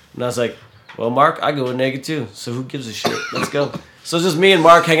naked." And I was like, "Well, Mark, I go in naked too, so who gives a shit? Let's go." So it's just me and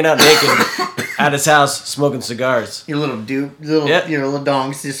Mark hanging out naked at his house smoking cigars. Your little Yeah. your little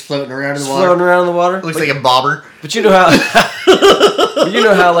dongs just floating around in Just the water. floating around in the water. Looks like a bobber. But you know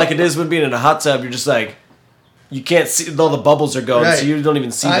how like it is when being in a hot tub, you're just like, you can't see, all the bubbles are going, so Right. you don't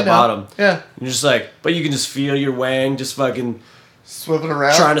even see I the know. bottom. Yeah. You're just like, but you can just feel your wang just fucking Swiveling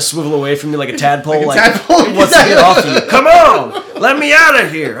around. trying to swivel away from you like a tadpole. Like a Like, tadpole. it wants to get off of you. Come on! Let me out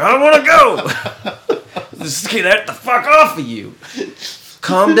of here! I don't want to go! Just get the fuck off of you!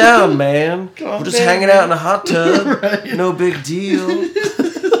 Calm down, man. We're just down, hanging man. out in a hot tub. Right. No big deal.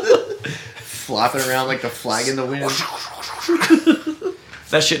 Flopping around like the flag in the wind.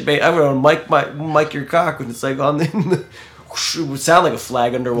 That shit, I would mic your cock when it's like on the. It would sound like a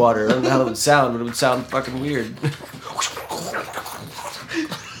flag underwater. I don't know how it would sound, but it would sound fucking weird.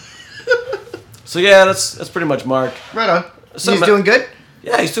 So yeah, that's pretty much Mark. Right on. So He's doing good?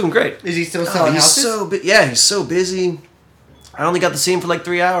 Yeah, he's doing great. Is he still selling he's houses? he's so busy. I only got to see him for like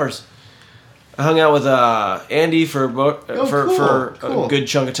 3 hours. I hung out with Andy for cool, cool. a good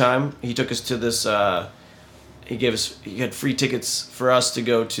chunk of time. He took us to this. He had free tickets for us to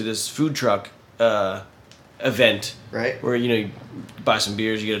go to this food truck event. Right. Where you buy some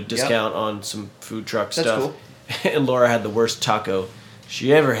beers, you get a discount on some food truck That's stuff. cool. And Laura had the worst taco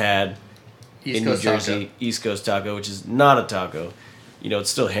she ever had East in New Coast Jersey. taco. East Coast taco, which is not a taco. It's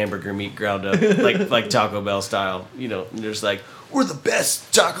still hamburger meat ground up, like Taco Bell style. And they're just like, we're the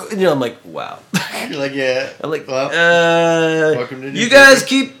best taco. And I'm like, wow. You're like, yeah. I'm like, well, welcome to New you guys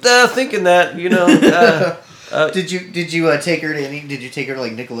Jersey. keep thinking that, Did you take her to any? Did you take her to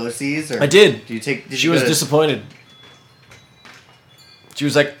like Nicolosi's or? I did. Did She you was go to- disappointed. She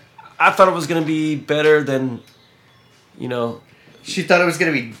was like, I thought it was gonna be better than, She thought it was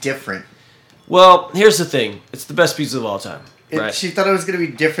gonna be different. Well, here's the thing. It's the best pizza of all time, right? She thought it was gonna be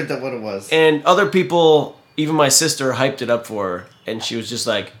different than what it was. And other people, even my sister, hyped it up for her, and she was just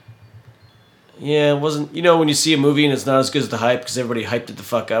like, yeah, it wasn't. When you see a movie and it's not as good as the hype because everybody hyped it the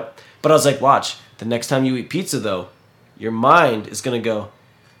fuck up. But I was like, watch. The next time you eat pizza, though, your mind is gonna go,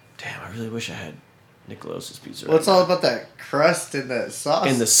 damn, I really wish I had Nicolos's pizza. Well, it's all about that crust and the sauce.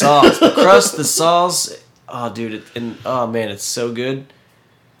 And the sauce, the crust, the sauce. Oh, dude, oh man, it's so good.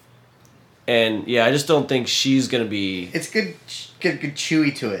 And yeah, I just don't think she's gonna be. It's good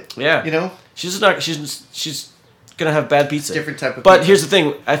chewy to it. Yeah. She's not. She's gonna have bad pizza. Different type of But pizza. here's the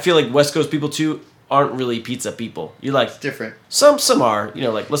thing. I feel like West Coast people too aren't really pizza people. You're like It's different. some are.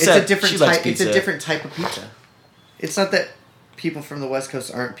 Like It's Lisette, a different she likes type. It's pizza. a different type of pizza. It's not that people from the West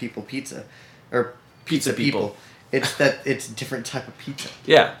Coast aren't pizza, or Pizza people. It's that it's a different type of pizza.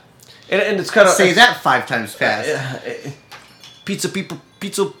 Yeah, and it's kind of Say that 5 times fast. Pizza people,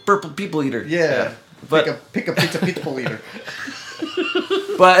 pizza purple people eater. Yeah. But Pick a pizza people eater.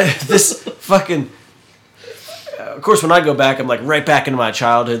 but this fucking. Of course, when I go back, I'm like right back into my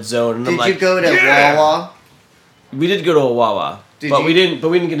childhood zone, and I'm Did like, you go to yeah! Wawa? We did go to a Wawa, Did we you? didn't. But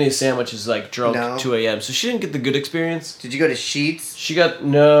we didn't get any sandwiches like drunk No. 2 a.m. So she didn't get the good experience. Did you go to Sheets? She got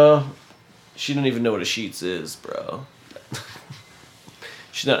no. She didn't even know what a Sheets is, bro.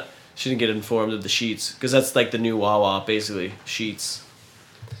 She didn't get informed of the Sheets because that's like the new Wawa, basically Sheets.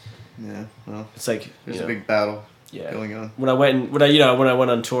 Yeah. Well, It's like there's a big battle going on. When I went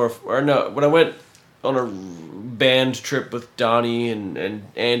on tour, when I went on a band trip with Donnie and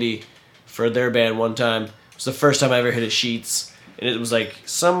Andy for their band one time, it was the first time I ever hit a Sheets, and it was like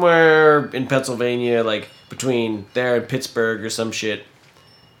somewhere in Pennsylvania, like between there and Pittsburgh or some shit.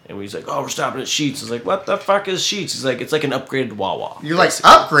 And he's like, "Oh, we're stopping at Sheetz." I was like, "What the fuck is Sheetz?" He's like, "It's like an upgraded Wawa." You're like,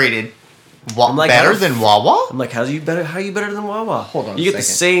 basically. upgraded? I'm like, better how- than Wawa? I'm like, how are you better than Wawa? Hold on You a get the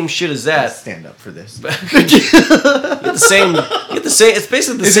second. same shit as that. Stand up for this. You get the same. It's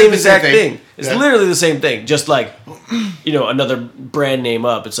basically the Is it same the exact same thing. thing? It's Yeah. literally the same thing. Just like, another brand name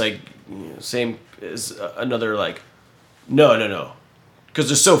up. It's like, same as another like. No. Because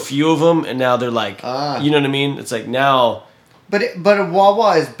there's so few of them, and now they're like, you know what I mean? It's like now. But a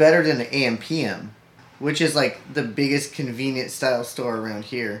Wawa is better than an AM/PM, which is like the biggest convenient style store around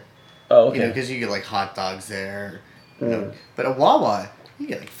here. Oh, okay. You know, because you get like hot dogs there. You know. But a Wawa, you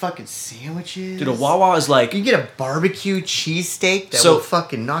get like fucking sandwiches. Dude, a Wawa is like. You get a barbecue cheesesteak that So- will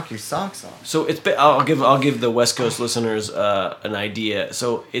fucking knock your socks off. So I'll give the West Coast listeners an idea.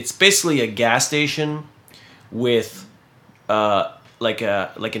 So it's basically a gas station with like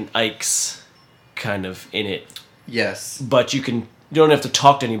an Ike's kind of in it. Yes. But you don't have to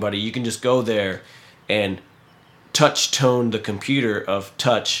talk to anybody. You can just go there and touch tone the computer of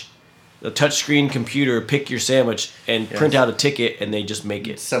touch. The touchscreen computer, pick your sandwich and print out a ticket, and they just make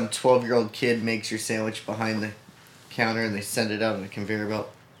it. Some 12-year-old kid makes your sandwich behind the counter, and they send it out on a conveyor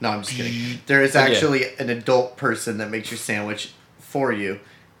belt. No, I'm just kidding. There is actually an adult person that makes your sandwich for you,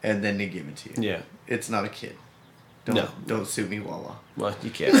 and then they give it to you. Yeah. It's not a kid. Don't sue me, Wawa. Well,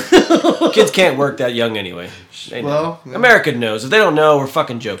 you can't. Kids can't work that young anyway. They know. Well, America knows. If they don't know, we're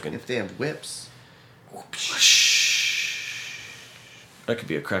fucking joking. If they have whips. That could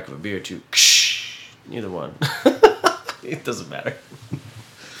be a crack of a beer too. Either one. It doesn't matter.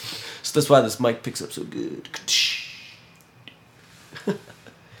 So that's why this mic picks up so good.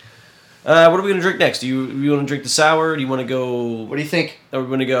 What are we gonna drink next? Do you want to drink the sour? Or do you want to go? What do you think? Or we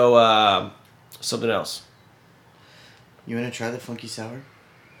want to go something else? You want to try the funky sour?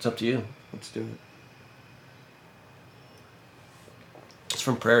 It's up to you. Let's do it. It's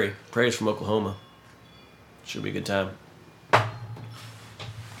from Prairie. Prairie's from Oklahoma. Should be a good time.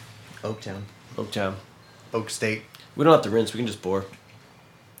 Oaktown. Oaktown. Oak State. We don't have to rinse. We can just pour.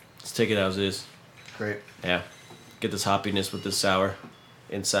 Let's take it as is. Great. Yeah. Get this hoppiness with this sour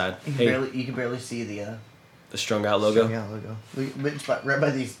inside. You can barely see the Strung Out logo. Strung Out logo. Look, it's right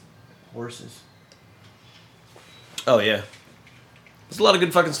by these horses. Oh yeah. There's a lot of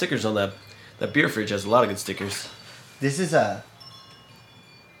good fucking stickers on that. That beer fridge has a lot of good stickers. This is a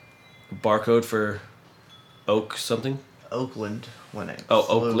Barcode for Oak something. Oakland when I Oh,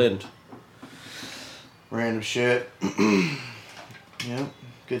 flew. Oakland. Random shit. Yep.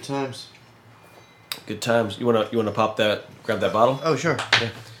 Good times. Good times. You wanna pop that? Grab that bottle. Oh sure. Yeah.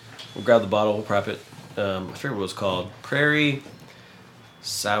 We'll grab the bottle. We'll prep it. I forget what it's called. Prairie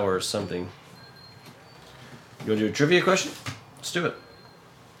Sour something. You want to do a trivia question? Let's do it.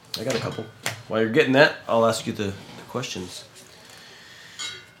 I got a couple. While you're getting that, I'll ask you the questions.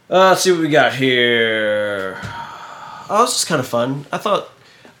 Let's see what we got here. Oh, this is kind of fun. I thought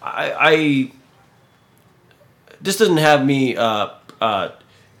I this doesn't have me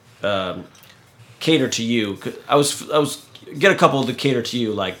cater to you. I was get a couple to cater to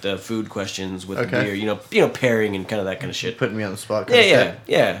you, like the food questions with the beer. You know, pairing and kind of that kind of shit. Putting me on the spot.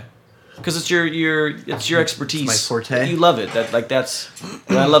 Yeah. Because it's your expertise. It's my forte. You love it.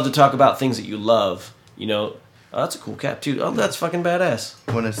 And I love to talk about things that you love. You know, oh, that's a cool cap too. Oh, that's fucking badass.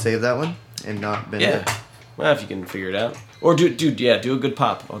 Want to save that one and not bend it? Yeah. Well, if you can figure it out, or do a good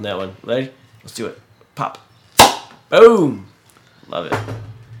pop on that one. Ready? Let's do it. Pop. Boom. Love it.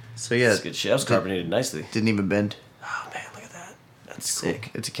 So yeah, That's good shit. That was carbonated nicely. didn't even bend. Oh man, look at that. That's Cool.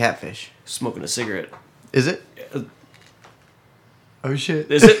 sick. It's a catfish. Smoking a cigarette. Is it? Uh, Oh shit.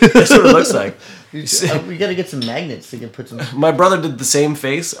 Is it? That's what it looks like. We gotta get some magnets so you can put some. My brother did the same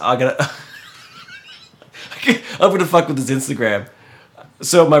face. I'm gonna fuck with his Instagram.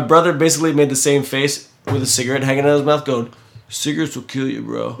 So my brother basically made the same face with a cigarette hanging out of his mouth, going, "Cigarettes will kill you,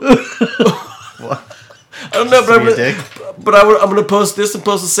 bro." What? I don't know, Be a dick? but I'm gonna post this and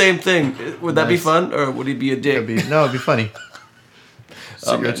post the same thing. Would that be Nice. fun, or would he be a dick? It'd be funny.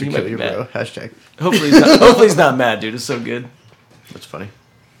 Oh, man, Cigarettes he will might kill be you, mad. bro. Hashtag. Hopefully he's not mad, dude. It's so good. That's funny.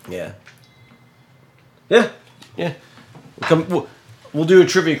 Yeah. We'll do a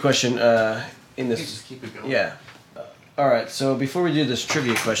trivia question in this. Just keep it going. Yeah. All right. So before we do this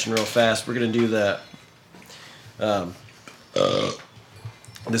trivia question real fast, we're gonna do the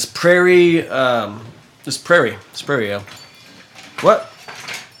this prairie ale. What?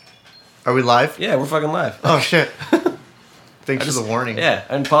 Are we live? Yeah, we're fucking live. Oh shit. Thanks for the warning. Yeah,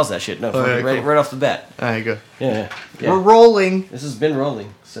 I didn't pause that shit. No, yeah, right, cool. right off the bat. There you go. Yeah. We're rolling. This has been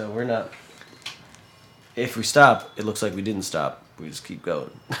rolling, so we're not. If we stop, it looks like we didn't stop. We just keep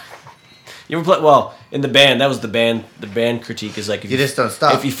going. You ever play? Well, in the band, that was the band. The band critique is like, if You just don't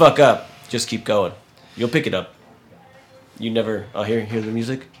stop. If you fuck up, just keep going. You'll pick it up. You never. Oh, hear the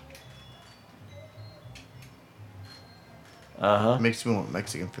music. Makes me want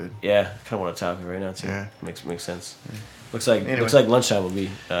Mexican food. Yeah, kind of want a taco right now too. Yeah. Makes sense. Yeah. Looks like lunchtime will be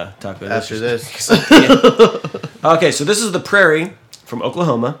taco. After this. Okay, so this is the Prairie from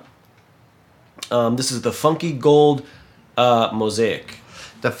Oklahoma. This is the Funky Gold Mosaic.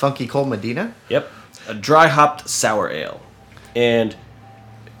 The Funky Cold Medina? Yep, a dry hopped sour ale, and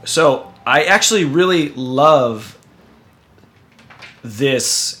so I actually really love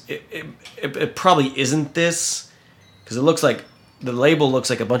this. It probably isn't this. Because it looks like, the label looks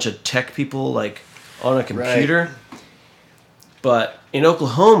like a bunch of tech people, like, on a computer. Right. But in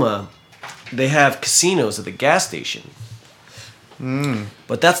Oklahoma, they have casinos at the gas station.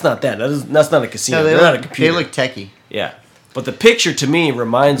 But that's not that. That's not a casino. No, They're not a computer. They look techie. Yeah. But the picture, to me,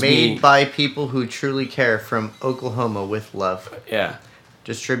 reminds me... Made by people who truly care, from Oklahoma with love. Yeah.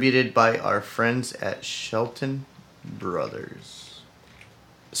 Distributed by our friends at Shelton Brothers.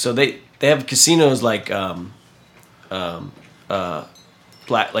 So they have casinos like...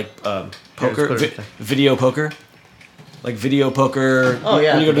 poker, video poker, like video poker. Oh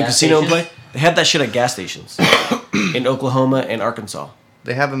yeah, when you go to a casino and play, they have that shit at gas stations in Oklahoma and Arkansas.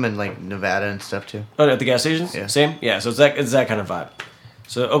 They have them in like Nevada and stuff too. Oh, at the gas stations, yeah, same, yeah. So it's that kind of vibe.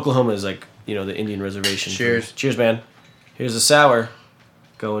 So Oklahoma is like, you know, the Indian reservation. Cheers, cheers, man. Here's a sour,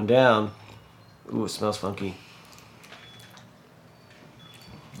 going down. Ooh, it smells funky.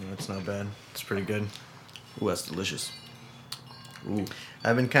 No, it's not bad. It's pretty good. Ooh, that's delicious. Ooh.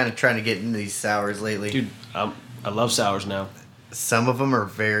 I've been kind of trying to get into these sours lately. Dude, I love sours now. Some of them are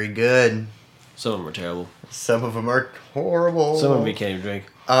very good. Some of them are terrible. Some of them are horrible. Some of them you can't even drink.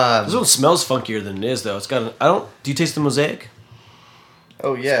 This one smells funkier than it is, though. It's got do you taste the Mosaic?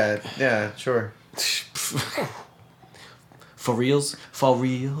 Oh, yeah, sure. For reals? For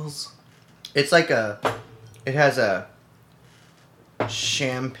reals? It's like it has a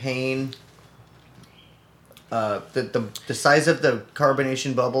champagne... the size of the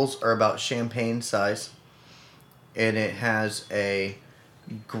carbonation bubbles are about champagne size, and it has a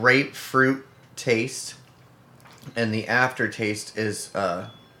grapefruit taste, and the aftertaste is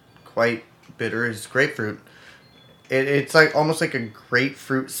quite bitter. It's grapefruit. It's like almost like a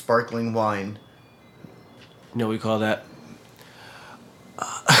grapefruit sparkling wine. You know what we call that?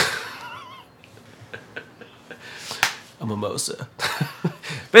 A mimosa.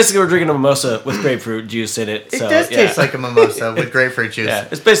 Basically, we're drinking a mimosa with grapefruit juice in it. It does taste like a mimosa with grapefruit juice. Yeah,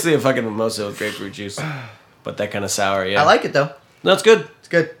 it's basically a fucking mimosa with grapefruit juice. But that kind of sour, yeah. I like it, though. No, it's good. It's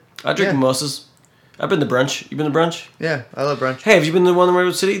good. I drink mimosas. I've been to brunch. You been to brunch? Yeah, I love brunch. Hey, have you been to the one in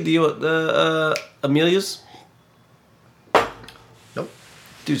Redwood City? The Amelia's? Nope.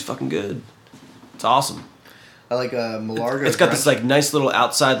 Dude, it's fucking good. It's awesome. I like Malarga. It's got this like nice little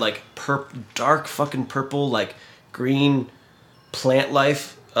outside like dark fucking purple like green plant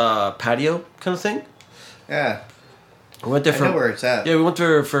life patio kind of thing. Yeah. We went there I know where it's at. Yeah, we went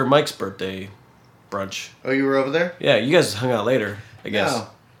there for Mike's birthday brunch. Oh, you were over there? Yeah, you guys hung out later, I guess. No.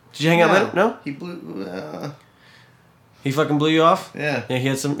 Did you hang out later? No? He blew... He fucking blew you off? Yeah. Yeah,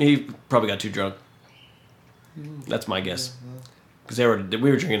 he probably got too drunk. That's my guess. Because we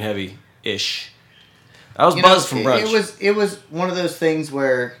were drinking heavy-ish. I was buzzed from brunch. It was one of those things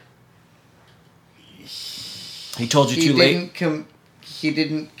where... He told you too late? He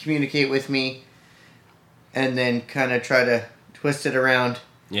didn't communicate with me and then kind of try to twist it around.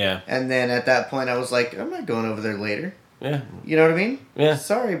 Yeah. And then at that point I was like, I'm not going over there later. Yeah. You know what I mean? Yeah.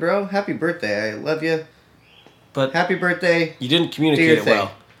 Sorry, bro. Happy birthday. I love you. But happy birthday. You didn't communicate it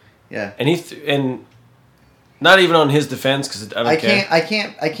well. Yeah. And and not even on his defense, because I don't care. I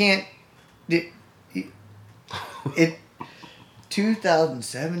can't. It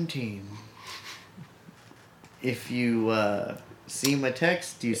 2017. If you see my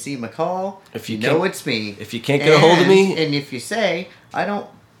text, you see my call, if you know it's me. If you can't get a hold of me. And if you say, I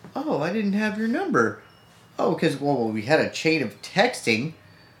didn't have your number. Oh, because, we had a chain of texting.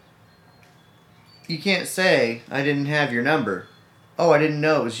 You can't say, I didn't have your number. Oh, I didn't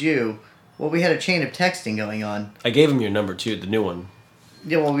know it was you. Well, we had a chain of texting going on. I gave him your number, too, the new one.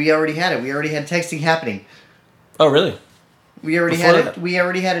 Yeah, well, we already had it. We already had texting happening. Oh, really? We already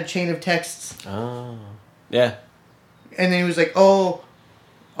had a chain of texts. Oh. Yeah. And then he was like, "Oh,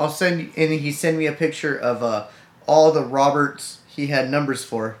 I'll send you," and he sent me a picture of all the Roberts he had numbers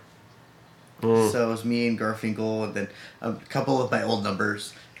for. So it was me and Garfinkel, and then a couple of my old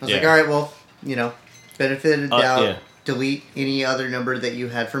numbers. I was like, all right, well, benefit of the doubt. Yeah. Delete any other number that you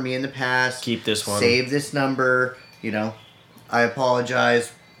had for me in the past. Keep this one. Save this number. I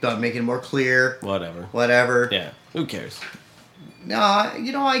apologize. about making it more clear. Whatever. Yeah. Who cares? No,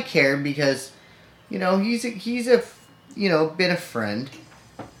 I care because, he's been a friend,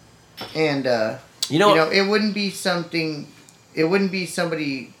 and it wouldn't be something. It wouldn't be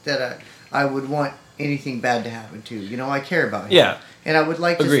somebody that I would want anything bad to happen to. I care about him. Yeah. And I would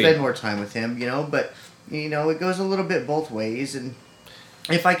like to Agreed. spend more time with him. But it goes a little bit both ways. And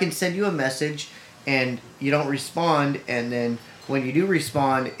if I can send you a message and you don't respond, and then when you do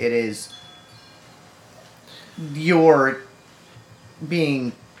respond, it is you're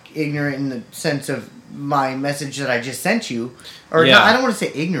being ignorant in the sense of my message that I just sent you, or Yeah. not, I don't want to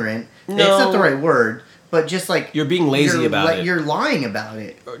say ignorant. No. It's not the right word, but just like You're being lazy about it. You're lying about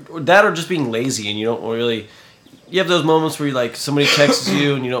it. Or that, or just being lazy, and you don't really. You have those moments where somebody texts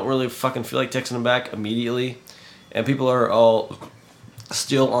you and you don't really fucking feel like texting them back immediately, and people are all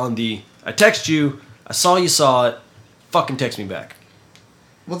still on the I text you, I saw you saw it, fucking text me back.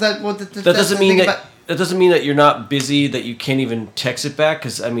 Well, that doesn't mean that doesn't mean that you're not busy, that you can't even text it back,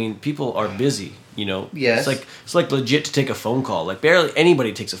 because people are busy. Yes. It's like legit to take a phone call. Like barely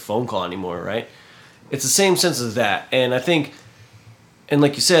anybody takes a phone call anymore, right? It's the same sense as that, and I think, and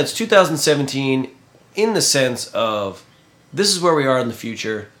like you said, it's 2017. In the sense of, this is where we are in the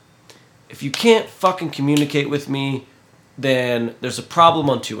future. If you can't fucking communicate with me, then there's a problem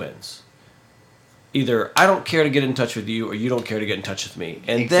on two ends. Either I don't care to get in touch with you, or you don't care to get in touch with me.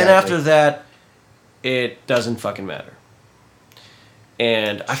 And then after that, it doesn't fucking matter.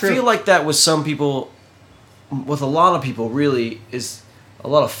 And I feel like that with some people, with a lot of people really, is a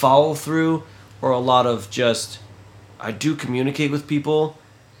lot of follow through, or a lot of just, I do communicate with people,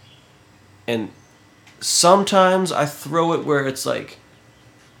 and sometimes I throw it where it's like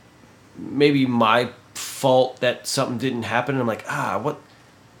maybe my fault that something didn't happen, and I'm like,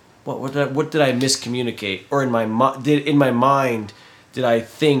 what did I miscommunicate? Or in my mind, did I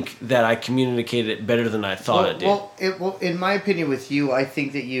think that I communicated it better than I thought it did? Well, in my opinion, with you, I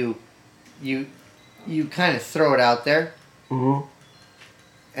think that you kind of throw it out there, and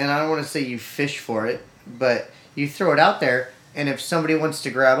I don't want to say you fish for it, but you throw it out there, and if somebody wants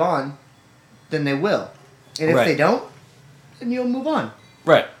to grab on, then they will. And if they don't, then you'll move on.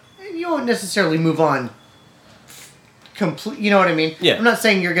 Right. And you won't necessarily move on complete. You know what I mean? Yeah. I'm not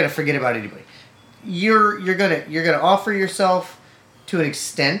saying you're gonna forget about anybody. You're gonna offer yourself to an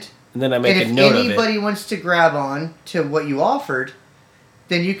extent. And then I make a note of it. And if anybody wants to grab on to what you offered,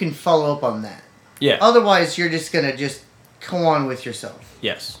 then you can follow up on that. Yeah. Otherwise, you're just gonna go on with yourself.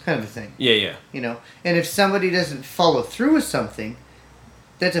 Yes. Kind of a thing. Yeah. And if somebody doesn't follow through with something,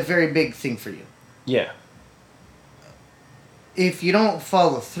 that's a very big thing for you. Yeah. If you don't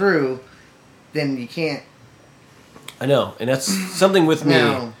follow through, then you can't. I know, and that's something with me.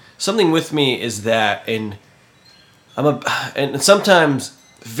 No. Something with me is that, and and sometimes,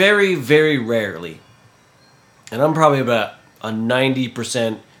 very, very rarely, and I'm probably about a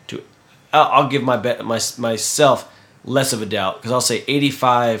 90% to. I'll give myself less of a doubt, because I'll say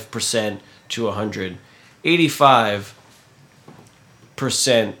 85% to 100.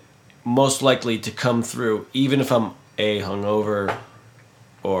 85% most likely to come through, even if I'm hungover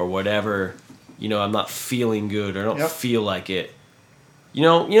or whatever. I'm not feeling good, or I don't feel like it.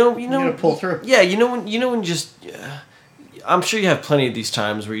 You're gonna pull through. Yeah, when just. I'm sure you have plenty of these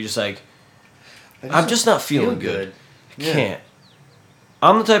times where you're just like, I'm just not feeling good. I can't.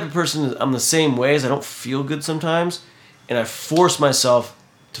 I'm the type of person, I'm the same way, as I don't feel good sometimes, and I force myself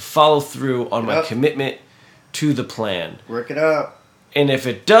to follow through on my commitment to the plan. Work it up. And if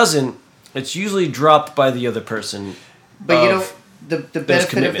it doesn't, it's usually dropped by the other person. But the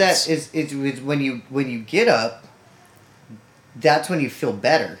benefit of that is when you get up, that's when you feel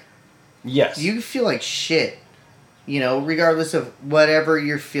better. Yes. You feel like shit, regardless of whatever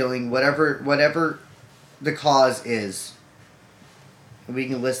you're feeling, whatever the cause is. We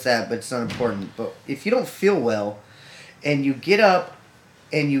can list that, but it's not important. But if you don't feel well, and you get up,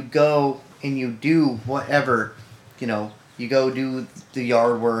 and you go and you do whatever, you go do the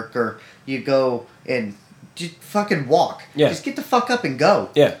yard work, or you go and just fucking walk. Yeah. Just get the fuck up and go.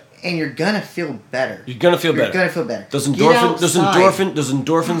 Yeah. And you're gonna feel better. You're gonna feel better. Those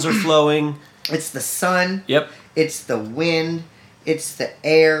endorphins are flowing. It's the sun. Yep. It's the wind. It's the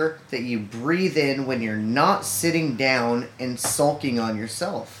air that you breathe in when you're not sitting down and sulking on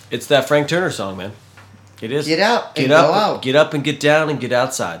yourself. It's that Frank Turner song, man. It is. Get out and go out. Get up and get down and get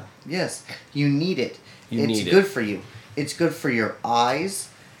outside. Yes. You need it. It's good for you. It's good for your eyes.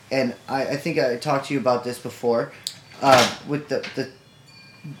 And I think I talked to you about this before. With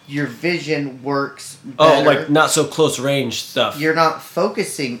your vision works Oh, better. like not so close range stuff. You're not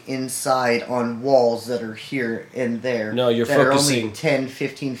focusing inside on walls that are here and there. No, you're that are focusing- only 10,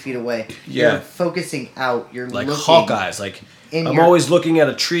 15 feet away. Yeah. You're focusing out. You're like looking, Hawkeyes. Like and I'm you're always looking at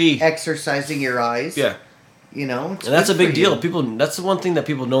a tree. exercising your eyes. Yeah. You know? It's And that's a good big for deal. you. People. That's the one thing that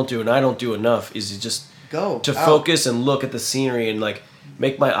people don't do, and I don't do enough. Is just Go to out. focus and look at the scenery and like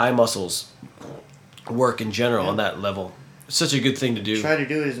make my eye muscles work in general on that level. It's such a good thing to do. Try to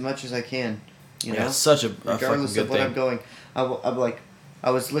do it as much as I can. You know? It's such a fucking Regardless good of what thing. I'm going. I'm like,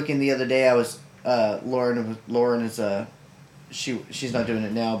 I was looking the other day. I was Lauren is she's not doing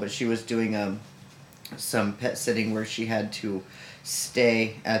it now, but she was doing some pet sitting where she had to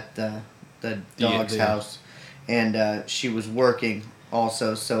stay at the dog's house, and she was working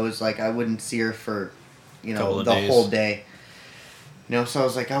also. So it's like I wouldn't see her for, you know, Couple of the days. whole day. You know, so I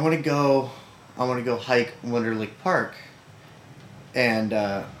was like, I want to go hike Wonder Lake Park, and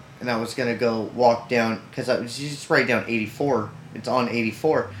I was gonna go walk down because she's just right down 84. It's on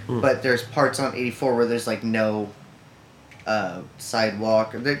 84, but there's parts on 84 where there's like no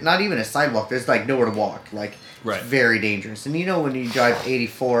sidewalk, or not even a sidewalk. There's like nowhere to walk. Like Right. it's very dangerous. And you know when you drive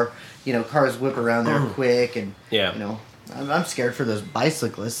 84, you know cars whip around there quick, and Yeah. you know I'm scared for those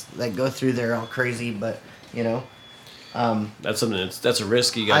bicyclists that go through there all crazy. But you know, That's something. That's a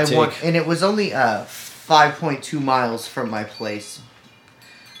risk you gotta take. and it was only 5.2 miles from my place.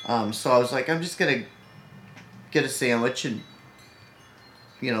 So I was like, I'm just gonna get a sandwich and,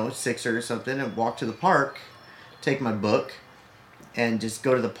 you know, a Sixer or something, and walk to the park, take my book, and just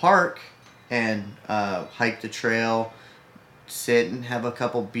go to the park and hike the trail, sit and have a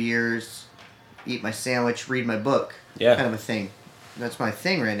couple beers, eat my sandwich, read my book. Yeah. Kind of a thing. That's my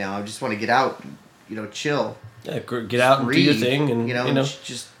thing right now. I just want to get out, you know, chill. Yeah, get out and do your read, thing, and you know,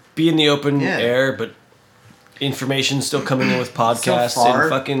 just be in the open Yeah. air, but information still coming in with podcasts far. and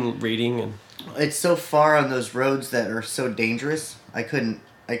fucking reading and it's so far on those roads that are so dangerous. I couldn't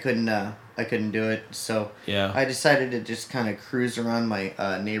do it. So Yeah. I decided to just kind of cruise around my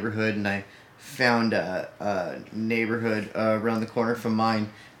neighborhood, and I found a neighborhood around the corner from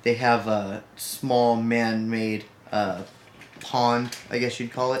mine. They have a small man-made pond, I guess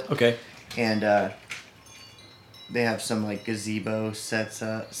you'd call it, okay. and they have some like gazebo set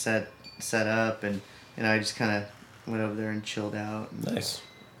up, and I just kind of went over there and chilled out. And Nice.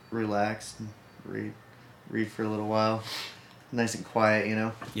 relaxed and read for a little while. Nice and quiet, you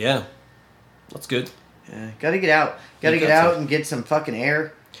know. Yeah, that's good. Yeah, gotta get out. Gotta You get got out to. and get some fucking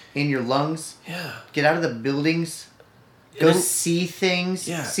air in your lungs. Yeah. Get out of the buildings. And Go then- see things.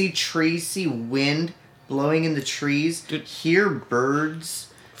 Yeah. See trees. See wind blowing in the trees. Dude. Hear birds.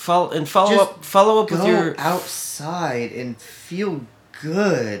 Follow Just up with Go your outside and feel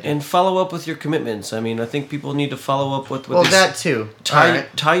good. and follow up with your commitments. I mean, I think people need to follow up with Well, these- that too. tie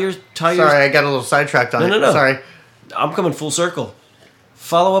Alright. tie your Sorry, I got a little sidetracked on it. No. Sorry. I'm coming full circle.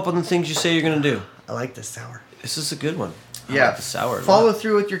 Follow up on the things you say you're gonna do. I like this sour. This is a good one. I Yeah, like the sour. a follow lot.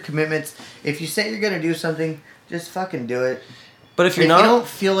 through with your commitments. If you say you're gonna do something, just fucking do it. But if you're If not, you don't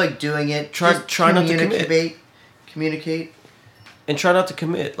feel like doing it, Try not to commit. Communicate. and try not to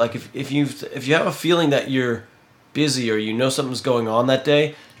commit. Like if you have a feeling that you're busy or you know something's going on that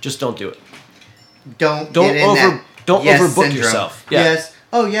day, just don't do it. Don't Don't get in that don't yes overbook syndrome. yourself. Yeah. Yes.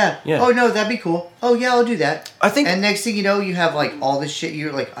 Oh yeah. Yeah. Oh no, that'd be cool. Oh yeah, I'll do that. I think- And next thing you know, you have like all this shit.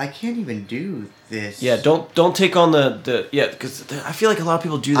 You're like, I can't even do this. Yeah, don't take on the because I feel like a lot of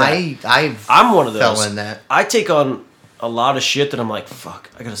people do that. I'm one of those. fell in that. I take on a lot of shit that I'm like, fuck,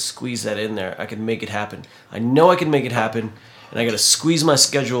 I gotta squeeze that in there. I can make it happen. I know I can make it happen, and I gotta squeeze my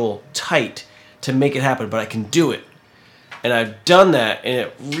schedule tight to make it happen, but I can do it. And I've done that, and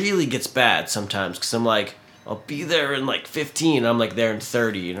it really gets bad sometimes because I'm like, I'll be there in like 15, and I'm like there in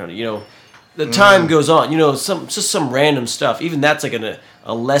 30. You know, the time goes on. You know, some random stuff. Even that's like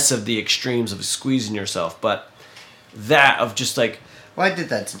a less of the extremes of squeezing yourself, but that of just like. Well, I did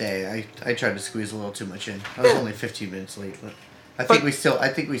that today. I tried to squeeze a little too much in. I was only 15 minutes late, but I think we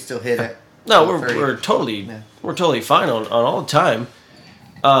still hit it. No, 12:30. we're totally fine on all the time.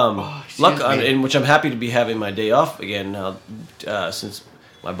 Excuse me. In which I'm happy to be having my day off again now, since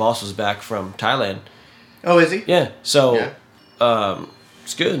my boss was back from Thailand. Oh, is he? Yeah, so Yeah.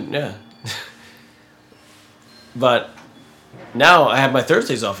 it's good. Yeah, but now I have my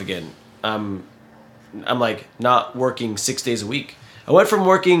Thursdays off again. I'm like not working 6 days a week. I went from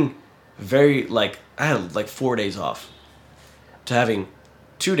working I had like 4 days off to having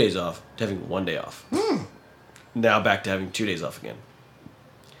 2 days off to having 1 day off. Now back to having 2 days off again.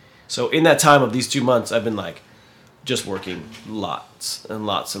 So in that time of these 2 months, I've been like just working lots and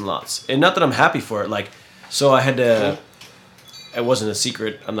lots and lots. And not that I'm happy for it. Like, so I had to it wasn't a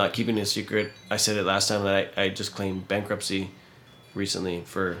secret. I'm not keeping it a secret. I said it last time that I just claimed bankruptcy recently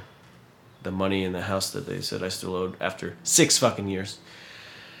for the money in the house that they said I still owed after 6 fucking years.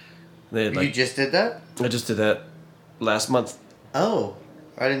 They had, You just did that? I just did that last month. Oh,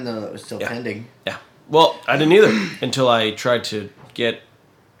 I didn't know that was still pending. Yeah. Well, I didn't either until I tried to get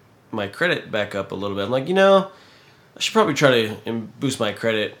my credit back up a little bit. I'm like, I should probably try to boost my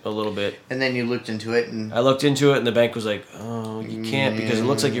credit a little bit. And then you looked into it, and I looked into it, and the bank was like, "Oh, you can't because it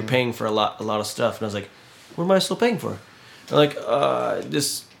looks like you're paying for a lot of stuff." And I was like, "What am I still paying for?" They're like,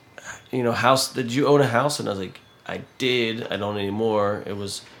 this, house. Did you own a house?" And I was like, "I did. I don't anymore. It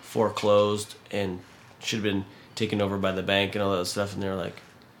was foreclosed and should have been taken over by the bank and all that stuff." And they're like,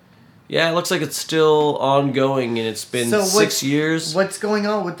 "Yeah, it looks like it's still ongoing, and it's been 6 years." What's going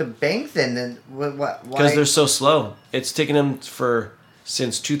on with the bank then? Then why? Because they're so slow. It's taken them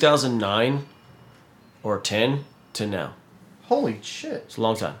since 2009 or 10 to now. Holy shit! It's a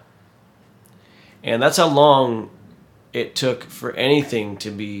long time. And that's how long it took for anything to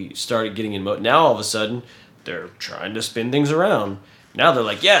be started getting in motion. Now all of a sudden, they're trying to spin things around. Now they're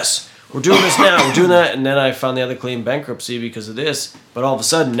like, yes, we're doing this now, we're doing that. And then I finally had to claim bankruptcy because of this. But all of a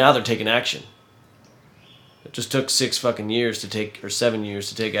sudden, now they're taking action. It just took 6 fucking years or 7 years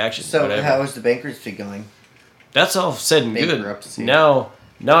to take action. So whatever. how is the bankruptcy going? That's all said and good. Bankruptcy. Now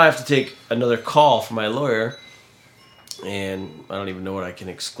I have to take another call from my lawyer, and I don't even know what I can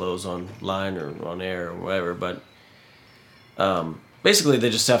disclose online or on air or whatever. But basically, they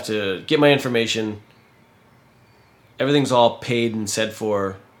just have to get my information. Everything's all paid and said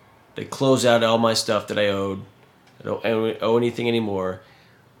for. They close out all my stuff that I owed. I don't owe anything anymore.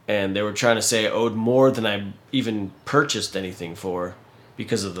 And they were trying to say I owed more than I even purchased anything for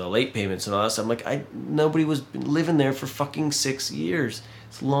because of the late payments and all that stuff. I'm like, nobody was living there for fucking 6 years.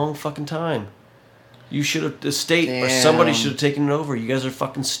 It's a long fucking time. You should have, the state or somebody should have taken it over. You guys are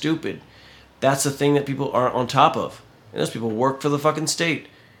fucking stupid. That's the thing that people aren't on top of. And those people work for the fucking state.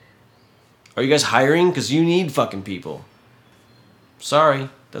 Are you guys hiring? Because you need fucking people. Sorry,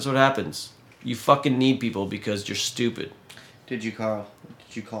 that's what happens. You fucking need people because you're stupid. Did you call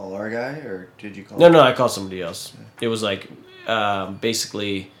our guy, or did you call... No, I called somebody else. It was like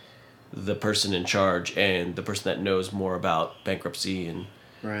basically the person in charge and the person that knows more about bankruptcy and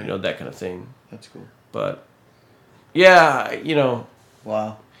that kind of thing. That's cool. But yeah,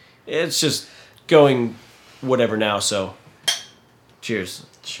 Wow. it's just going whatever now. So cheers.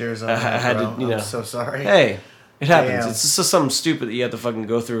 Cheers on I that, had bro. to, I'm so sorry. Hey, it happens. Damn. It's just something stupid that you have to fucking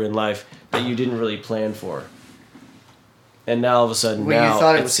go through in life that you didn't really plan for. And now all of a sudden, Well, now you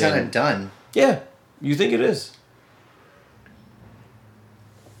thought it it's was kind of done. Yeah, you think it is.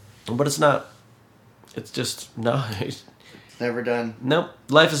 But it's not. It's just, no. It's never done. Nope.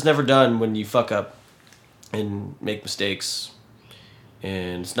 Life is never done when you fuck up and make mistakes.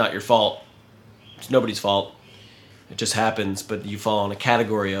 And it's not your fault. It's nobody's fault. It just happens, but you fall in a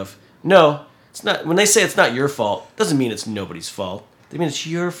category of, no, it's not. When they say it's not your fault, doesn't mean it's nobody's fault. They mean it's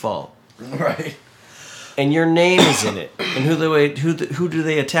your fault. Right. And your name is in it. And who do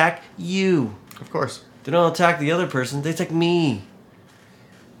they attack? You. Of course. They don't attack the other person. They attack me.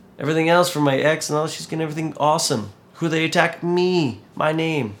 Everything else from my ex and all, she's getting everything awesome. Who they attack? Me. My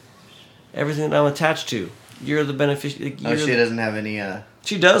name. Everything that I'm attached to. You're the beneficiary. She doesn't have any...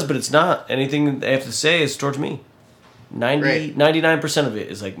 She does, but it's not. Anything they have to say is towards me. 99% of it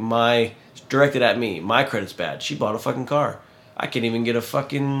is like directed at me. My credit's bad. She bought a fucking car. I can't even get a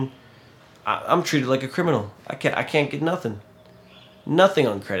fucking... I'm treated like a criminal. I can't get nothing. Nothing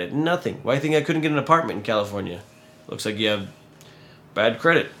on credit. Nothing. Why do you think I couldn't get an apartment in California? Looks like you have bad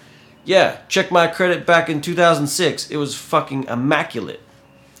credit. Yeah, check my credit back in 2006. It was fucking immaculate.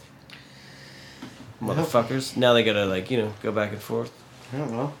 Motherfuckers. Now they gotta go back and forth. I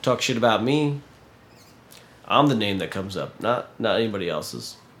don't know. Talk shit about me. I'm the name that comes up, not anybody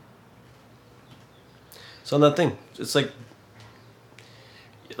else's. So on that thing, it's like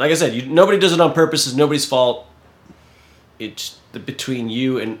I said, nobody does it on purpose. It's nobody's fault. It's between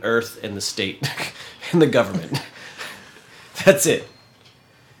you and Earth and the state and the government. That's it.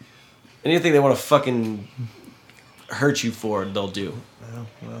 Anything they want to fucking hurt you for, they'll do.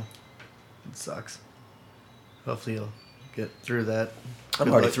 Well, it sucks. Hopefully you'll get through that.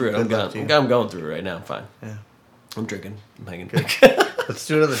 I'm already through it. I'm going through it right now. I'm fine. Yeah. I'm drinking. I'm hanging. Let's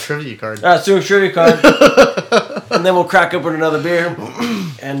do another trivia card. All right, let's do a trivia card. And then we'll crack open another beer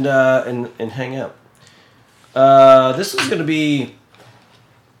and hang out. This is going to be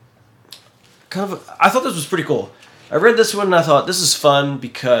kind of... I thought this was pretty cool. I read this one and I thought, this is fun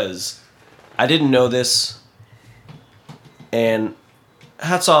because I didn't know this. And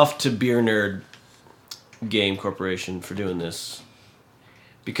hats off to Beer Nerd Game Corporation for doing this.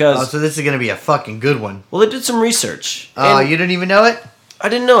 Because... Oh, so this is going to be a fucking good one. Well, they did some research. Oh, and you didn't even know it? I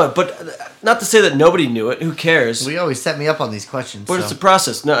didn't know it, but not to say that nobody knew it. Who cares? Well, you always set me up on these questions. But it's a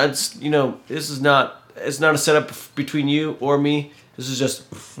process. No, it's, this is not... It's not a setup between you or me. This is just...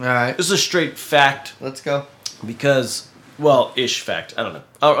 All right. This is a straight fact. Let's go. Because... Well, ish fact. I don't know.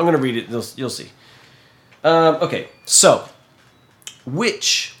 I'm going to read it. You'll see. Okay, so...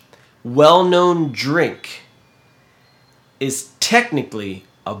 Which well-known drink is technically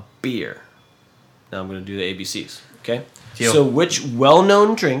a beer? Now I'm going to do the ABCs, okay? Deal. So which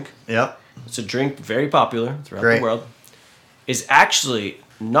well-known drink, Yep. it's a drink very popular throughout Great. the world, is actually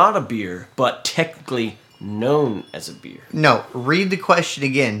not a beer, but technically known as a beer? No, read the question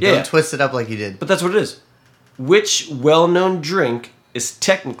again. Yeah. Don't twist it up like you did. But that's what it is. Which well-known drink is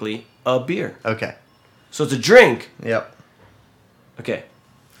technically a beer? Okay. So it's a drink. Yep. Okay.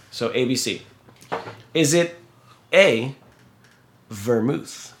 So ABC. Is it A,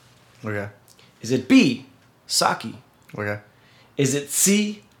 vermouth? Okay. Is it B, sake? Okay. Is it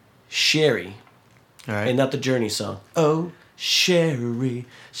C, sherry? All right. And not the Journey song. Oh, sherry,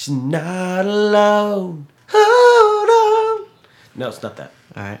 she's not alone. Hold on. No, it's not that.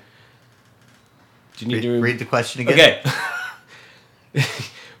 All right. Do you need to Read the question again? Okay.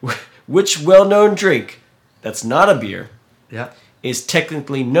 Which well-known drink that's not a beer Yep. is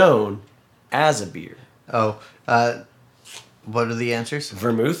technically known as a beer? Oh, what are the answers?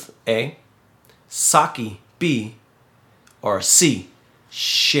 Vermouth, A. Sake, B. Or C,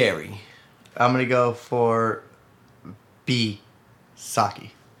 sherry. I'm going to go for B,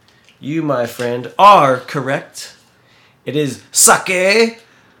 sake. You, my friend, are correct. It is sake.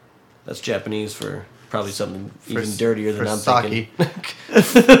 That's Japanese for probably something even dirtier than I'm sake. thinking.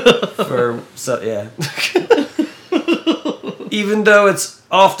 Yeah. Even though it's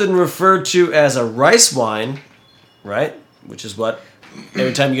often referred to as a rice wine, right? Which is what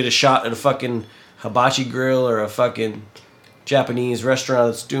every time you get a shot at a fucking hibachi grill or a fucking Japanese restaurant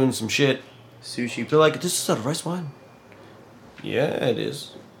that's doing some shit, Sushi. they're like, this is not a rice wine. Yeah, it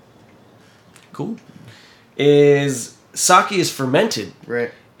is. Cool. Sake is fermented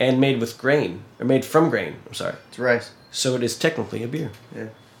Right. and made with grain, or made from grain. I'm sorry. It's rice. So it is technically a beer. Yeah.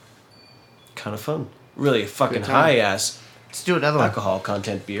 Kind of fun. Really a fucking Good time. high ass Let's do another one. alcohol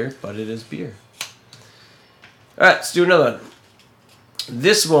content beer, but it is beer. All right, let's do another one.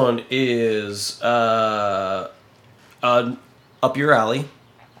 This one is up your alley,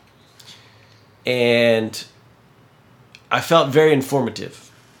 and I felt very informative.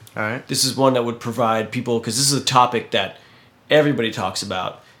 All right. This is one that would provide people, because this is a topic that everybody talks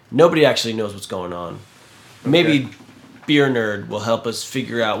about. Nobody actually knows what's going on. Maybe Beer Nerd will help us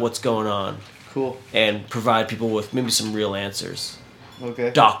figure out what's going on Cool. and provide people with maybe some real answers.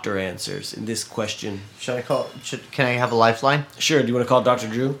 Okay. Doctor answers in this question. Can I have a lifeline? Sure, do you want to call Dr.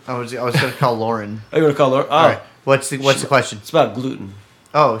 Drew? I was going to call Lauren. Oh, you want to call Laura? Oh, All right. What's the question? It's about gluten.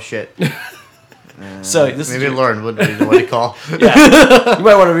 Oh shit. So this Maybe is Lauren would be the one to call. yeah. You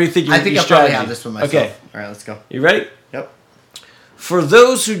might want to rethink your I think your I'll probably strategy. have this one myself. Okay, All right, let's go. you ready? Yep. For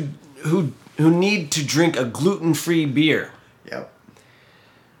those who need to drink a gluten-free beer, Yep.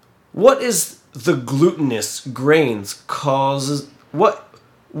 what is the glutinous grains causes? What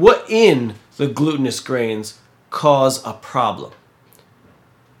in the glutinous grains cause a problem?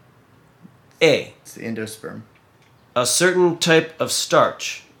 A. It's the endosperm. A certain type of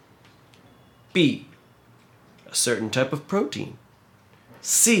starch. B. A certain type of protein.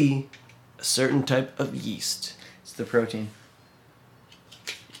 C. A certain type of yeast. It's the protein.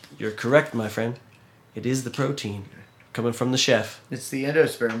 You're correct, my friend. It is the protein coming from the chef. It's the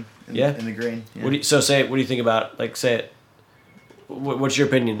endosperm in, Yeah? in the grain. Yeah. What do you think about, like, say it? What's your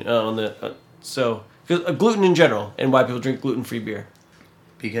opinion on the, because gluten in general and why people drink gluten-free beer?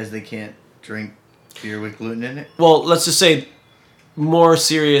 Because they can't drink beer with gluten in it? Well, let's just say more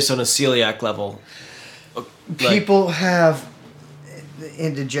serious on a celiac level. People have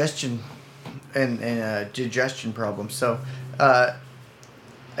indigestion and digestion problems. So,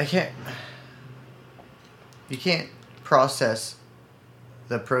 you can't process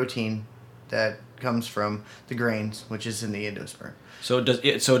the protein that comes from the grains, which is in the endosperm. So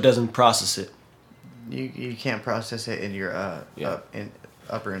it doesn't process it. You can't process it in your Yeah.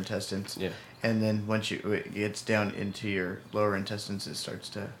 upper intestines. Yeah. And then once it gets down into your lower intestines, it starts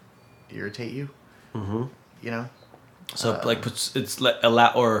to irritate you. Mm-hmm. You know. So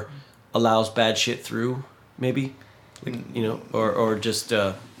allows bad shit through, maybe, like, or just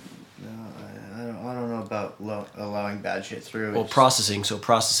No, I don't know about allowing bad shit through. well, processing. So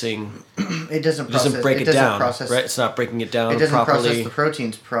processing It doesn't it process. doesn't break it doesn't down, process, right? It's not breaking it down It doesn't properly. process the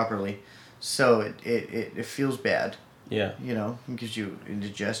proteins properly. so it feels bad. Yeah. You know, it gives you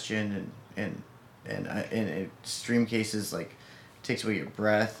indigestion and in extreme cases like takes away your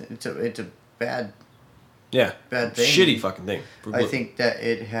breath. It's a bad thing. Shitty fucking thing. I think that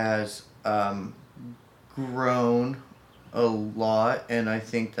it has grown a lot, and I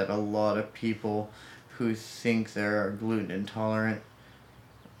think that a lot of people who think they're gluten intolerant,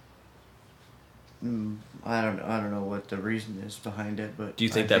 I don't know what the reason is behind it, but do you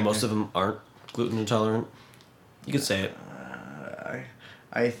think that most of them aren't gluten intolerant? You could say it.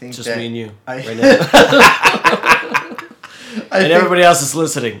 I think it's just that me and you right now. and everybody else is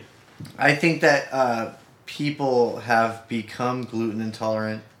listening. I think that people have become gluten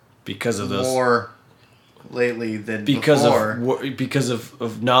intolerant because of those more lately than before. Because of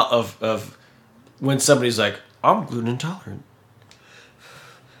when somebody's like, I'm gluten intolerant.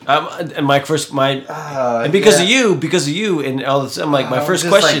 And because of you, and all this, I'm like, my first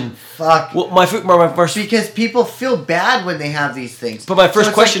question. Like, fuck. Well, my first. Because people feel bad when they have these things. But my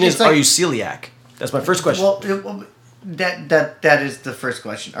first question is, are you celiac? That's my first question. Well, that is the first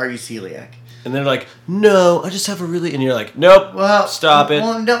question. Are you celiac? And they're like, no, I just have a really, and you're like, nope, stop it.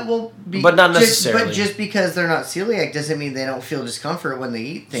 But not necessarily. But just because they're not celiac doesn't mean they don't feel discomfort when they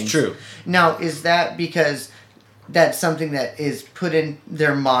eat things. It's true. Now, is that because that's something that is put in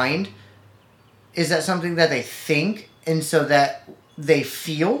their mind? Is that something that they think and so that they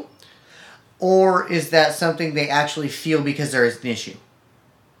feel? Or is that something they actually feel because there is an issue?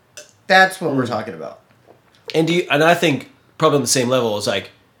 That's what we're talking about. And I think probably on the same level, it's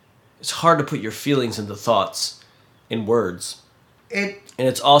like, it's hard to put your feelings into thoughts in words. And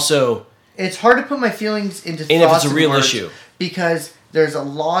it's also... It's hard to put my feelings into thoughts and if it's a real issue. Because there's a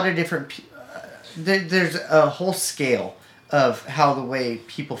lot of different... There's a whole scale of how the way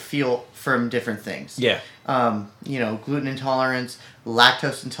people feel from different things. Yeah. Gluten intolerance,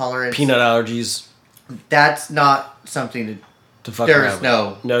 lactose intolerance. Peanut allergies. That's not something to fuck around with.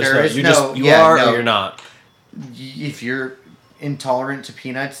 No, there is no. You are or you're not. If you're intolerant to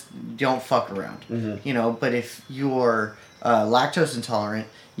peanuts, don't fuck around. Mm-hmm. But if you're lactose intolerant,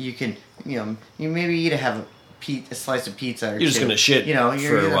 you can, you maybe eat a slice of pizza or you're just gonna shit. You're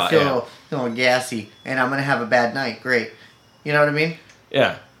gonna feel a little gassy, and I'm gonna have a bad night. Great, you know what I mean?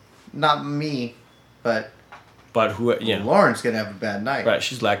 Yeah. Not me, but who? Lauren's gonna have a bad night. Right,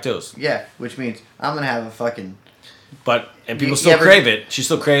 she's lactose. Yeah, which means I'm gonna have a fucking. And people still crave it. She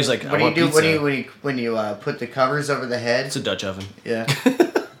still craves like. What do you do when you put the covers over the head? It's a Dutch oven. Yeah.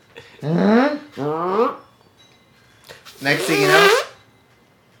 Next thing you know,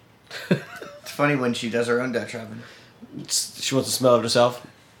 it's funny when she does her own Dutch oven. She wants to smell it herself.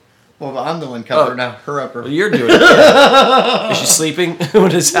 Well, but I'm the one covering her upper. Well, you're doing it. Yeah. Is she sleeping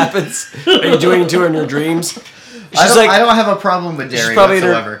when this happens? Are you doing it to her in your dreams? I don't have a problem with dairy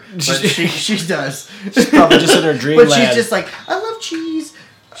whatsoever. But she does. She's probably just in her dreamland. But she's just like, I love cheese.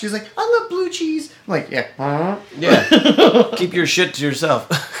 She's like, I love blue cheese. I'm like, yeah. Yeah. Keep your shit to yourself.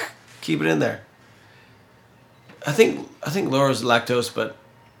 Keep it in there. I think Laura's lactose,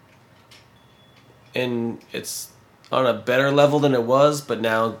 and it's on a better level than it was, but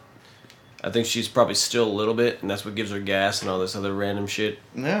now I think she's probably still a little bit, and that's what gives her gas and all this other random shit.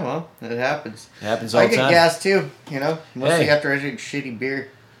 Yeah, well, it happens. It happens all the time. I get gas too, mostly after I drink shitty beer.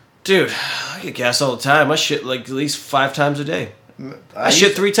 Dude, I get gas all the time. I shit like at least 5 times a day. I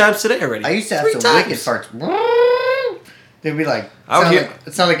shit 3 times today already. I used to have some wicked farts. They'd be like,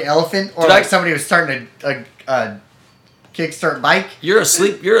 it sounded like an elephant, or like somebody was starting a kickstart bike. You're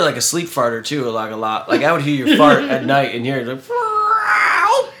like a sleep farter too, like a lot. Like I would hear your fart at night and hear like,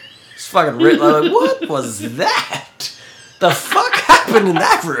 it's fucking written. I'm like, what was that? The fuck happened in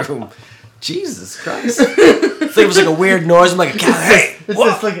that room? Jesus Christ! It's like it was like a weird noise. I'm like, it's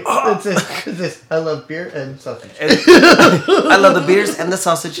this. I love beer and sausage. I love the beers and the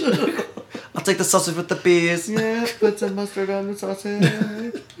sausage. I'll take the sausage with the beers. Yeah, put some mustard on the sausage.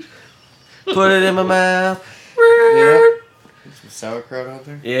 Put it in my mouth. Yeah. Some sauerkraut out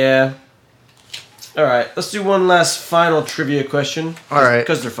there. Yeah. All right, let's do one last final trivia question. All right,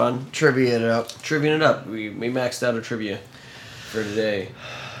 because they're fun. Triviaing it up. We maxed out our trivia for today.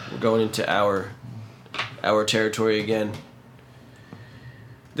 We're going into our territory again.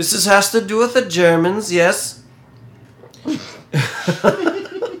 This has to do with the Germans, yes.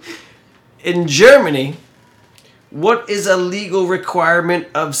 In Germany, what is a legal requirement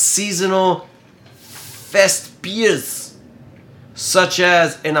of seasonal Festbiers, such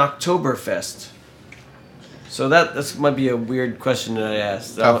as an Oktoberfest? So that might be a weird question that I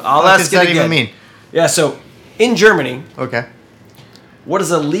asked. I'll ask it again. What does that even mean? Yeah, so in Germany, okay, what is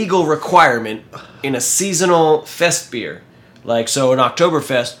a legal requirement in a seasonal fest beer? Like, so an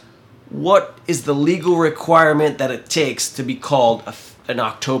Oktoberfest, what is the legal requirement that it takes to be called an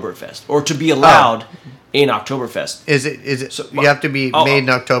Oktoberfest or to be allowed in Oktoberfest? Is it? So, you have to be made in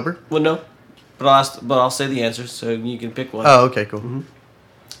October? Well, no, but I'll say the answers so you can pick one. Oh, okay, cool.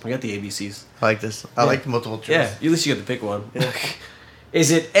 Mm-hmm. I got the ABCs. I like this. I like the multiple choice. Yeah, at least you get to pick one. Yeah.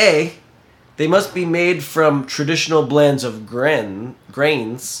 Is it A? They must be made from traditional blends of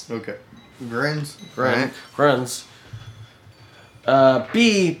grains. Okay. Grains. Grains.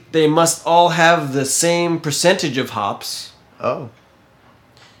 B, they must all have the same percentage of hops. Oh.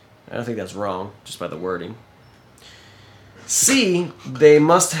 I don't think that's wrong, just by the wording. C, they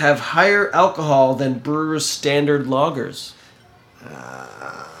must have higher alcohol than brewers' standard lagers.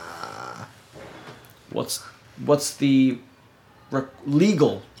 What's the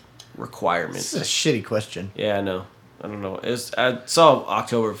legal requirement? This is a shitty question. Yeah, I know. I don't know. I saw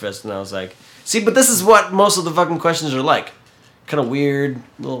Oktoberfest and I was like, see, but this is what most of the fucking questions are like. Kind of weird,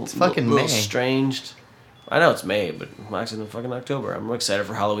 little May. Strange. I know it's May, but I'm actually in fucking October. I'm excited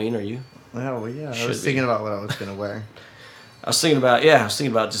for Halloween. Are you? Oh, well, yeah. I was thinking about what I was gonna wear. I was thinking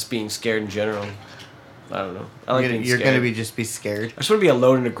about just being scared in general. I don't know. I like being scared. You're gonna just be scared. I just want to be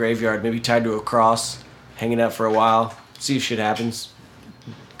alone in a graveyard, maybe tied to a cross, hanging out for a while, see if shit happens.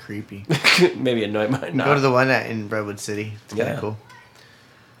 Creepy. Maybe annoy my. Go to the one in Redwood City. It's kind of cool.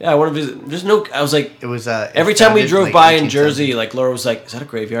 Yeah, I want to visit. There's no. I was like, it was. Every time we drove by in Jersey, like Laura was like, "Is that a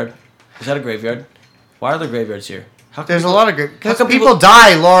graveyard? Is that a graveyard? Why are there graveyards here? There's a lot of graveyards. How come people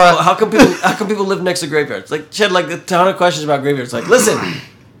die, Laura? How come people live next to graveyards? Like she had like a ton of questions about graveyards. Like, listen,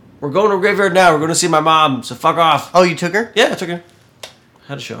 we're going to a graveyard now. We're going to see my mom. So fuck off. Oh, you took her? Yeah, I took her.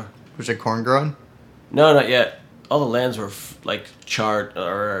 Had to show her. Was there corn growing? No, not yet. All the lands were like charred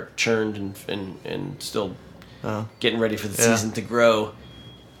or churned and still getting ready for the season to grow.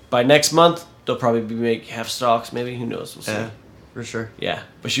 By next month, they'll probably make half stalks. Maybe, who knows? We'll see. Yeah, for sure. Yeah,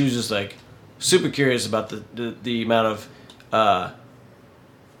 but she was just like super curious about the amount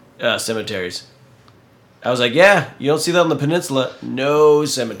of cemeteries. I was like, yeah, you don't see that on the peninsula. No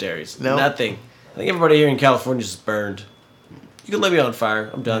cemeteries. No. Nothing. I think everybody here in California is burned. You can let me on fire.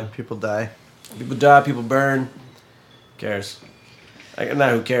 I'm done. Yeah, people die. People die. People burn. Who cares?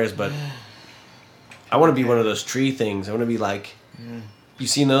 Not who cares, but I want to be one of those tree things. I want to be like, you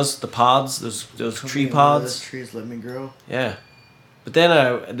seen those? The pods? Those tree pods? Those trees let me grow. Yeah. But then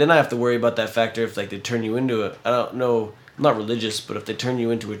I have to worry about that factor if like they turn you into a, I don't know, I'm not religious, but if they turn you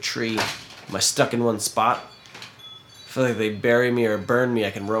into a tree, am I stuck in one spot? I feel like if they bury me or burn me,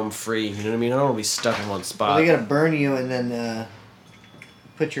 I can roam free. You know what I mean? I don't want to be stuck in one spot. Well, they gotta burn you and then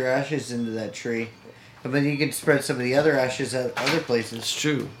put your ashes into that tree. But then you can spread some of the other ashes at other places. It's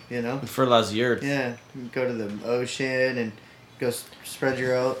true. You know? And fertilize the earth. Yeah. You can go to the ocean and go spread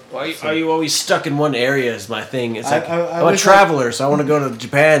your oat. Why are you always stuck in one area is my thing. It's like, I'm a traveler, so I want to go to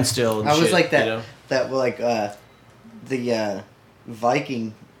Japan still and I was shit, like that, you know? that like, the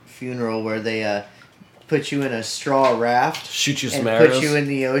Viking funeral where they put you in a straw raft. Shoot you some and arrows. put you in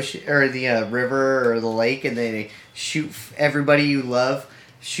the ocean, or the river, or the lake, and they shoot everybody you love,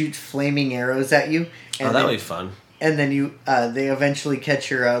 shoot flaming arrows at you. And that would be fun. And then they eventually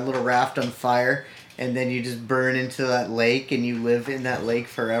catch your little raft on fire, and then you just burn into that lake, and you live in that lake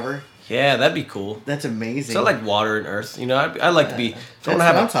forever. Yeah, that'd be cool. That's amazing. So I like water and earth. You know, I'd like to be. That's what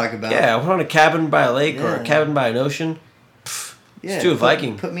I'm talking about. Yeah, I want a cabin by a lake or a cabin by an ocean. Let's do a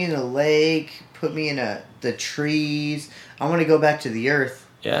Viking. Put me in a lake. Put me in the trees. I want to go back to the earth.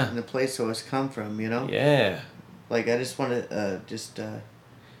 Yeah. And the place I was come from. You know. Yeah. Like I just want to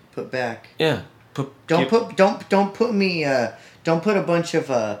put back. Yeah. Don't put me. Don't put a bunch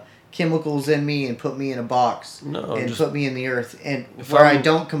of chemicals in me and put me in a box. No. And put me in the earth and where I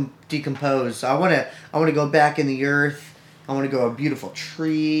don't decompose. I want to go back in the earth. I want to go a beautiful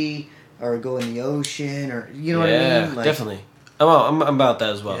tree or go in the ocean or you know what I mean. Yeah, definitely. I'm about that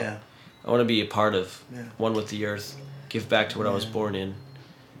as well. Yeah. I want to be a part of one with the earth. Give back to what I was born in,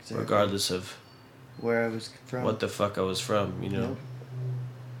 regardless of where I was from. What the fuck I was from. You know,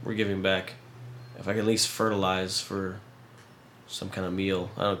 we're giving back. If I can at least fertilize for some kind of meal,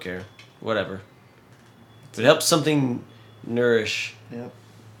 I don't care. Whatever. If it helps something nourish, I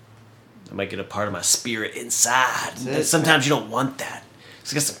might get a part of my spirit inside. And sometimes you don't want that.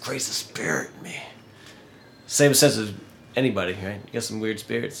 It's got some crazy spirit in me. Same sense as anybody, right? You got some weird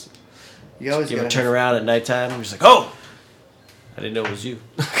spirits. You always ever turn around at nighttime and you're just like, oh! I didn't know it was you.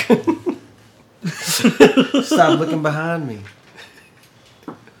 Stop looking behind me.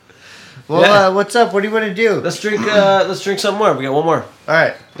 Well, what's up? What do you want to do? Let's drink something more. We got one more. All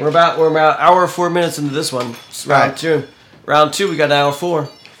right. We're about hour 4 minutes into this one. It's round two. Round 2, we got an hour 4.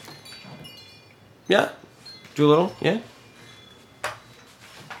 Yeah. Do a little, yeah.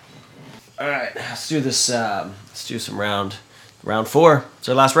 All right, let's do this. Let's do some round 4. It's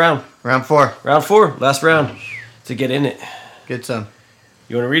our last round. Round 4. Round 4, last round to get in it. Get some.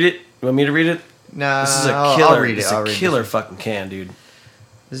 You want to read it? You want me to read it? Nah, This is a I'll killer. read it. It's I'll a read killer fucking can, dude.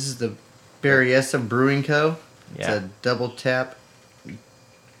 This is the Berryessa Brewing Co. It's Yeah. a double tap,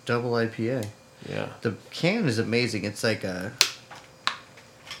 double IPA. Yeah. The can is amazing. It's like a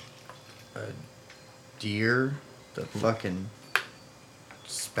deer. The fucking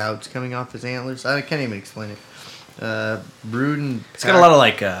spouts coming off his antlers. I can't even explain it. Brewed and It's got a lot of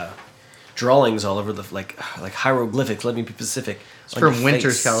like drawings all over the like hieroglyphics. Let me be specific. It's on from your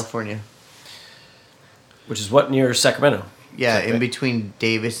Winters, face. California. Which is what, near Sacramento? Yeah, Okay. in between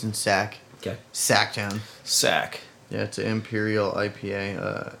Davis and Sac. Okay. Sacktown. Sac. Yeah, it's an Imperial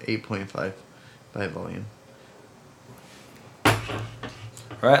IPA, 8.5 by volume. All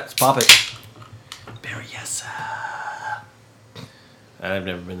right, let's pop it. Berryessa. I've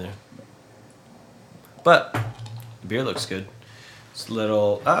never been there, but the beer looks good. It's a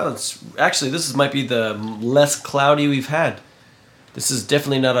little. Oh, it's actually this might be the less cloudy we've had. This is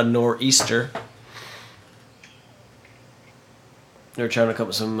definitely not a nor'easter. They were trying to come up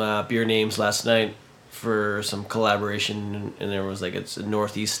with some beer names last night for some collaboration, and there was like it's a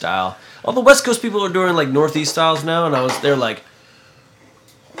Northeast style. All the West Coast people are doing like Northeast styles now, and they're like,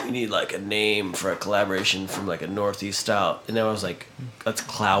 we need like a name for a collaboration from like a Northeast style, and then I was like, that's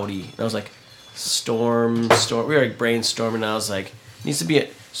cloudy, and I was like, storm. We were like brainstorming, and I was like, needs to be a.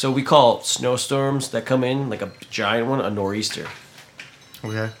 So we call snowstorms that come in like a giant one a nor'easter.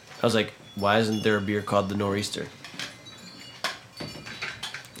 Okay. I was like, why isn't there a beer called the nor'easter?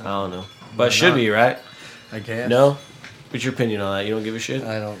 I don't know. But it should be, right? I guess. No? What's your opinion on that? You don't give a shit?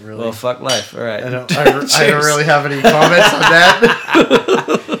 I don't really. Well, fuck life. All right. I don't really have any comments on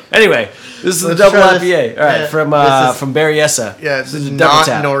that. Anyway, this is the Let's double try this. IPA. All right, Yeah, from Berryessa. Yeah, this is it's the double not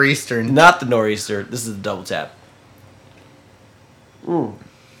tap. nor'eastern. Not the nor'easter. This is the double tap.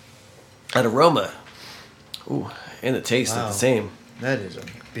 That aroma. Ooh, and the taste are Wow. the same. That is a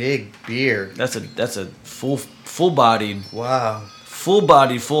big beer. That's a full-bodied, Wow.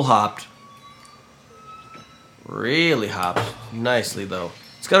 full hopped. Really hopped. Nicely though.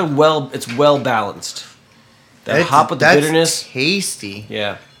 It's got it's well balanced. That hop with the That's bitterness. tasty.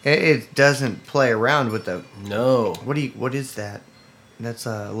 Yeah. It doesn't play around with the. No. What is that? That's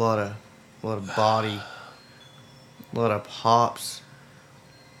a lot of body. A lot of hops.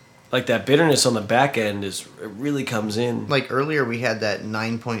 Like that bitterness on the back end it really comes in. Like earlier we had that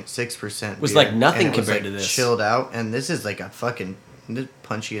 9.6%. Was beer, like nothing and it was, compared like, to this. chilled out, and this is like a fucking this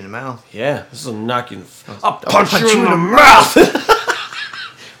punch you in the mouth. Yeah, this will knock you. I'll punch you in the mouth.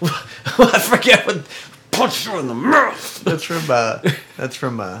 I forget what. Punch you in the mouth. That's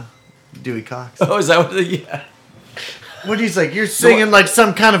from Dewey Cox. Oh, is that what? Yeah. What he's like, you're singing like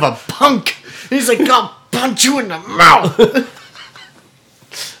some kind of a punk. He's like, I'll punch you in the mouth.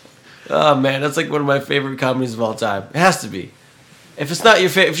 Oh man, that's like one of my favorite comedies of all time. It has to be. If it's not your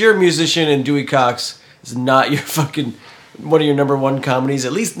if you're a musician and Dewey Cox is not your fucking one of your number one comedies,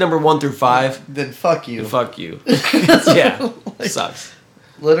 at least number 1 through 5, Then fuck you. then fuck you. Yeah, sucks.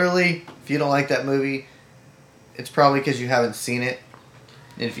 Literally, if you don't like that movie, it's probably because you haven't seen it.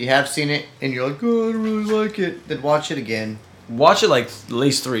 And if you have seen it and you're like, oh, I don't really like it, then watch it again. Watch it like at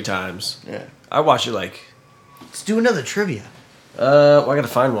least 3 times. Yeah. I watch it like. Let's do another trivia. Well, I gotta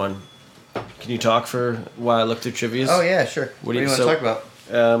find one. Can you talk for while I look through trivias? Oh, yeah, sure. What do you want to talk about?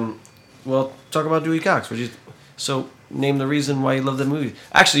 Well, talk about Dewey Cox. So, name the reason why you love the movie.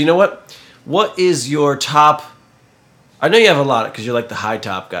 Actually, you know what? What is your top? I know you have a lot because you're like the high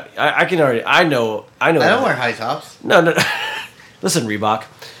top guy. I know. I don't wear high tops. No. Listen, Reebok.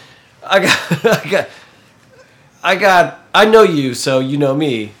 I know you, so you know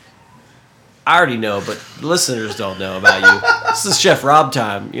me. I already know, but the listeners don't know about you. This is Chef Rob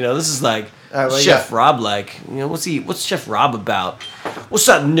time. You know, this is like Chef Rob. Like, you know, what's Chef Rob about? What's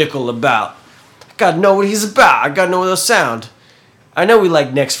that nickel about? I gotta know what he's about. I gotta know the sound. I know we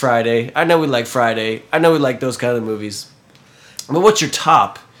like Next Friday. I know we like Friday. I know we like those kind of movies. But what's your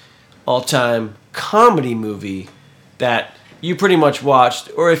top all-time comedy movie that you pretty much watched,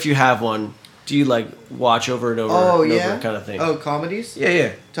 or if you have one, do you like watch over and over and over kind of thing? Oh, comedies?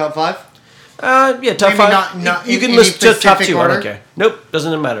 Yeah. Top 5? Yeah, top Maybe 5. not you in can any list just top 2. specific I don't order? care. Nope,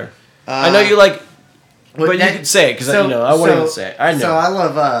 doesn't matter. I know you like, but you can say it because I won't even say it. I know. So I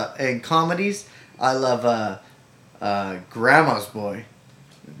love in comedies. I love Grandma's Boy.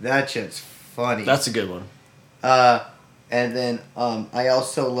 That shit's funny. That's a good one. And then I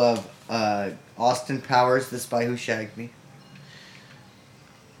also love Austin Powers, The Spy Who Shagged Me.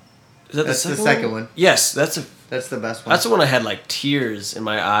 Is that That's the the second second one. Yes, that's a. That's the best one. That's the one I had like tears in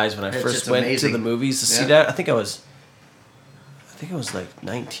my eyes when I It's first just went amazing. to the movies to see Yeah. that. I think I was like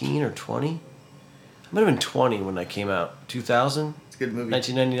 19 or 20. I might have been 20 when that came out. 2000? It's a good movie.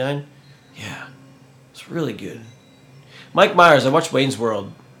 1999? Yeah. It's really good. Mike Myers, I watched Wayne's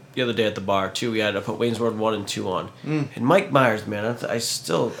World the other day at the bar too. We had to put Wayne's World 1 and 2 on. And Mike Myers, man, I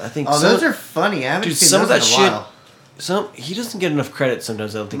think Oh, some those of- are funny. I haven't dude, seen some of those that in a shit while. he doesn't get enough credit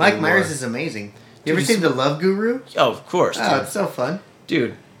sometimes, I don't think. Mike anymore. Myers is amazing. You ever Dude, seen The Love Guru? Oh, of course, dude. Oh, it's so fun.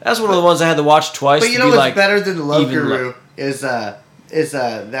 Dude, that's one of the ones I had to watch twice. But you to know be what's like, better than The Love even Guru is that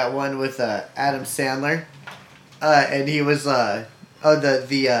one with Adam Sandler, and he was the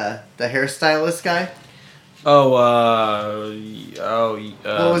hairstylist guy. what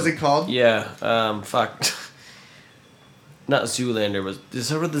What was it called? Yeah, fuck. Not Zoolander, was is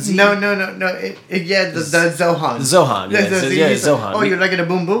that with the Z? No. The Zohan. The Zohan, yeah. He's like, Zohan. oh, you're like in a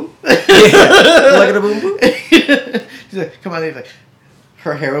boom boom? Like a boom boom? He's like, come on. He's like,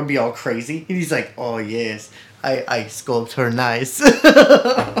 her hair would be all crazy. And he's like, oh, yes. I sculpt her nice.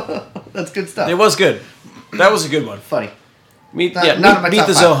 That's good stuff. It was good. That was a good one. Funny. Meet Not the in my top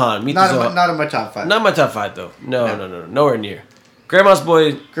Zohan. Meet the five. Zohan. Not in my top 5. Not in my top 5 though. No. Nowhere near. Grandma's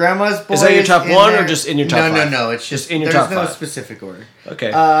Boy. Grandma's Boy. Is that your top in 1 there. or just in your top 5? No. It's just in your there's top no 5. specific order.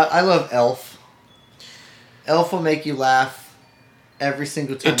 Okay. I love Elf. Elf will make you laugh every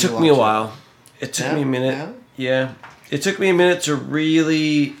single time. It took me a while. It took me a minute. Yeah. It took me a minute to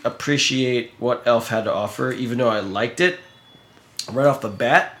really appreciate what Elf had to offer, even though I liked it right off the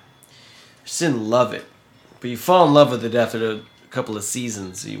bat. I just didn't love it. But you fall in love with it after a couple of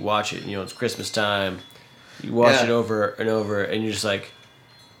seasons. You watch it, it's Christmas time. You watch it over and over, and you're just like,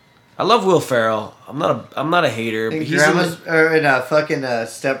 I love Will Ferrell. I'm not a hater, And but he's fucking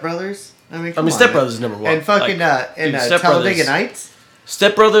Step Brothers. Step Brothers is number 1. And fucking Step Talladega Brothers. Nights.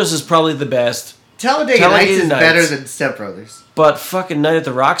 Step Brothers is probably the best. Talladega Nights is better than Step Brothers. But fucking Night at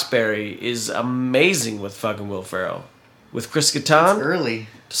the Roxbury is amazing with fucking Will Ferrell. With Chris Kattan. It's early.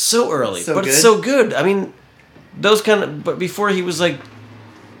 So early. So but good. it's so good. I mean, but before he was like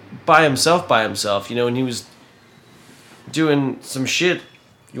by himself, and he was doing some shit.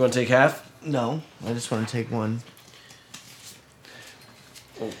 You want to take half? No, I just want to take one.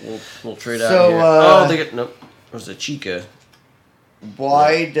 We'll trade So, out here. They get, nope. There's a Chica.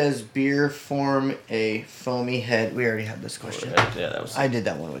 Why does beer form a foamy head? We already had this question. Yeah, that was. I did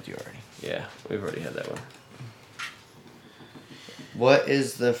that one with you already. Yeah, we've already had that one. What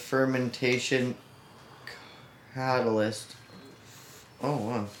is the fermentation catalyst? Oh,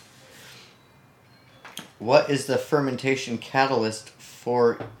 wow. What is the fermentation catalyst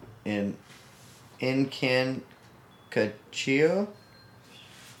for an incantaccio?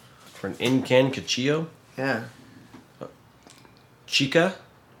 For an incantaccio? Yeah. Chicha?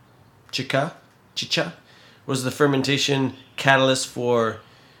 Was the fermentation catalyst for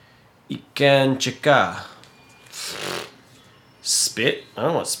Icanchica? Spit? I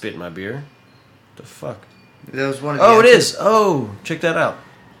don't want spit in my beer. The fuck? That was one of the Oh, it answers. is. Oh, check that out.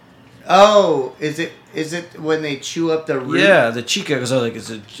 Oh, is it when they chew up the root? Yeah, the chica, because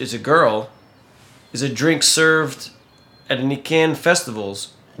it's a girl, is a drink served at Nican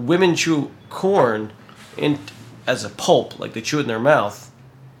festivals. Women chew corn as a pulp, like they chew it in their mouth.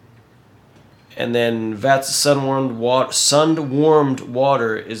 And then vats of sun-warmed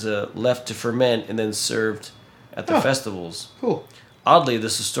water is left to ferment and then served at the festivals. Cool. Oddly,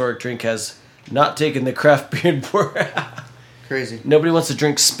 this historic drink has not taken the craft beer board. Crazy. Nobody wants to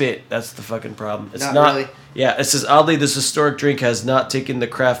drink spit. That's the fucking problem. It's Not really. Yeah, it says, oddly, this historic drink has not taken the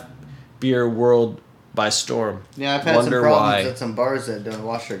craft beer world by storm. Yeah, I've had Wonder some problems why. at some bars that don't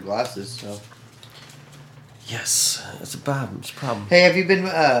wash their glasses. So. Yes, it's a problem. It's a problem. Hey, have you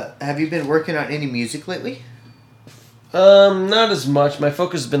been working on any music lately? Not as much. My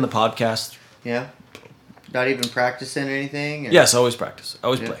focus has been the podcast. Yeah. Not even practicing anything? Or? Yes, I always practice. I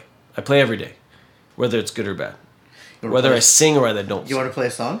always Yeah. play. I play every day, whether it's good or bad. You wanna Whether play- I sing or I don't. You want to play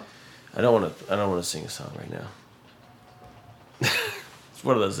a song? I don't want to sing a song right now. It's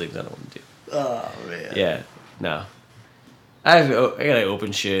one of those things I don't want to do. Oh man. Yeah, no. I gotta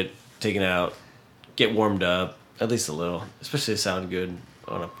open shit, take it out, get warmed up, at least a little. Especially to sound good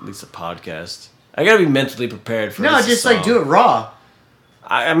on at least a podcast. I gotta be mentally prepared for. No, at least a just like song. do it raw.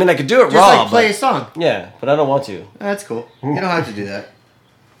 I mean, I could do it Just raw. like play a but, song. yeah, but I don't want to. That's cool. You don't have to do that.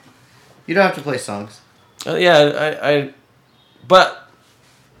 You don't have to play songs. But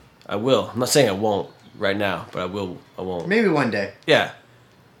I will. I'm not saying I won't right now, but I will. I won't. Maybe one day. Yeah.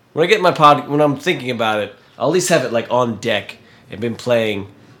 When I get when I'm thinking about it, I'll at least have it like on deck and been playing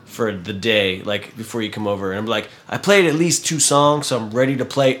for the day, like before you come over. And I'm like, I played at least 2 songs, so I'm ready to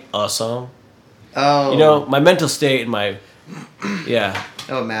play a song. Oh. You know, my mental state and my, yeah.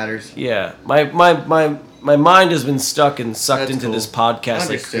 Oh, it matters. Yeah. My mind has been stuck and sucked That's into cool. this podcast, like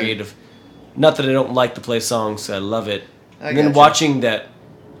Understood. creative. Not that I don't like to play songs, I love it. And then gotcha. watching that,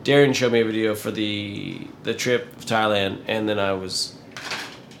 Darren showed me a video for the trip of Thailand, and then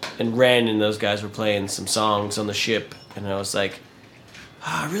and Ren and those guys were playing some songs on the ship, and I was like,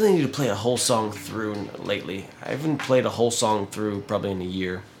 I really need to play a whole song through lately. I haven't played a whole song through probably in a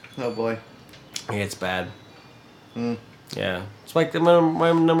year. Oh, boy. Yeah, it's bad. Mm. Yeah. It's like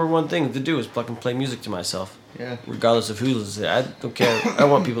my number one thing to do is fucking play music to myself. Yeah. Regardless of who listens. I don't care. I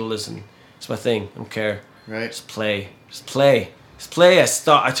want people to listen. It's my thing. I don't care. Right. Just play. Just play. Just play.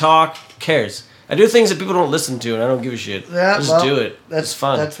 I talk. Who cares? I do things that people don't listen to, and I don't give a shit. Yeah, just do it. It's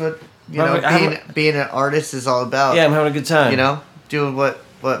fun. That's what being an artist is all about. Yeah, I'm having a good time. You know, doing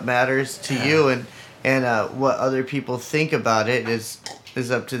what matters to you, and what other people think about it is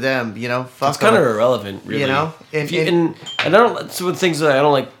up to them. You know, fuck. It's kind of irrelevant, really. You know, and I don't. It's one of the things that I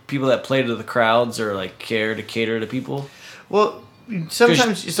don't like people that play to the crowds or like care to cater to people. Well,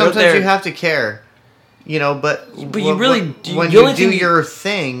 sometimes you have to care. You know, but you really when you do your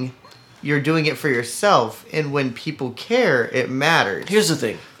thing, you're doing it for yourself, and when people care, it matters. Here's the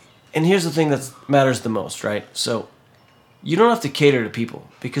thing, and here's the thing that matters the most, right? So, you don't have to cater to people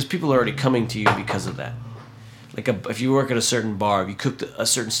because people are already coming to you because of that. Like if you work at a certain bar, if you cook a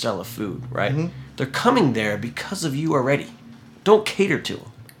certain style of food, right? Mm-hmm. They're coming there because of you already. Don't cater to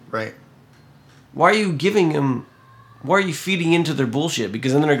them. Right. Why are you giving them? Why are you feeding into their bullshit?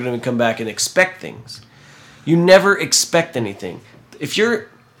 Because then they're going to come back and expect things. You never expect anything. If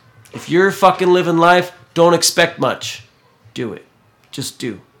you're fucking living life, don't expect much. Do it. Just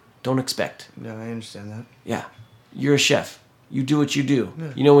do. Don't expect. No, I understand that. Yeah. You're a chef. You do what you do.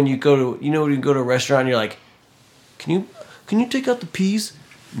 Yeah. You know when you go to a restaurant and you're like, Can you take out the peas?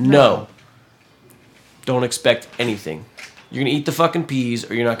 No. Don't expect anything. You're going to eat the fucking peas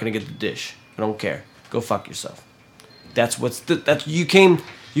or you're not going to get the dish. I don't care. Go fuck yourself. That's you came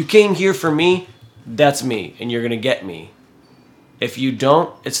here for me. That's me, and you're gonna get me. If you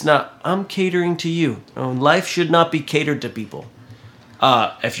don't, it's not. I'm catering to you. Life should not be catered to people.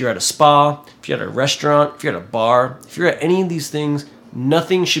 If you're at a spa, if you're at a restaurant, if you're at a bar, if you're at any of these things,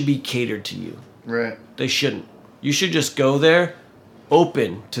 nothing should be catered to you. Right. They shouldn't. You should just go there,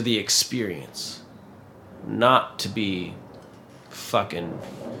 open to the experience, not to be fucking.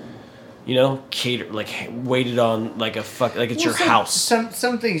 Cater waited on like it's your house.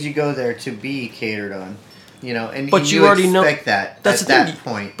 Some things you go there to be catered on, and but you already know that. That's at that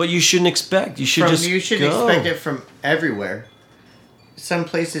point. But you shouldn't expect. You should expect it from everywhere. Some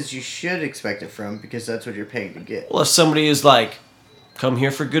places you should expect it from because that's what you're paying to get. Well, if somebody is like, "Come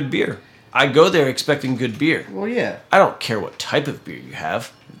here for good beer," I go there expecting good beer. Well, yeah. I don't care what type of beer you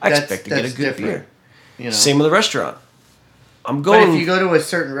have. I expect to get a good beer. Same with the restaurant. I'm going. But if you go to a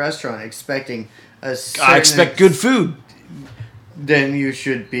certain restaurant expecting I expect good food. Then you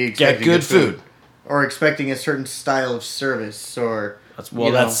should be expecting good food. Or expecting a certain style of service, or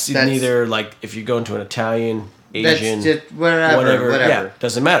that's neither like if you go into an Italian, Asian, that's just whatever. Yeah,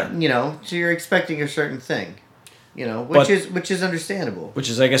 doesn't matter. So you're expecting a certain thing, which is understandable.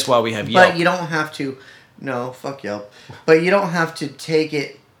 Which is, I guess, why we have Yelp. But you don't have to. No, fuck Yelp. But you don't have to take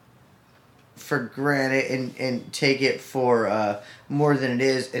it for granted and take it for more than it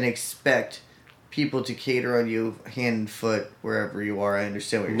is and expect people to cater on you hand and foot wherever you are. I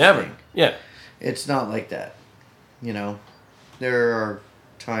understand what you're saying. Yeah. It's not like that. There are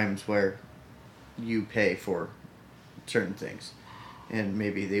times where you pay for certain things and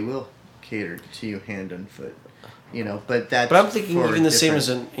maybe they will cater to you hand and foot. But I'm thinking even the same as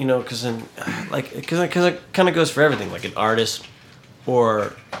because it kind of goes for everything, like an artist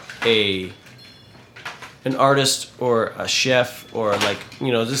or a chef or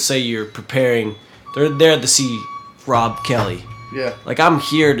just say you're preparing. They're there to see Rob Kelley. Yeah. Like I'm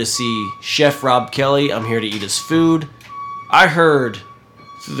here to see Chef Rob Kelley. I'm here to eat his food. I heard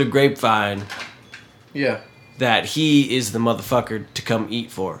through the grapevine. Yeah. That he is the motherfucker to come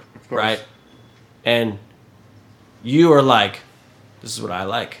eat for, right? And you are like, this is what I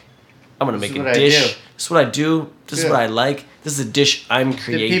like. I'm gonna make a dish. This is what I do. This is what I like. This is a dish I'm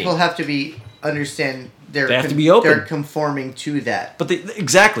creating. The people have to understand. They have to be open. They're conforming to that. But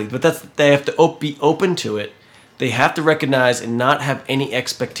exactly. But they have to be open to it. They have to recognize and not have any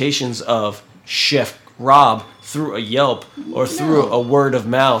expectations of Chef Rob through a Yelp or through a word of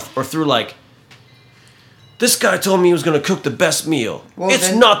mouth or through this guy told me he was going to cook the best meal. Well,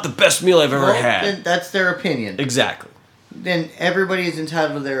 it's not the best meal I've ever had. Then that's their opinion. Exactly. Then everybody is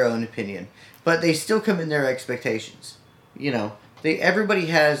entitled to their own opinion. But they still come in their expectations. Everybody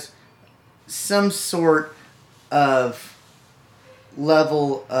has some sort of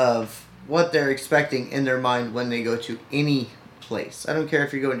level of what they're expecting in their mind when they go to any place. I don't care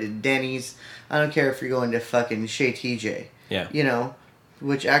if you're going to Denny's. I don't care if you're going to fucking Chez TJ. Yeah. You know,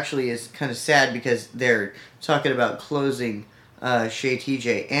 which actually is kind of sad because they're talking about closing Chez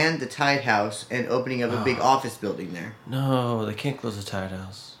TJ and the Tide House and opening up a big office building there. No, they can't close the Tide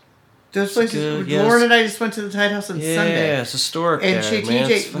House. Those places. Good, yes. Lauren and I just went to the Tide House on Sunday. Yeah, it's historic. And there, Chez man.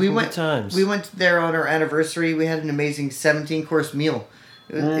 It's TJ, fucking good we went there on our anniversary. We had an amazing 17-course meal.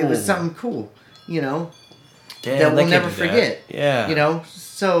 It was something cool, you know, Damn, that we'll they never can't do that. forget. Yeah. You know,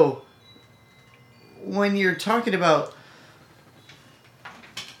 so when you're talking about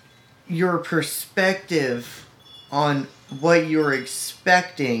your perspective on what you're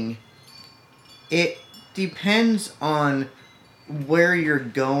expecting, it depends on where you're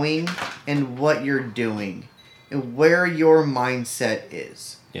going and what you're doing and where your mindset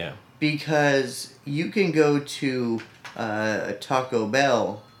is. Yeah. Because you can go to a Taco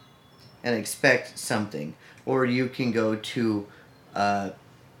Bell and expect something, or you can go to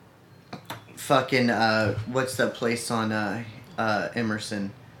fucking what's that place on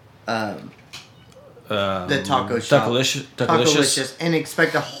Emerson? The taco shop. Tacolicious, and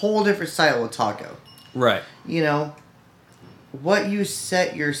expect a whole different style of taco. Right. You know, what you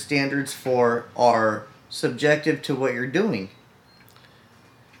set your standards for are subjective to what you're doing.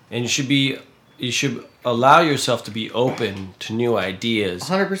 And you should allow yourself to be open to new ideas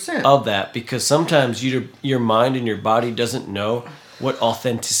 100%. of that, because sometimes your mind and your body doesn't know what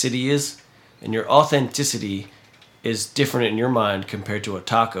authenticity is, and your authenticity is different in your mind compared to a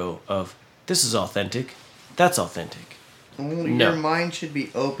taco of this is authentic, that's authentic. Your mind should be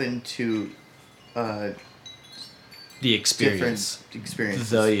open to the experience. different experiences.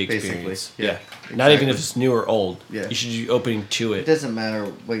 The experience. Basically. Yeah. Exactly. Not even if it's new or old. Yeah. You should be open to It it. doesn't matter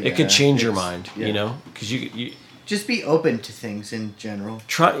what you It could change your it's- mind, yeah. you know? Because you Just be open to things in general.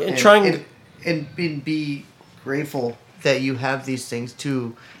 trying and be grateful that you have these things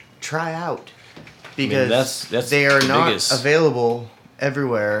to try out. Because that's they are the not biggest. available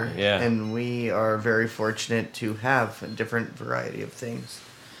everywhere. Yeah. And we are very fortunate to have a different variety of things.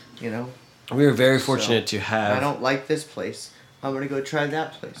 You know? we were very fortunate to have. I don't like this place. I'm going to go try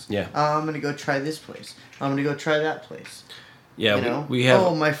that place. Yeah. I'm going to go try this place. I'm going to go try that place. Yeah, You know? we have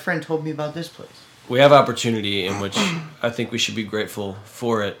Oh, my friend told me about this place. we have opportunity in which I think we should be grateful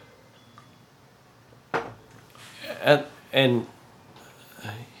for it. And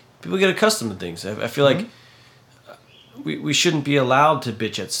people get accustomed to things. I feel like we shouldn't be allowed to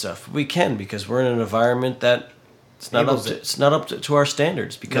bitch at stuff. We can, because we're in an environment that it's not up to our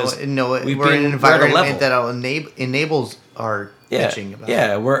standards, because we're in an at a level. environment that enables our bitching about it.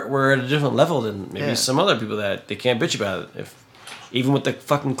 Yeah, we're at a different level than maybe some other people that they can't bitch about it. Even with the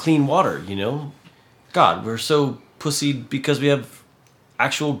fucking clean water, you know? God, we're so pussied because we have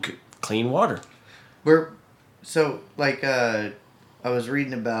actual clean water. I was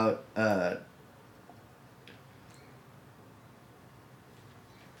reading about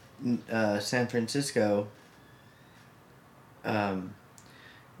San Francisco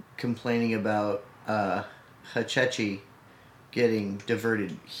complaining about Hachechi getting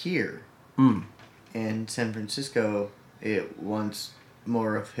diverted here. And San Francisco, it wants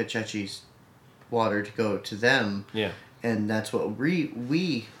more of Hachechi's water to go to them. Yeah. And that's what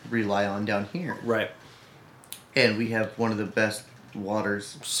we rely on down here. Right. And we have one of the best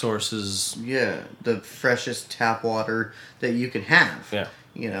waters. Sources. Yeah, the freshest tap water that you can have. Yeah.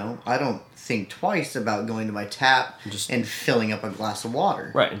 You know, I don't think twice about going to my tap and filling up a glass of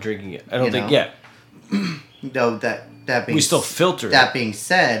water. Right, and drinking it. I don't think, No, that being we still filter it. That being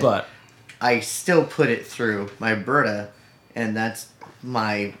said, But I still put it through my Brita, and that's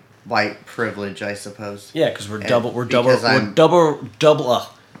my white privilege, I suppose. yeah, because we're I'm-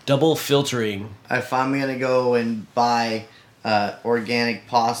 double filtering. If I'm gonna go and buy organic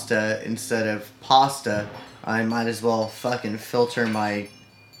pasta instead of pasta, I might as well fucking filter my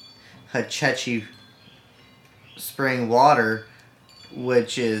Hachechi spring water,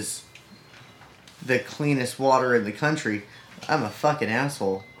 which is the cleanest water in the country. I'm a fucking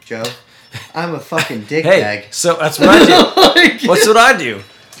asshole, Joe. I'm a fucking dickbag. So that's what I do. What's what I do?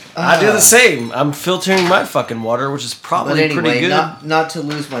 I do the same. I'm filtering my fucking water, which is probably But anyway, pretty good. not to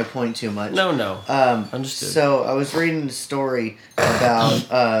lose my point too much. No. Understood. So I was reading a story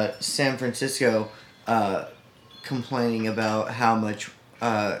about San Francisco complaining about how much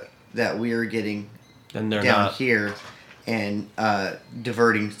that we are getting And they're down not. here and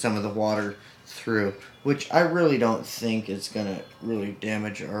diverting some of the water through, which I really don't think is going to really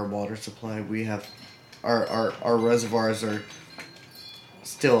damage our water supply. We have our reservoirs are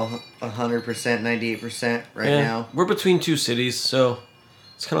still 100%, 98% right Yeah. now. We're between two cities, so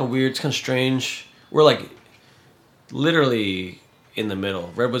it's kind of weird. It's kind of strange. We're like literally in the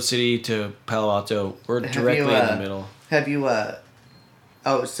middle. Redwood City to Palo Alto. We're Have directly you, in the middle. Have you,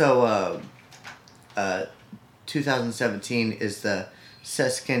 2017 is the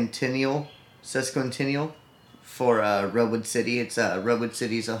sesquicentennial for Redwood City. It's Redwood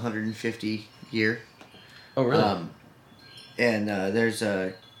City's 150 year. Oh, really? And there's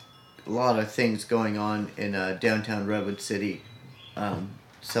a lot of things going on in downtown Redwood City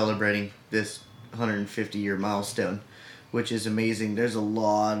celebrating this 150 year milestone, which is amazing. There's a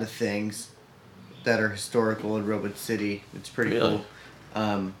lot of things that are historical in Redwood City. It's pretty Really?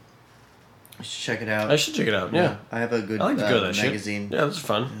 cool. You should check it out. I should check it out. Yeah. I have a good I like to go to that magazine. shit. Yeah, that's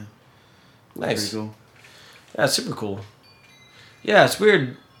fun. Nice. Pretty cool. Yeah, it's super cool. Yeah, it's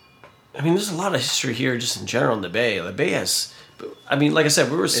weird. I mean, there's a lot of history here just in general in the Bay. The Bay has... I mean, like I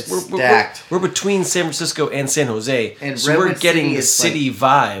said, we're stacked. We're between San Francisco and San Jose, And so we're Redwood getting City the is city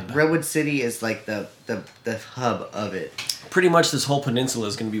vibe. Redwood City is like the hub of it. Pretty much this whole peninsula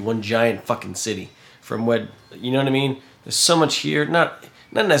is going to be one giant fucking city. From what, you know what I mean? There's so much here. Not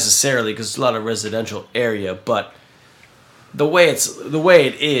necessarily because it's a lot of residential area, but the way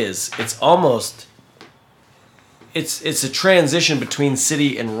it is, it's almost... It's a transition between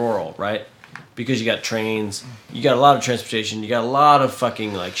city and rural, right? Because you got trains, you got a lot of transportation, you got a lot of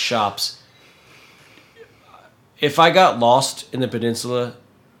fucking like shops. If I got lost in the peninsula,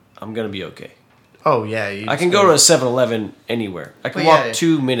 I'm gonna be okay. Oh yeah, I can go to a 7-Eleven anywhere. I can walk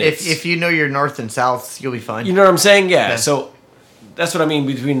 2 minutes. If you know your north and south, you'll be fine. You know what I'm saying? Yeah. Yeah. So that's what I mean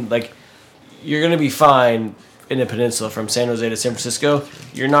between like you're gonna be fine in the peninsula from San Jose to San Francisco.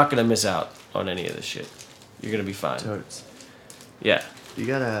 You're not gonna miss out on any of this shit. You're gonna be fine. Totes. Yeah. You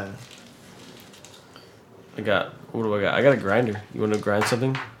gotta. What do I got? I got a grinder. You want to grind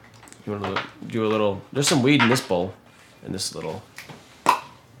something? You want to do a little... There's some weed in this bowl. In this little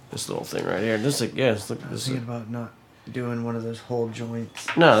thing right here. This like, yeah, look, this Thinking about not doing one of those whole joints.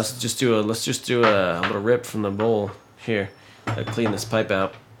 No, let's just do a little rip from the bowl here. Clean this pipe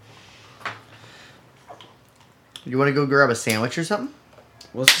out. You want to go grab a sandwich or something?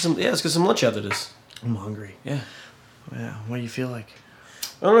 Well, let's get some lunch after this. I'm hungry. Yeah. Yeah. What do you feel like?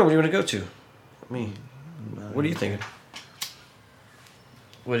 I don't know. What do you want to go to? Me. What are you thinking?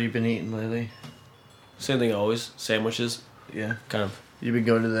 What have you been eating lately? Same thing always. Sandwiches. Yeah. Kind of. You been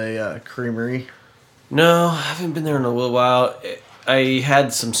going to the creamery? No, I haven't been there in a little while. I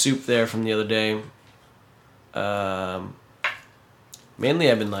had some soup there from the other day. Mainly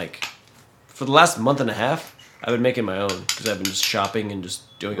I've been like, for the last month and a half, I've been making my own because I've been just shopping and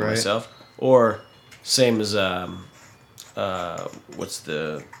just doing it myself. Or same as what's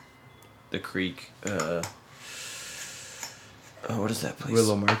the creek? What is that place?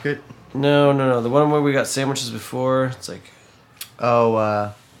 Willow Market? No. The one where we got sandwiches before. It's like...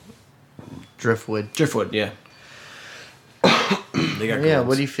 Oh, Driftwood. Driftwood, yeah. They got Yeah, grills.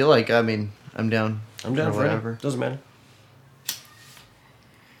 what do you feel like? I mean, I'm down. I'm down for whatever. it. Doesn't matter.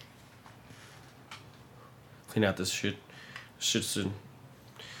 Clean out this shit. Shit's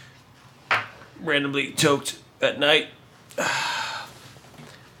randomly choked at night.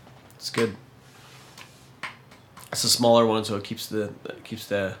 It's good. It's a smaller one, so it keeps the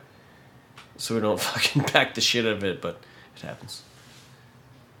so we don't fucking pack the shit out of it, but it happens.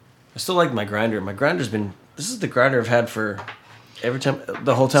 I still like my grinder. My grinder's been... This is the grinder I've had for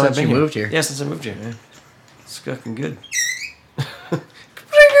the whole time Since I've been you here. moved here. Yeah, since I moved here. Yeah. It's fucking good.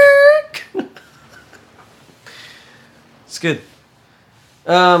 It's good.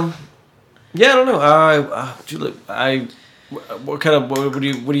 Yeah, I don't know. What are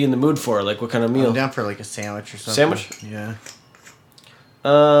you in the mood for? Like, what kind of meal? I'm down for like a sandwich or something. Sandwich? Yeah.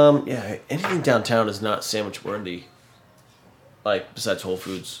 Yeah, anything downtown is not sandwich worthy. Like, besides Whole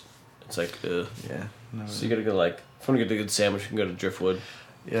Foods. It's like, Yeah. No, So you gotta go, like, if you want to get a good sandwich, you can go to Driftwood.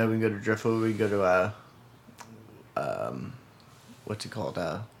 yeah, we can go to Driftwood. We can go to, what's it called?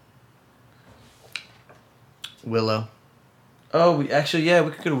 Willow. Oh, we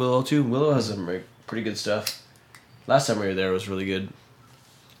could go to Willow, too. Willow has some pretty good stuff. Last time we were there, it was really good.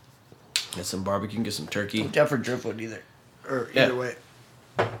 Get some barbecue, get some turkey. I'm down for Driftwood either. Or Yeah. either way.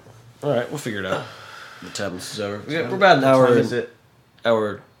 Alright, we'll figure it out. The time is over. We're about an hour. What time is it?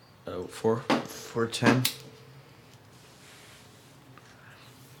 Hour 4. 4:10.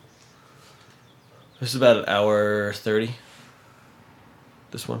 This is about an hour 30.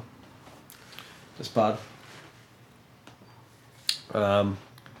 This one. This pod.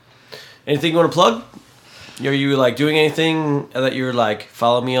 Anything you want to plug? Are you like doing anything that you're like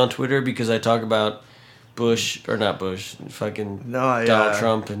follow me on Twitter because I talk about Bush, or not Bush, fucking No, Donald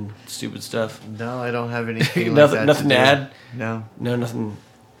Trump and stupid stuff? No, I don't have anything nothing, like that nothing to do. add? No. No, nothing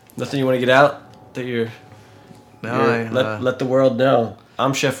you want to get out? That let the world know.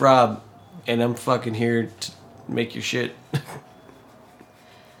 I'm Chef Rob, and I'm fucking here to make your shit.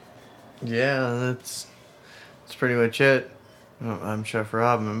 Yeah, that's pretty much it. I'm Chef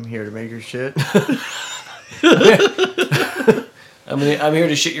Rob, and I'm here to make your shit. I'm here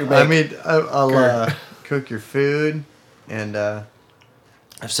to shit your bake. I mean, I'll cook your food and have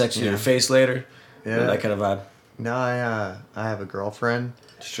sex with your face later. Yeah, that kind of vibe. No, I have a girlfriend.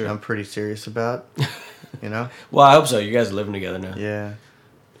 Sure. I'm pretty serious about. You know. Well, I hope so. You guys are living together now. Yeah.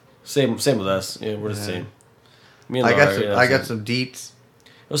 Same with us. Yeah, we're the same. Me and I Laura, got some deets.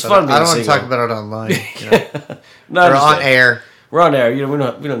 It was fun. I don't want to single. talk about it online. You know? No, or on air. We're on air. You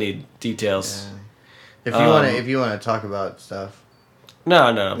know, we don't need details. Yeah. If you want to talk about stuff. No,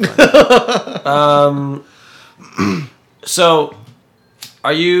 I'm fine. So,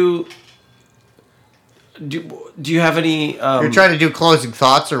 are you? Do you have any? You're trying to do closing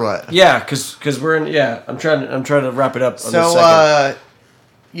thoughts or what? Yeah, because we're in. Yeah, I'm trying to wrap it up. On this second.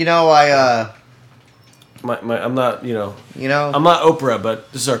 You know, I'm not. You know. I'm not Oprah,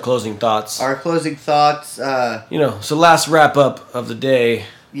 but this is our closing thoughts. Our closing thoughts. So last wrap up of the day.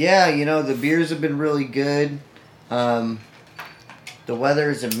 Yeah, the beers have been really good. The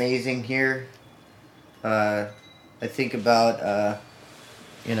weather is amazing here. I think about,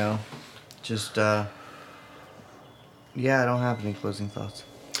 just, yeah, I don't have any closing thoughts.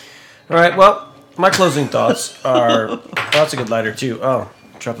 All right, well, my closing thoughts are, well, that's a good lighter too. Oh,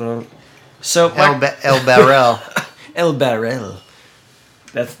 dropped it on. So, El Barrel. El Barrel.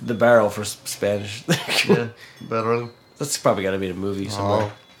 That's the barrel for Spanish. Yeah, barrel. That's probably got to be in a movie somewhere.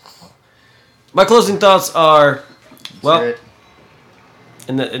 Oh. My closing thoughts are, well,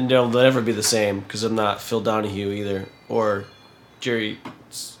 and they'll never be the same because I'm not Phil Donahue either or Jerry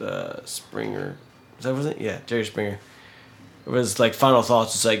Springer. Is that what it? Yeah, Jerry Springer. It was like final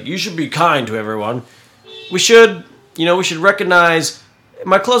thoughts. It's like you should be kind to everyone. We should recognize.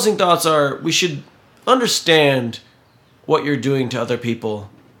 My closing thoughts are we should understand what you're doing to other people.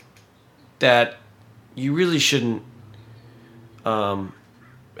 That you really shouldn't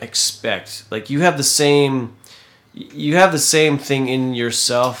expect. Like you have the same thing in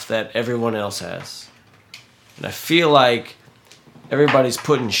yourself that everyone else has. And I feel like everybody's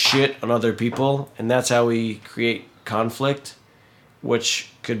putting shit on other people, and that's how we create conflict,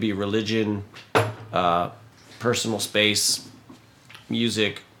 which could be religion, personal space,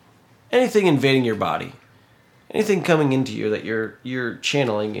 music, anything invading your body. Anything coming into you that you're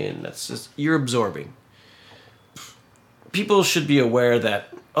channeling in, that's just you're absorbing. People should be aware that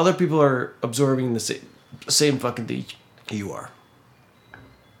other people are absorbing the same fucking thing you are.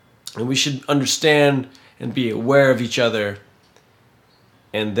 And we should understand and be aware of each other,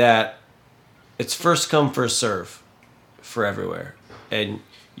 and that it's first come, first serve for everywhere. And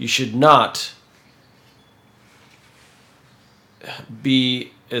you should not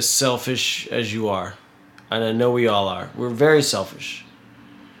be as selfish as you are. And I know we all are. We're very selfish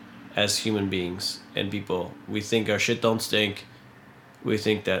as human beings and people. We think our shit don't stink. We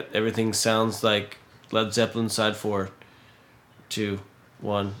think that everything sounds like Led Zeppelin side 4, 2,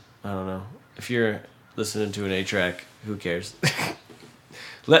 1. I don't know. If you're listening to an A-track, who cares?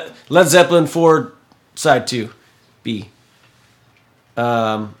 Led Zeppelin 4 side 2, B.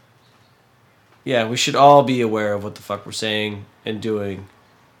 Yeah, we should all be aware of what the fuck we're saying and doing.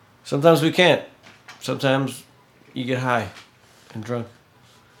 Sometimes we can't. Sometimes you get high and drunk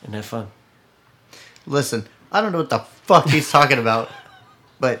and have fun. Listen, I don't know what the fuck he's talking about,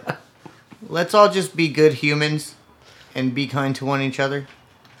 but let's all just be good humans and be kind to one another.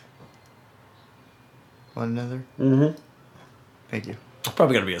 Mm-hmm. Thank you.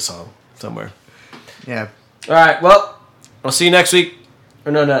 Probably gotta be a song somewhere. Yeah. All right. Well, I'll see you next week.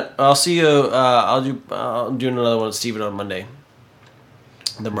 Or no, not. I'll see you. I'm doing another one with Steven on Monday.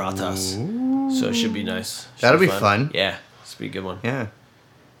 The Marathas. So it should be nice. That'll be fun. Yeah, this will be a good one. Yeah.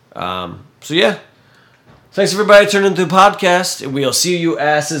 So yeah. Thanks everybody for tuning into the podcast, and we'll see you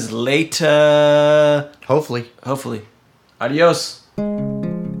asses later. Hopefully. Adios.